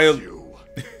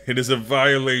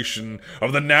violation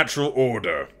of the natural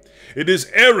order. It is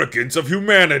arrogance of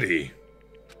humanity.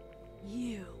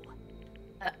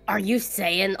 Are you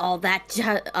saying all that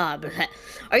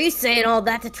are you saying all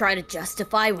that to try to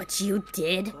justify what you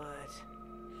did?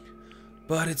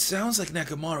 But it sounds like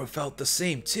Nekomaru felt the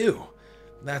same too.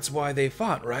 That's why they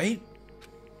fought, right?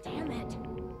 Damn it.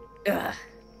 Ugh.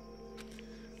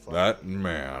 That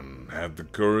man had the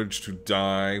courage to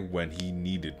die when he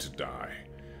needed to die.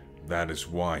 That is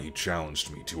why he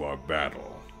challenged me to our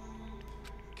battle.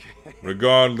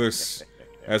 Regardless,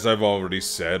 as I've already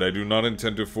said, I do not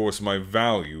intend to force my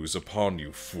values upon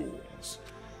you fools.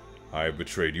 I have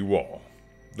betrayed you all.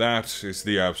 That is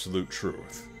the absolute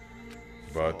truth.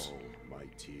 But, my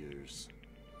tears.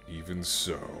 Even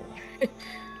so,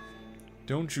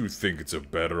 don't you think it's a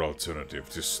better alternative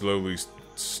to slowly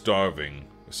starving...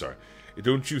 Sorry,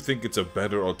 don't you think it's a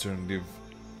better alternative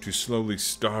to slowly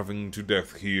starving to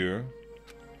death here?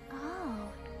 Oh.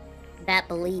 That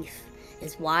belief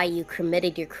is why you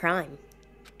committed your crime.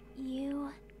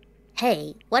 You...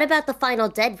 Hey, what about the final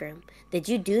dead room? Did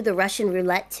you do the Russian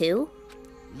roulette too?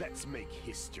 Let's make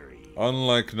history.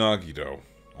 Unlike Nagito,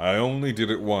 I only did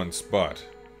it once, but...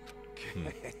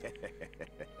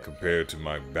 compared to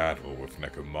my battle with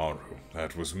Nekomaru,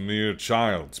 that was mere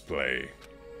child's play.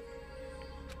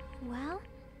 Well?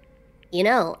 You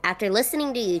know, after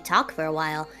listening to you talk for a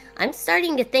while, I'm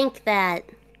starting to think that...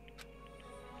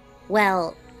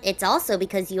 Well, it's also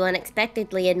because you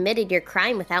unexpectedly admitted your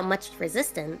crime without much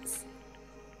resistance.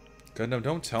 Gundam,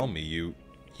 don't tell me you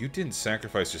didn't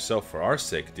sacrifice yourself for our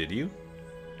sake, did you?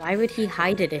 Why would he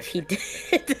hide it if he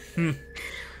did?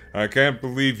 I can't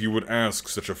believe you would ask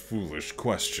such a foolish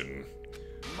question.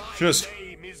 My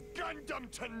name is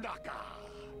Gundam Tanaka.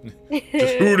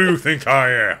 Just who do you think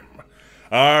I am?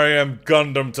 I am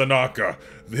Gundam Tanaka,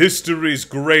 history's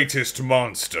greatest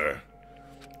monster.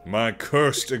 My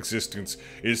cursed existence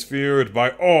is feared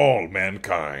by all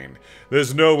mankind.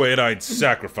 There's no way I'd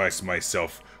sacrifice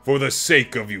myself for the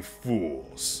sake of you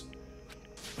fools.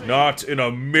 Not in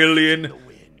a million,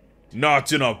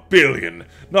 not in a billion,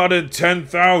 not in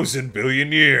 10,000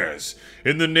 billion years.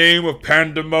 In the name of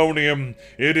pandemonium,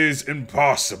 it is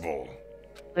impossible.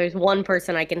 There's one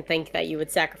person I can think that you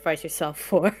would sacrifice yourself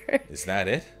for. Is that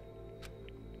it?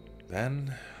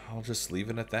 Then I'll just leave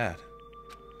it at that.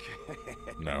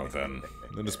 Now then,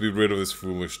 let us be rid of this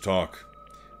foolish talk.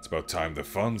 It's about time the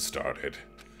fun started.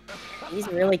 He's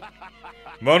really...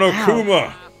 Monokuma,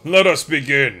 wow. Let us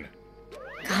begin.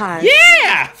 God.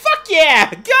 Yeah! Fuck yeah!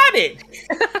 Got it!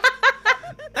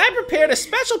 I'm prepared a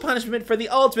special punishment for the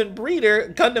ultimate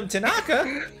breeder, Gundam Tanaka.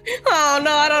 Oh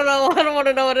no, I don't know. I don't want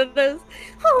to know what it is.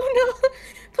 Oh no.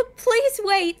 But please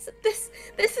wait. This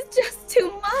is just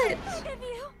too much.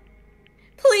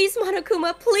 Please,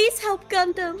 Monokuma, please help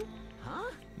Gundam. Huh?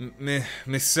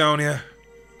 Miss Sonia.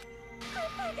 I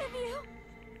beg of you.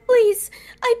 Please,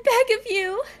 I beg of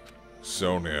you.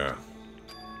 Sonia.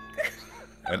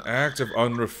 An act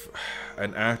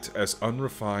as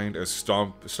unrefined as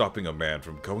stopping a man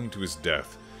from going to his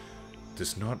death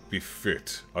does not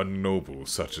befit a noble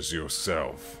such as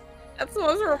yourself. That's the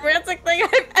most romantic thing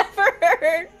I've ever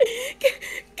heard.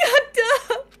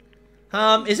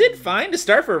 Gundam. Is it fine to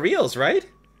start for reals, right?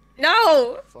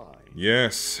 No. Fine.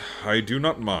 Yes, I do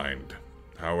not mind.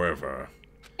 However...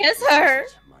 Yes, sir.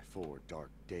 My 4 dark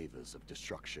devas of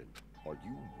destruction. Are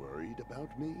you worried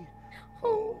about me?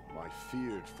 Oh, my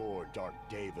feared 4 dark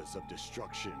devas of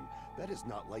destruction. That is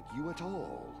not like you at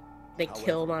all. They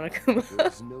kill Monokuma.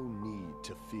 There's no need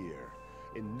to fear.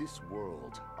 In this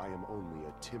world, I am only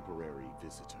a temporary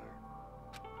visitor.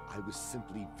 I was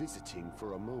simply visiting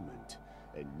for a moment,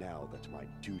 and now that my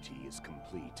duty is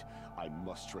complete, I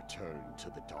must return to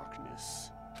the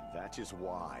darkness. That is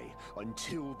why,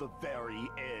 until the very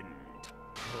end,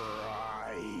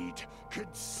 pride,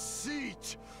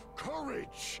 conceit,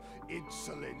 courage,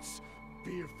 insolence,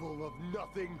 fearful of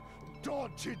nothing,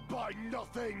 daunted by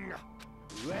nothing.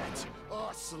 Let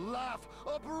us laugh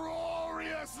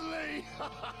uproariously!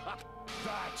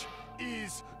 That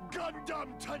is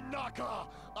Gundam Tanaka!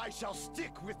 I shall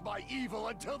stick with my evil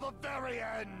until the very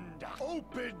end!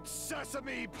 Open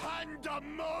sesame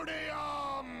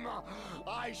pandemonium!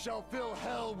 I shall fill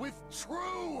hell with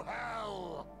true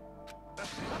hell!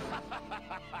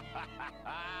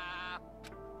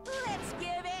 Let's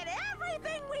give it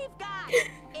everything we've got!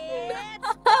 It's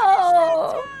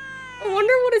Oh. I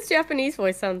wonder what his Japanese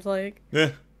voice sounds like.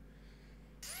 Yeah.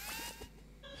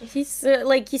 He's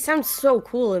like, he sounds so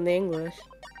cool in the English.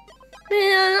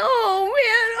 Man, oh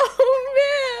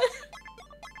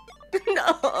man.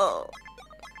 No.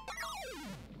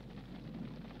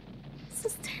 This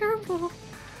is terrible.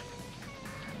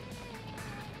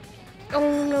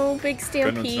 Oh no, big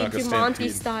stampede, Gundam's Jumanji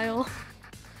Stampede. style.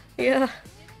 Yeah.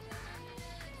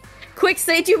 Quick,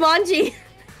 say Jumanji.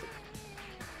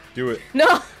 Do it.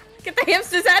 No, get the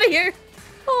hamsters out of here.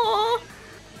 Oh.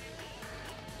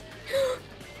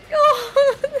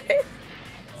 Oh,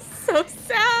 so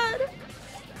sad.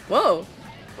 Whoa,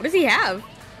 what does he have?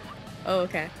 Oh,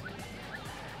 okay.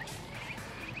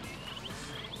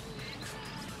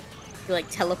 He like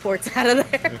teleports out of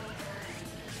there.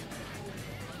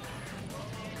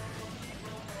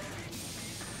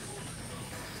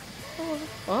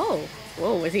 Oh,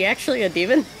 whoa, is he actually a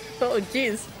demon? Oh,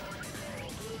 jeez.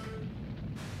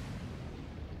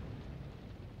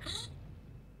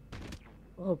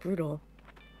 Oh, brutal.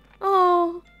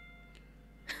 Oh.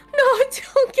 No,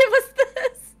 don't give us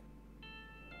this.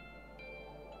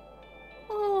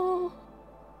 Oh.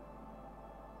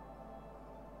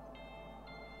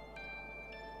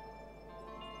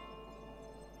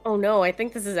 Oh no, I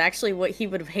think this is actually what he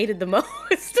would have hated the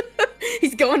most.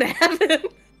 He's going to heaven.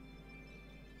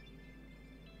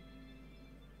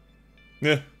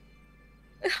 Yeah.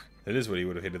 That is what he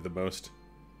would have hated the most.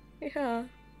 Yeah.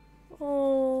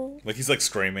 Oh. Like, he's like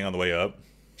screaming on the way up.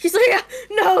 He's like,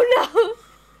 no, no.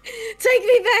 Take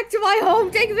me back to my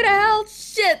home. Take me to hell.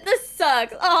 Shit, this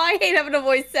sucks. Oh, I hate having a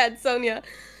voice sad, Sonia.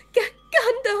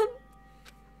 Gundam.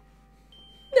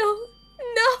 No,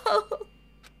 no.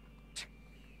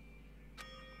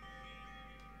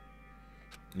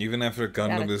 Even after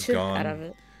Got Gundam a is chip out of gone,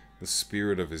 it. the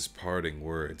spirit of his parting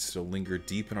words still linger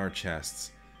deep in our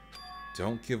chests.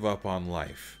 Don't give up on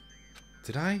life.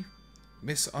 Did I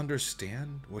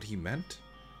misunderstand what he meant?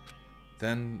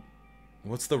 Then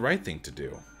what's the right thing to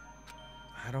do?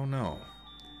 I don't know.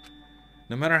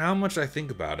 No matter how much I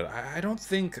think about it, I don't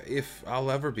think if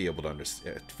I'll ever be able to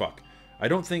understand. Fuck. I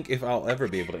don't think if I'll ever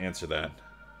be able to answer that.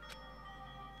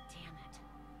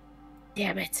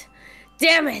 Damn it.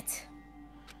 Damn it.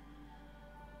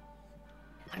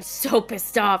 I'm so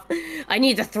pissed off. I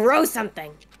need to throw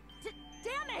something.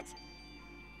 Damn it!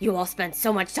 You all spent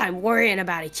so much time worrying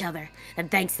about each other, and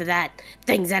thanks to that,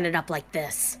 things ended up like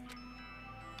this.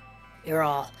 You're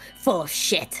all full of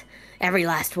shit, every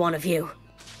last one of you.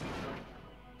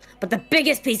 But the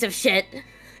biggest piece of shit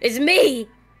is me!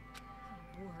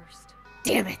 Worst.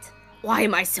 Damn it, why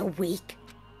am I so weak?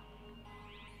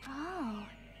 Oh.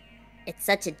 It's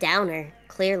such a downer,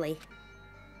 clearly.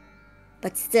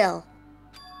 But still,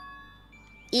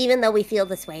 even though we feel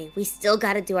this way, we still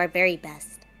gotta do our very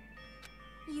best.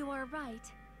 You are right.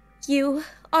 You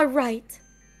are right.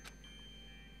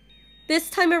 This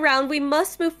time around, we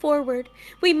must move forward.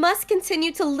 We must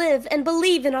continue to live and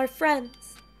believe in our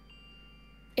friends.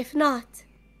 If not...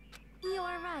 You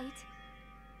are right.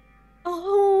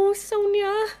 Oh,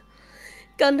 Sonia.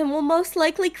 Gundam will most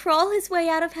likely crawl his way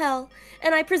out of hell,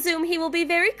 and I presume he will be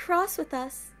very cross with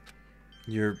us.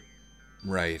 You're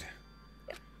right.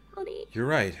 Honey. You're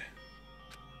right.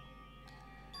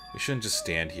 We shouldn't just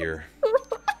stand here.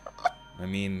 I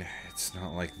mean, it's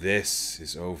not like this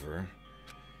is over.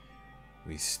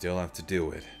 We still have to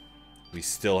do it. We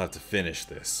still have to finish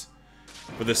this.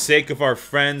 For the sake of our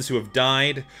friends who have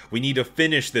died, we need to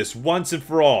finish this once and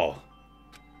for all.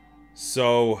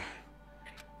 So...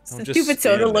 don't just Stupid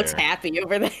Soda stand looks there. happy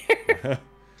over there.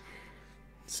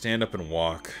 Stand up and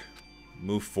walk.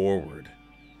 Move forward.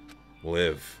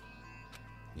 Live.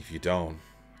 If you don't,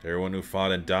 everyone who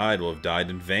fought and died will have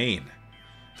died in vain.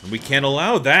 And we can't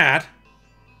allow that.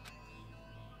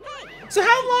 So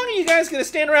how long are you guys gonna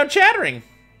stand around chattering?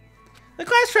 The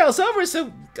class trial's over,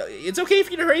 so it's okay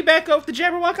for you to hurry back off the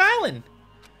Jabberwock Island.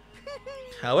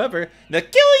 However, the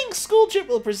killing school trip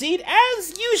will proceed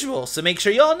as usual, so make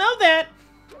sure you all know that.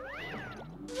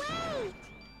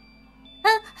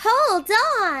 Hold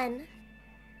on.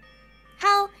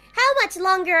 How much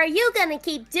longer are you gonna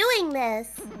keep doing this?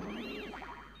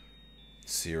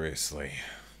 Seriously.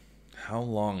 How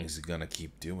long is he gonna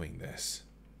keep doing this?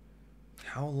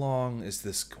 How long is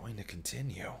this going to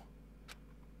continue?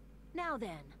 Now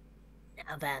then.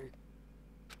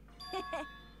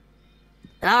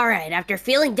 Alright, after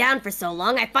feeling down for so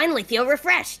long, I finally feel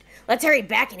refreshed. Let's hurry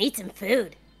back and eat some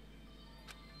food.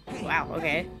 Wow,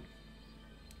 okay.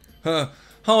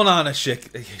 Hold on a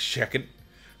second.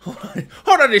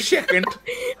 Hold on a second.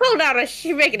 Hold on a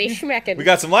schmeckety schmeckin'. We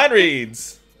got some line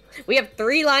reads! We have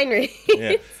 3 line reads.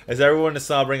 Yeah. As everyone is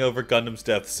sobbing over Gundam's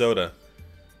death, Soda.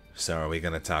 So are we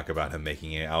gonna talk about him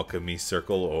making an alchemy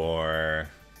circle, or...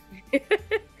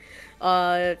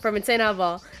 From Insane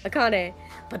Outlaw, Akane.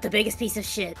 But the biggest piece of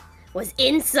shit was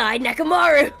inside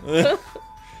Nekomaru.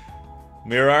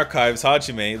 Mirror Archives,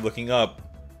 Hajime, looking up.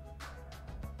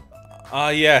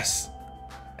 Ah, yes.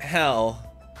 Hell.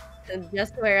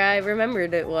 Just where I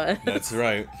remembered it was. That's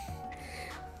right.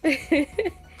 It's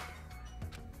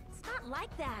not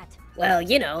like that. Well,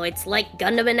 you know, it's like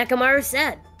Gundam and Nekomaru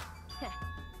said.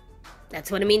 That's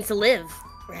what it means to live,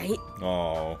 right?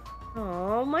 Oh.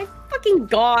 Oh my fucking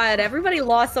god, everybody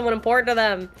lost someone important to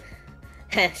them.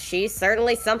 She's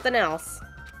certainly something else.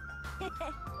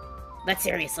 But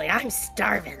seriously, I'm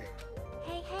starving.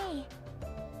 Hey.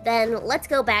 Then let's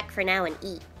go back for now and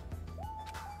eat.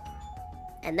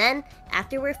 And then,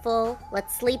 after we're full,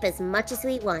 let's sleep as much as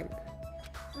we want.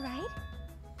 Right?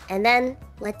 And then,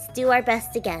 let's do our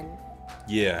best again.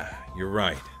 Yeah, you're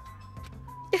right.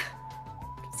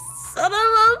 Son of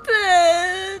a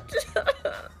bitch!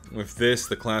 With this,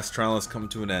 the class trial has come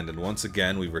to an end, and once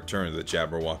again we return to the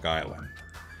Jabberwock Island.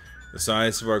 The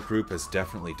size of our group has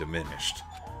definitely diminished,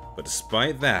 but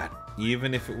despite that,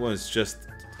 even if it was just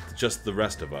the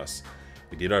rest of us,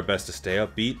 we did our best to stay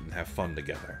upbeat and have fun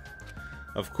together.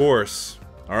 Of course,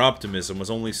 our optimism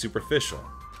was only superficial,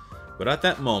 but at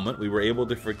that moment we were able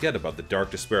to forget about the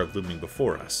dark despair looming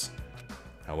before us.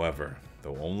 However,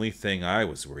 the only thing I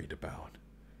was worried about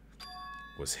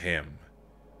was him.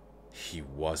 He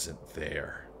wasn't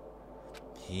there.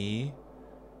 He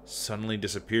suddenly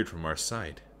disappeared from our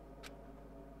sight.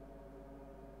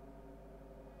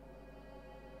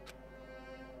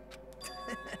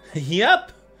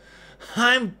 Yup.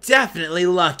 I'm definitely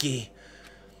lucky.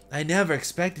 I never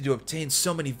expected to obtain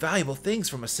so many valuable things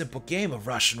from a simple game of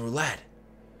Russian roulette.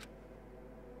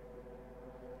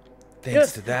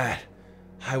 Thanks to that,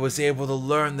 I was able to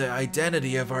learn the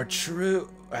identity of our true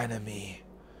enemy.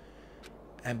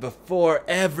 And before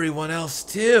everyone else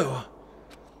too.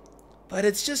 But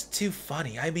it's just too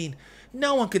funny. I mean,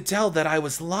 no one could tell that I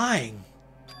was lying.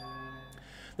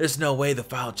 There's no way the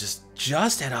file just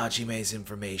had Hajime's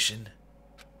information.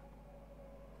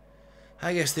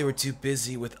 I guess they were too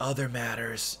busy with other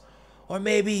matters. Or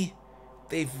maybe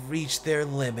they've reached their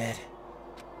limit.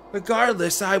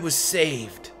 Regardless, I was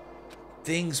saved.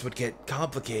 Things would get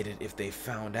complicated if they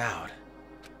found out.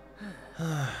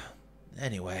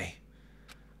 Anyway,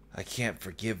 I can't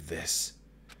forgive this.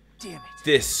 Damn it.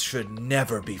 This should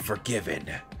never be forgiven.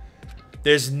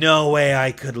 There's no way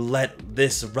I could let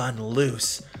this run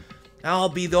loose. I'll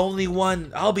be the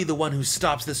one who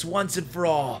stops this once and for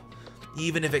all,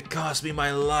 even if it costs me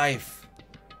my life.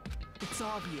 It's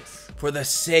obvious. For the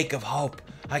sake of hope,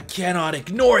 I cannot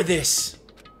ignore this.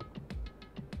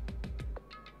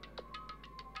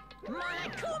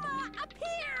 Monokuma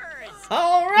appears!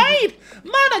 All right,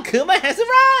 Monokuma has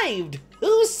arrived.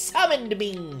 Who summoned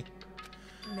me?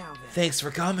 Now then. Thanks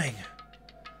for coming.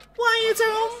 Why, it's our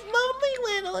own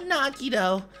lonely little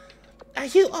Nakito. Are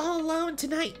you all alone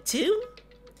tonight, too?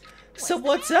 So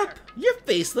what's up? Your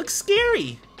face looks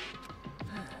scary.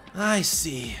 I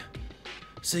see.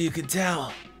 So you can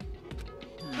tell.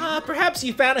 Perhaps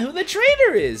you found out who the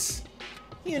traitor is.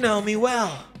 You know me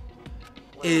well.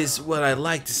 Is what I'd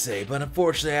like to say, but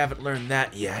unfortunately I haven't learned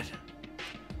that yet.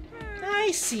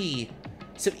 I see.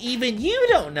 So even you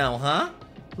don't know, huh?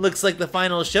 Looks like the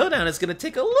final showdown is gonna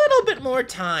take a little bit more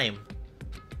time.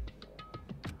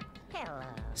 Hello.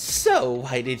 So,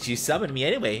 why did you summon me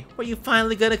anyway? Were you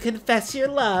finally gonna confess your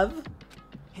love?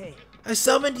 Hey. I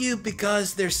summoned you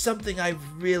because there's something I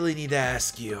really need to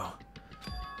ask you.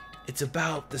 It's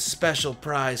about the special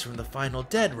prize from the final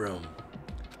dead room.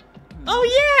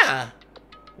 Oh yeah!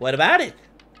 What about it?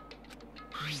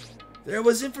 There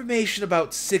was information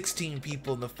about 16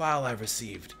 people in the file I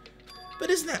received.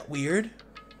 But isn't that weird?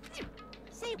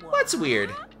 Say what? What's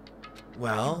weird?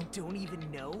 Well, Don't even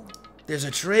know? there's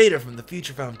a traitor from the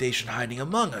Future Foundation hiding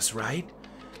among us, right?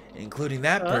 Including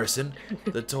that person,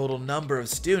 the total number of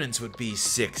students would be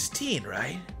 16,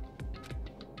 right?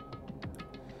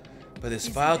 But this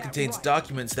file contains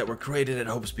documents that were created at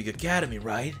Hope Speak Academy,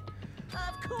 right?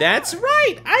 Of course. That's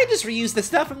right! I just reused the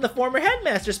stuff from the former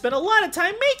headmaster spent a lot of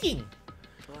time making!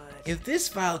 If this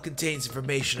file contains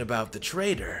information about the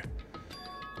traitor,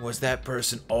 was that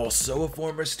person also a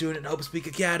former student at Hope Speak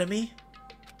Academy?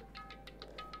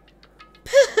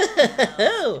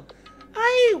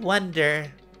 I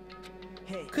wonder...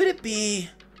 Hey. Could it be...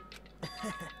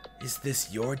 Is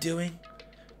this your doing?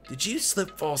 Did you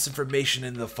slip false information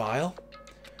in the file?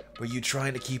 Were you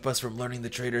trying to keep us from learning the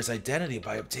traitor's identity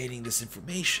by obtaining this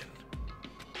information?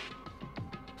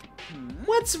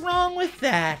 What's wrong with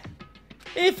that?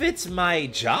 If it's my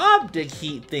job to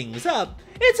heat things up,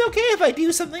 it's okay if I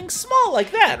do something small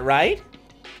like that, right?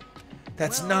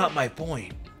 That's not my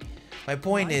point. My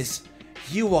point is,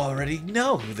 you already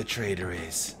know who the traitor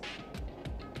is.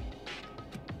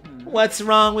 What's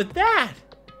wrong with that?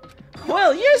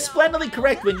 Well, you're splendidly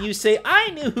correct when you say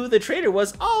I knew who the traitor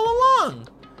was all along.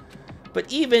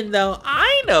 But even though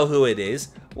I know who it is,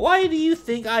 why do you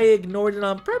think I ignored it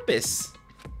on purpose?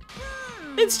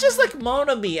 It's just like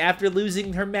Monami after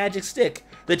losing her magic stick.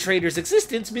 The traitor's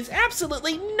existence means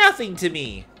absolutely nothing to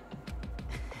me.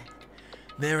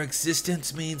 Their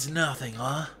existence means nothing,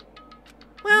 huh?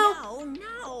 Well,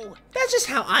 No. that's just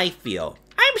how I feel.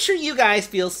 I'm sure you guys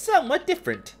feel somewhat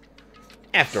different.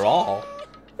 After all,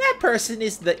 that person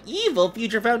is the evil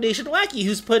Future Foundation lackey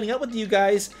who's putting up with you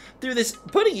guys through this,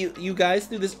 putting you guys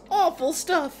through this awful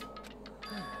stuff.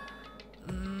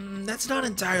 That's not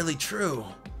entirely true.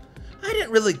 I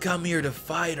didn't really come here to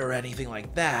fight or anything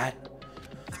like that.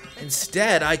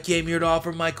 Instead, I came here to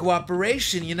offer my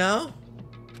cooperation, you know?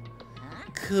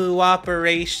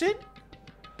 Cooperation?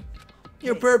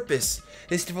 Your purpose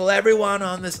is to fill everyone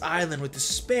on this island with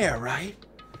despair, right?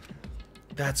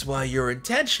 That's why you're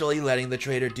intentionally letting the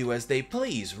traitor do as they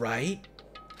please, right?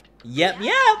 Yep.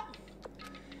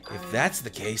 If that's the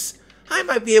case, I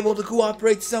might be able to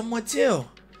cooperate somewhat too.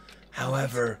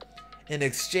 However, in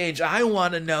exchange, I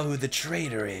want to know who the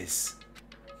traitor is.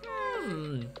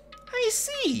 I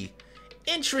see.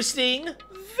 Interesting.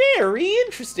 Very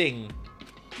interesting.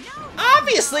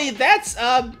 Obviously, that's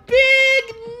a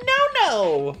big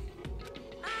no-no.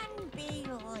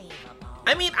 Unbelievable.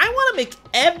 I mean, I want to make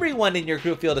everyone in your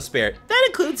group feel despair. That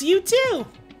includes you too.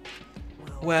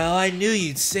 Well, I knew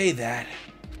you'd say that.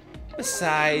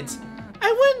 Besides,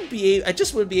 I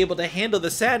just wouldn't be able to handle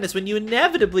the sadness when you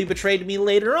inevitably betrayed me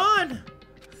later on.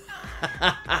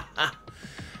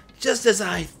 Just as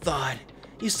I thought,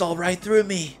 you saw right through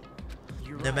me.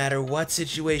 No matter what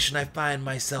situation I find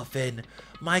myself in,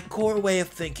 my core way of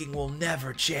thinking will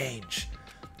never change.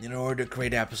 In order to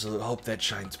create absolute hope that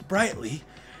shines brightly,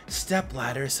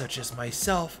 stepladders such as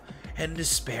myself and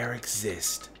despair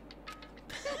exist.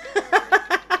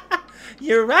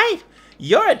 You're right.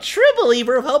 You're a true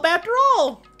believer of hope after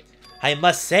all. I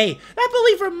must say, that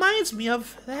belief reminds me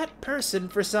of that person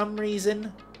for some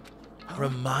reason.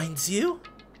 Reminds you?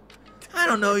 I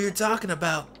don't know what you're talking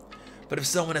about. But if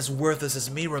someone as worthless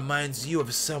as me reminds you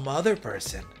of some other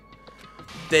person,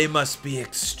 they must be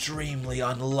extremely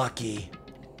unlucky.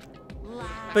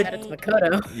 But That's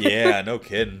Makoto. Yeah, no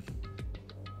kidding.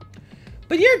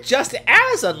 But you're just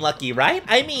as unlucky, right?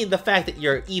 I mean, the fact that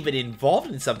you're even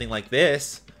involved in something like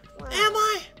this. Am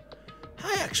I?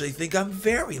 I actually think I'm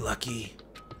very lucky.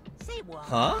 Say what?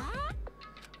 Huh?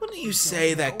 Wouldn't you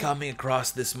say that coming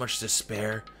across this much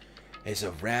despair is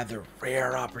a rather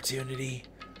rare opportunity?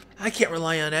 I can't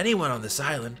rely on anyone on this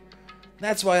island.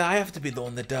 That's why I have to be the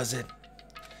one that does it.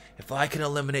 If I can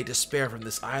eliminate despair from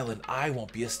this island, I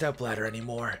won't be a stepladder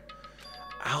anymore.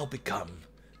 I'll become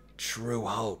true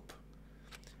hope.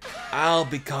 I'll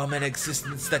become an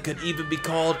existence that could even be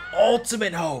called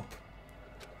ultimate hope.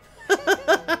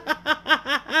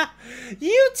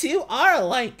 You two are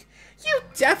alike. You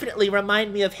definitely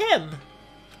remind me of him.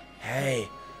 Hey,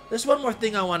 there's one more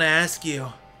thing I want to ask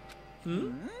you.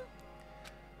 Who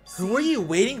are you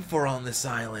waiting for on this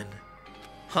island?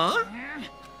 Huh?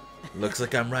 Looks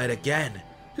like I'm right again.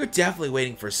 You're definitely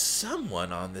waiting for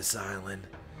someone on this island.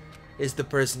 Is the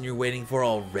person you're waiting for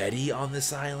already on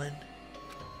this island?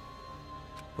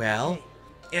 Well,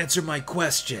 answer my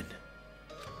question.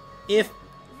 If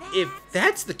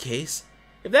that's the case,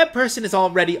 if that person is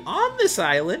already on this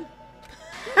island,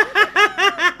 wouldn't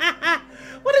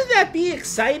that be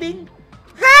exciting?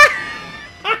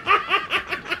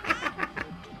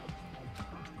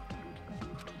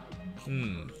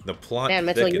 The plot Damn,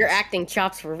 Mitchell, thickens. your acting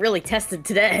chops were really tested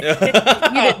today. You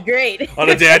did great. On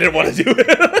a day I didn't want to do it.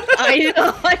 I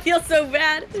know. I feel so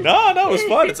bad. No, it was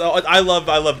fun. I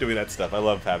love doing that stuff. I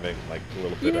love having like a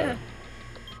little bit of.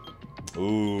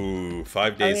 Ooh,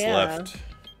 5 days left.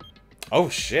 Oh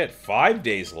shit, 5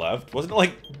 days left. Wasn't it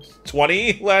like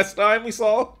 20 last time we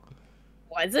saw?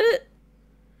 Was it?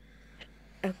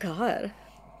 Oh god.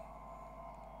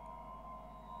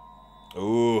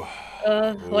 Ooh.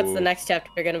 What's the next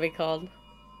chapter gonna be called?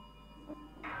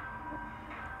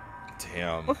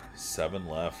 Damn, 7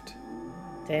 left.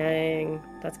 Dang,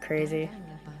 that's crazy.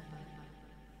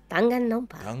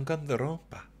 Danganronpa.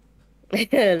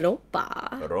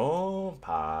 Danganronpa.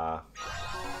 Rompa.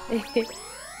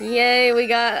 Yay, we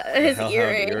got his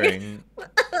earring.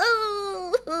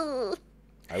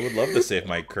 I would love to save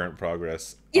my current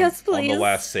progress. Yes, on please. the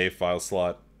last save file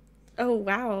slot. Oh,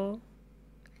 wow.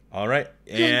 Alright,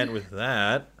 and with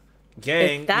that,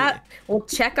 gang. With that, we'll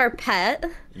check our pet.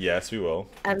 Yes, we will.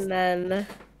 And then,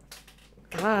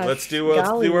 gosh, Let's do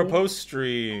our post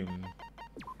stream.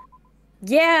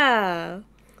 Yeah.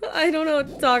 I don't know what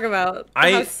to talk about.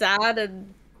 How sad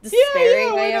and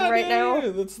despairing I am right now.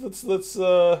 Let's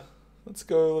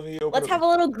go. Let me open Let's have a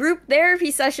little group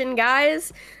therapy session,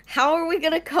 guys. How are we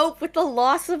gonna cope with the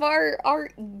loss of our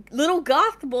little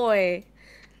goth boy?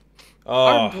 Oh,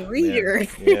 our breeder.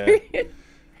 Man.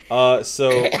 Yeah.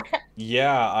 So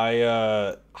yeah,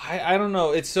 I don't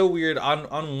know. It's so weird.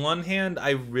 On one hand,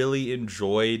 I really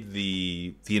enjoyed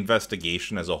the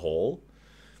investigation as a whole.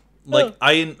 Like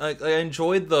I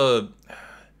enjoyed the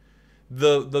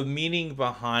meaning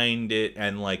behind it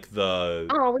and like the.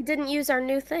 Oh, we didn't use our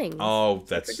new thing. Oh,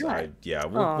 that's yeah.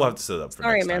 We'll have to set it up for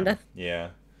next Amanda. time. Yeah.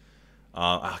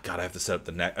 Oh God, I have to set up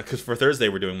the next because for Thursday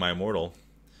we're doing My Immortal.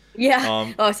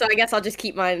 Yeah. So I guess I'll just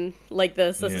keep mine like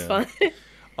this. This is fun.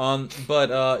 But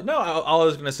no, all I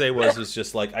was gonna say was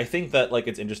just like I think that like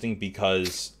it's interesting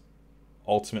because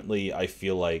ultimately I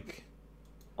feel like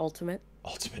ultimately.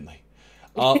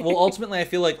 Ultimately, I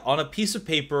feel like on a piece of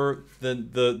paper,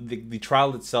 the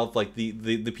trial itself, like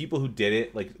the people who did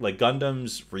it, like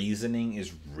Gundam's reasoning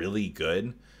is really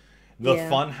good. The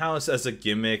Funhouse as a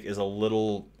gimmick is a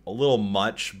little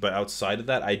much, but outside of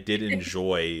that, I did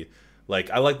enjoy. Like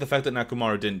I like the fact that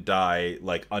Nekomaru didn't die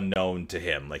like unknown to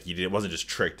him. Like it wasn't just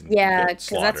tricked. And because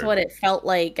that's what it felt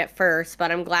like at first.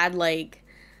 But I'm glad like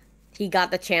he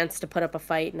got the chance to put up a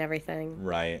fight and everything.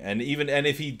 Right, and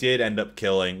if he did end up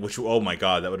killing, which oh my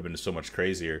god, that would have been so much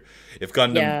crazier. If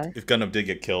Gundam did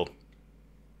get killed,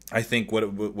 I think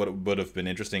what would have been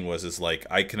interesting is like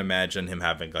I can imagine him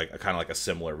having like a kind of like a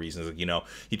similar reason. Like,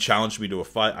 he challenged me to a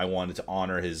fight. I wanted to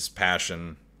honor his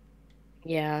passion.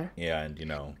 Yeah. Yeah,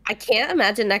 and I can't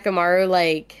imagine Nekomaru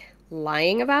like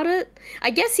lying about it.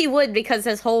 I guess he would because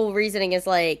his whole reasoning is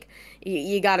like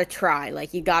you gotta try,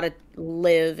 like you gotta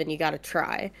live and you gotta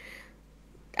try.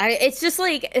 It's just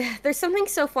like there's something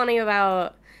so funny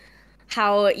about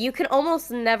how you can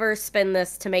almost never spin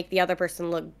this to make the other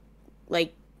person look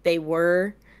like they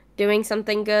were doing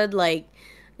something good. Like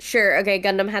sure, okay,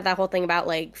 Gundam had that whole thing about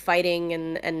like fighting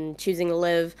and choosing to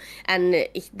live, and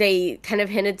they kind of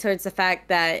hinted towards the fact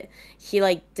that he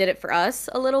like did it for us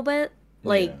a little bit,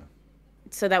 like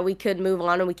so that we could move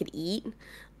on and we could eat,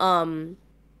 and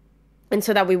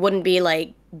so that we wouldn't be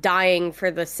like dying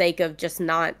for the sake of just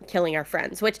not killing our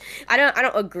friends. Which I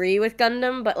don't agree with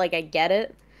Gundam, but like I get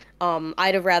it.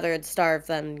 I'd have rather starve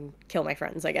than kill my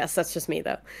friends, I guess. That's just me,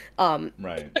 though.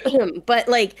 Right. But,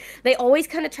 like, they always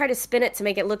kind of try to spin it to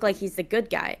make it look like he's the good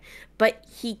guy. But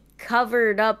he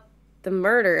covered up the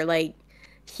murder. Like,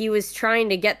 he was trying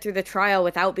to get through the trial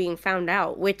without being found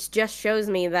out, which just shows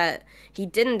me that he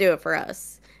didn't do it for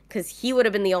us. because he would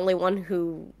have been the only one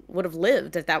who would have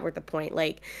lived if that were the point.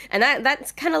 Like, and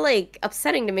that's kind of like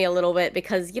upsetting to me a little bit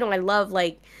because, I love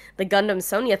like the Gundam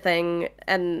Sonya thing,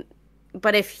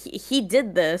 but if he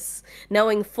did this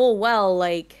knowing full well,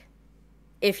 like,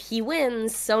 if he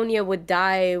wins, Sonya would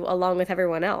die along with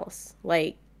everyone else.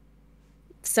 Like,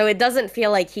 so it doesn't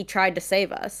feel like he tried to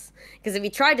save us. Because if he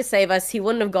tried to save us, he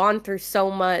wouldn't have gone through so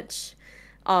much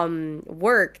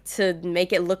work to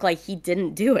make it look like he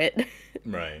didn't do it.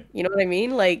 Right. You know what I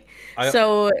mean? Like, there's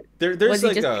was he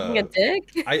like just being a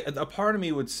dick? A part of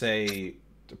me would say,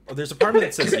 there's a part of me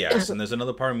that says yes, and there's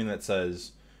another part of me that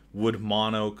says, would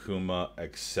Monokuma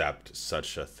accept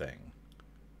such a thing?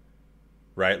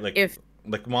 Right? Like,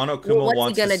 Monokuma what's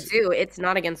wants he gonna do? It's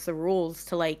not against the rules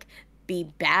to like be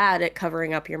bad at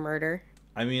covering up your murder.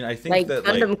 I mean, I think like that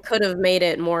Gundam could have made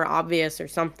it more obvious or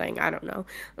something. I don't know.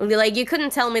 Like, you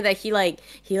couldn't tell me that he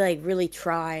really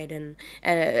tried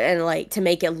and like to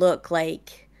make it look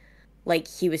like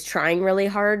he was trying really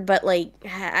hard, but like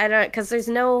I don't, because there's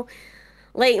no,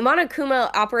 like, Monokuma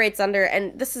operates under,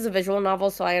 and this is a visual novel,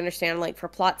 so I understand, like, for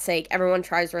plot's sake, everyone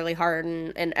tries really hard,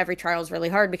 and every trial is really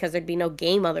hard because there'd be no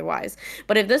game otherwise.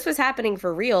 But if this was happening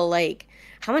for real, like,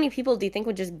 how many people do you think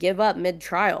would just give up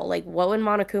mid-trial? Like, what would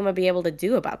Monokuma be able to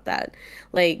do about that?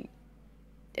 Like,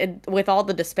 with all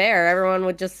the despair, everyone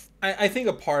would just I think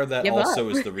a part of that also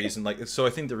up. is the reason, like, so I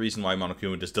think the reason why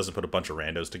Monokuma just doesn't put a bunch of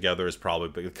randos together is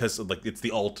probably because, like, it's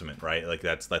the ultimate, right? Like,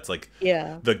 that's like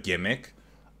the gimmick.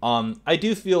 I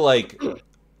do feel like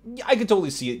I could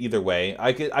totally see it either way.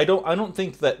 I don't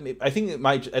think that,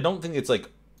 I don't think it's like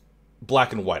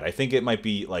black and white. I think it might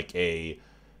be like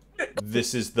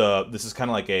this is kind of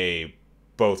like a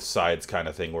both sides kind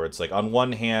of thing, where it's like, on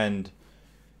one hand,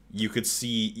 you could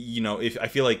see, if I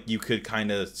feel like you could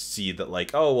kind of see that, like,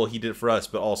 oh, well, he did it for us,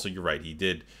 but also you're right, he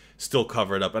did still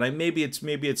cover it up. And maybe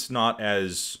it's not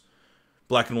as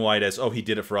black and white as, oh, he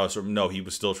did it for us, or no, he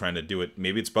was still trying to do it.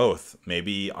 Maybe it's both.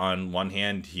 Maybe on one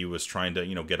hand he was trying to,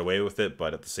 get away with it,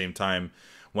 but at the same time,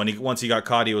 once he got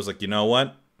caught, he was like, you know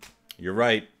what, you're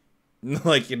right.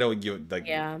 Like,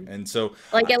 yeah. And so,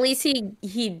 like, at least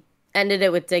he ended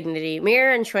it with dignity.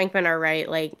 Mir and Schwenkman are right.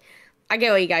 Like, I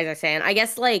get what you guys are saying. I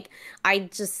guess, like, I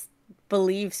just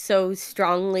believe so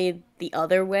strongly the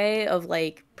other way of,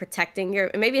 like, protecting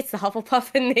maybe it's the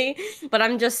Hufflepuff in me, but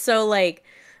I'm just so, like,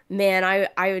 man,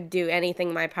 I would do anything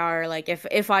in my power. Like,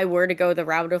 if I were to go the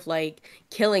route of, like,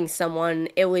 killing someone,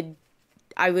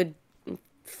 I would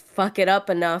fuck it up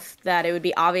enough that it would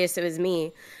be obvious it was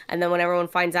me. And then when everyone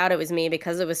finds out it was me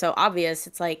because it was so obvious,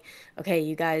 it's like, okay,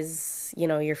 you guys,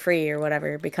 you're free or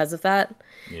whatever because of that.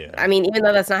 Yeah. I mean, even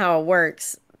though that's not how it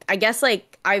works, I guess,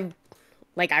 like, I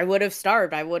would have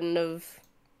starved. I wouldn't have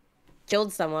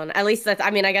killed someone. At least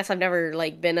I guess I've never,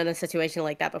 like, been in a situation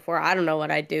like that before. I don't know what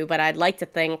I'd do, but I'd like to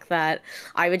think that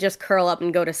I would just curl up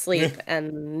and go to sleep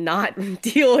and not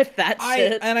deal with that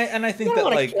shit. And I think you that,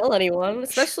 don't like, kill anyone,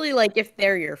 especially, like, if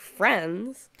they're your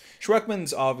friends.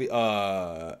 Schweckman's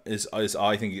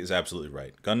I think is absolutely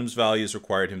right. Gundam's values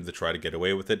required him to try to get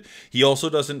away with it. He also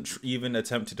doesn't even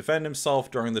attempt to defend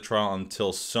himself during the trial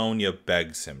until Sonya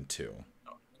begs him to.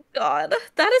 God,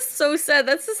 that is so sad.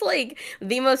 That's just, like,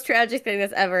 the most tragic thing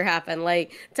that's ever happened.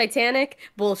 Like, Titanic,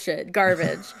 bullshit,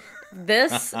 garbage.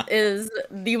 This is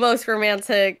the most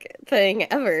romantic thing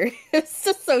ever. It's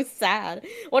just so sad.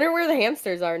 Wonder where the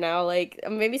hamsters are now. Like,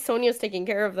 maybe Sonya's taking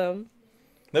care of them.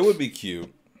 That would be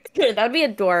cute. That'd be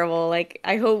adorable. Like,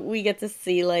 I hope we get to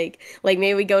see, like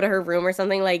maybe we go to her room or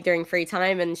something, like, during free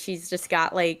time, and she's just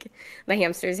got, like, the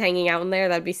hamsters hanging out in there.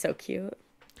 That'd be so cute.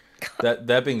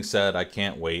 That being said, I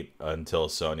can't wait until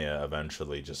Sonya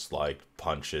eventually just, like,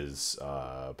 punches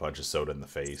Soda in the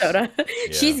face. Soda. Yeah.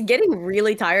 She's getting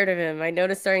really tired of him. I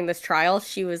noticed during this trial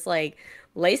she was, like,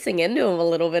 lacing into him a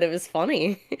little bit. It was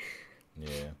funny.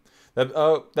 Yeah.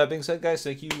 That being said, guys,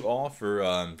 thank you all for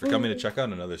coming to check out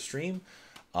another stream.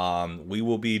 We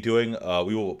will be doing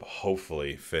we will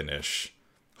hopefully finish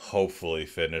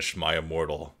My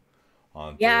Immortal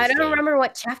on Thursday. I don't remember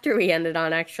what chapter we ended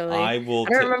on, actually. I don't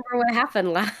remember what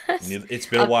happened last. It's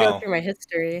been a while. I'll go through my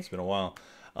history. It's been a while.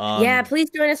 Yeah, please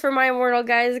join us for My Immortal,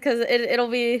 guys, because it'll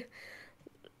be,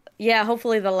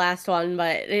 hopefully the last one,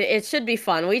 but it should be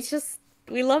fun.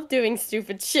 We love doing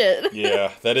stupid shit.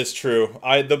 Yeah, that is true.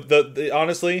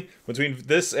 Honestly, between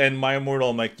this and My Immortal,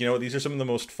 I'm like, these are some of the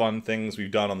most fun things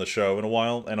we've done on the show in a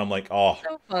while, and I'm like, oh.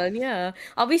 So fun, yeah.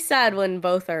 I'll be sad when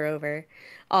both are over.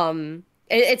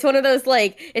 It's one of those,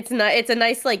 like, it's a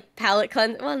nice, like, palate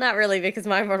cleanser. Well, not really, because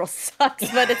My Immortal sucks,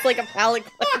 but it's like a palate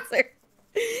cleanser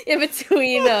in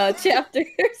between chapters.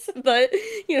 But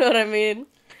you know what I mean.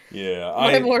 Yeah,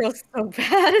 My Immortal's so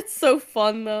bad. It's so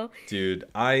fun though. Dude,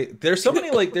 there's so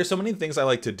many things I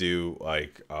like to do,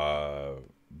 like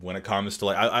when it comes to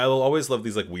like I always love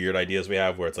these like weird ideas we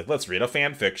have where it's like, let's read a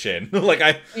fan fiction. Like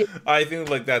I think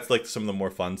like that's like some of the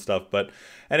more fun stuff. But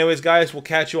anyways, guys, we'll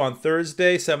catch you on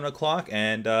Thursday, 7 o'clock,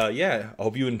 and yeah, I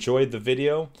hope you enjoyed the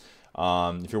video.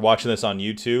 If you're watching this on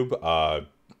YouTube,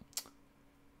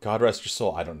 God rest your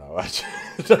soul. I don't know.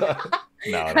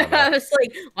 No. I was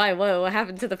like, why? What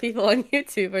happened to the people on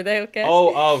YouTube? Are they okay?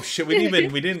 Oh shit! We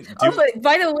didn't do. Oh, but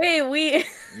by the way, we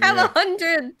have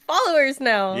 100 followers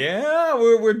now. Yeah,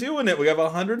 we're doing it. We have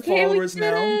 100 followers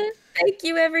now. Thank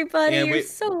you, everybody. You're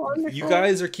so wonderful. You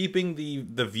guys are keeping the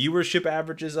viewership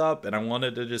averages up, and I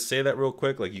wanted to just say that real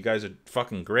quick. Like, you guys are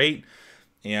fucking great,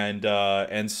 and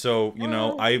so you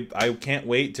know, I can't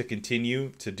wait to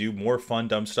continue to do more fun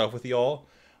dumb stuff with y'all.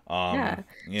 Yeah.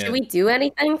 Should we do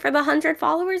anything for the 100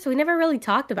 followers? We never really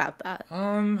talked about that.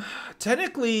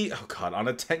 Technically, oh god, on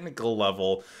a technical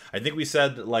level, I think we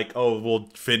said like, oh, we'll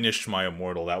finish my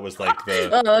Immortal. That was like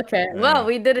the. Oh, okay. Well,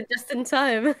 we did it just in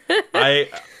time.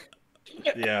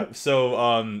 Yeah.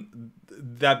 So,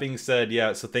 that being said,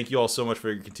 yeah. So thank you all so much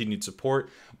for your continued support.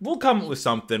 We'll come up with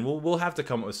something. We'll have to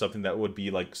come up with something that would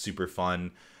be like super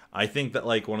fun. I think that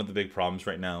like one of the big problems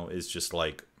right now is just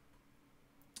like.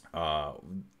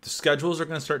 The schedules are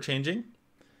going to start changing,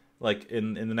 like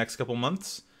in the next couple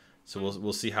months. So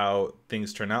we'll see how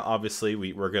things turn out. Obviously,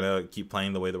 we're gonna keep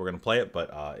playing the way that we're gonna play it, but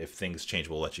if things change,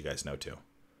 we'll let you guys know too.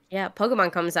 Yeah,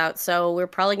 Pokemon comes out, so we're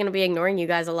probably gonna be ignoring you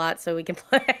guys a lot, so we can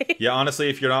play. Yeah, honestly,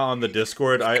 if you're not on the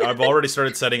Discord, I've already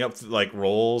started setting up like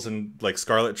roles and like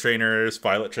Scarlet trainers,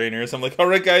 Violet trainers. I'm like, all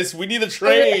right, guys, we need a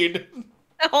trade.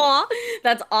 Aw,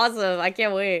 that's awesome. I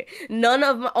can't wait.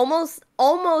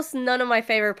 Almost none of my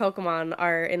favorite Pokemon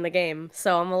are in the game,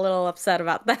 so I'm a little upset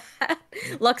about that.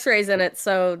 Luxray's in it,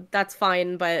 so that's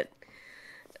fine, but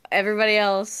everybody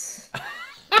else,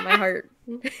 my heart.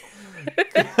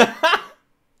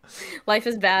 Life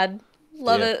is bad.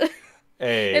 Love it.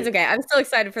 Hey. It's okay. I'm still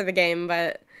excited for the game,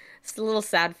 but it's a little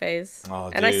sad phase.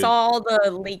 Oh, and I saw all the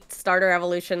leaked starter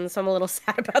evolutions, so I'm a little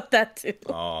sad about that too.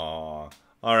 Aw.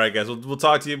 All right, guys. We'll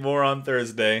talk to you more on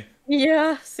Thursday.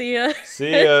 Yeah. See ya.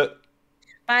 See ya.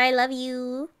 Bye. Love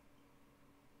you.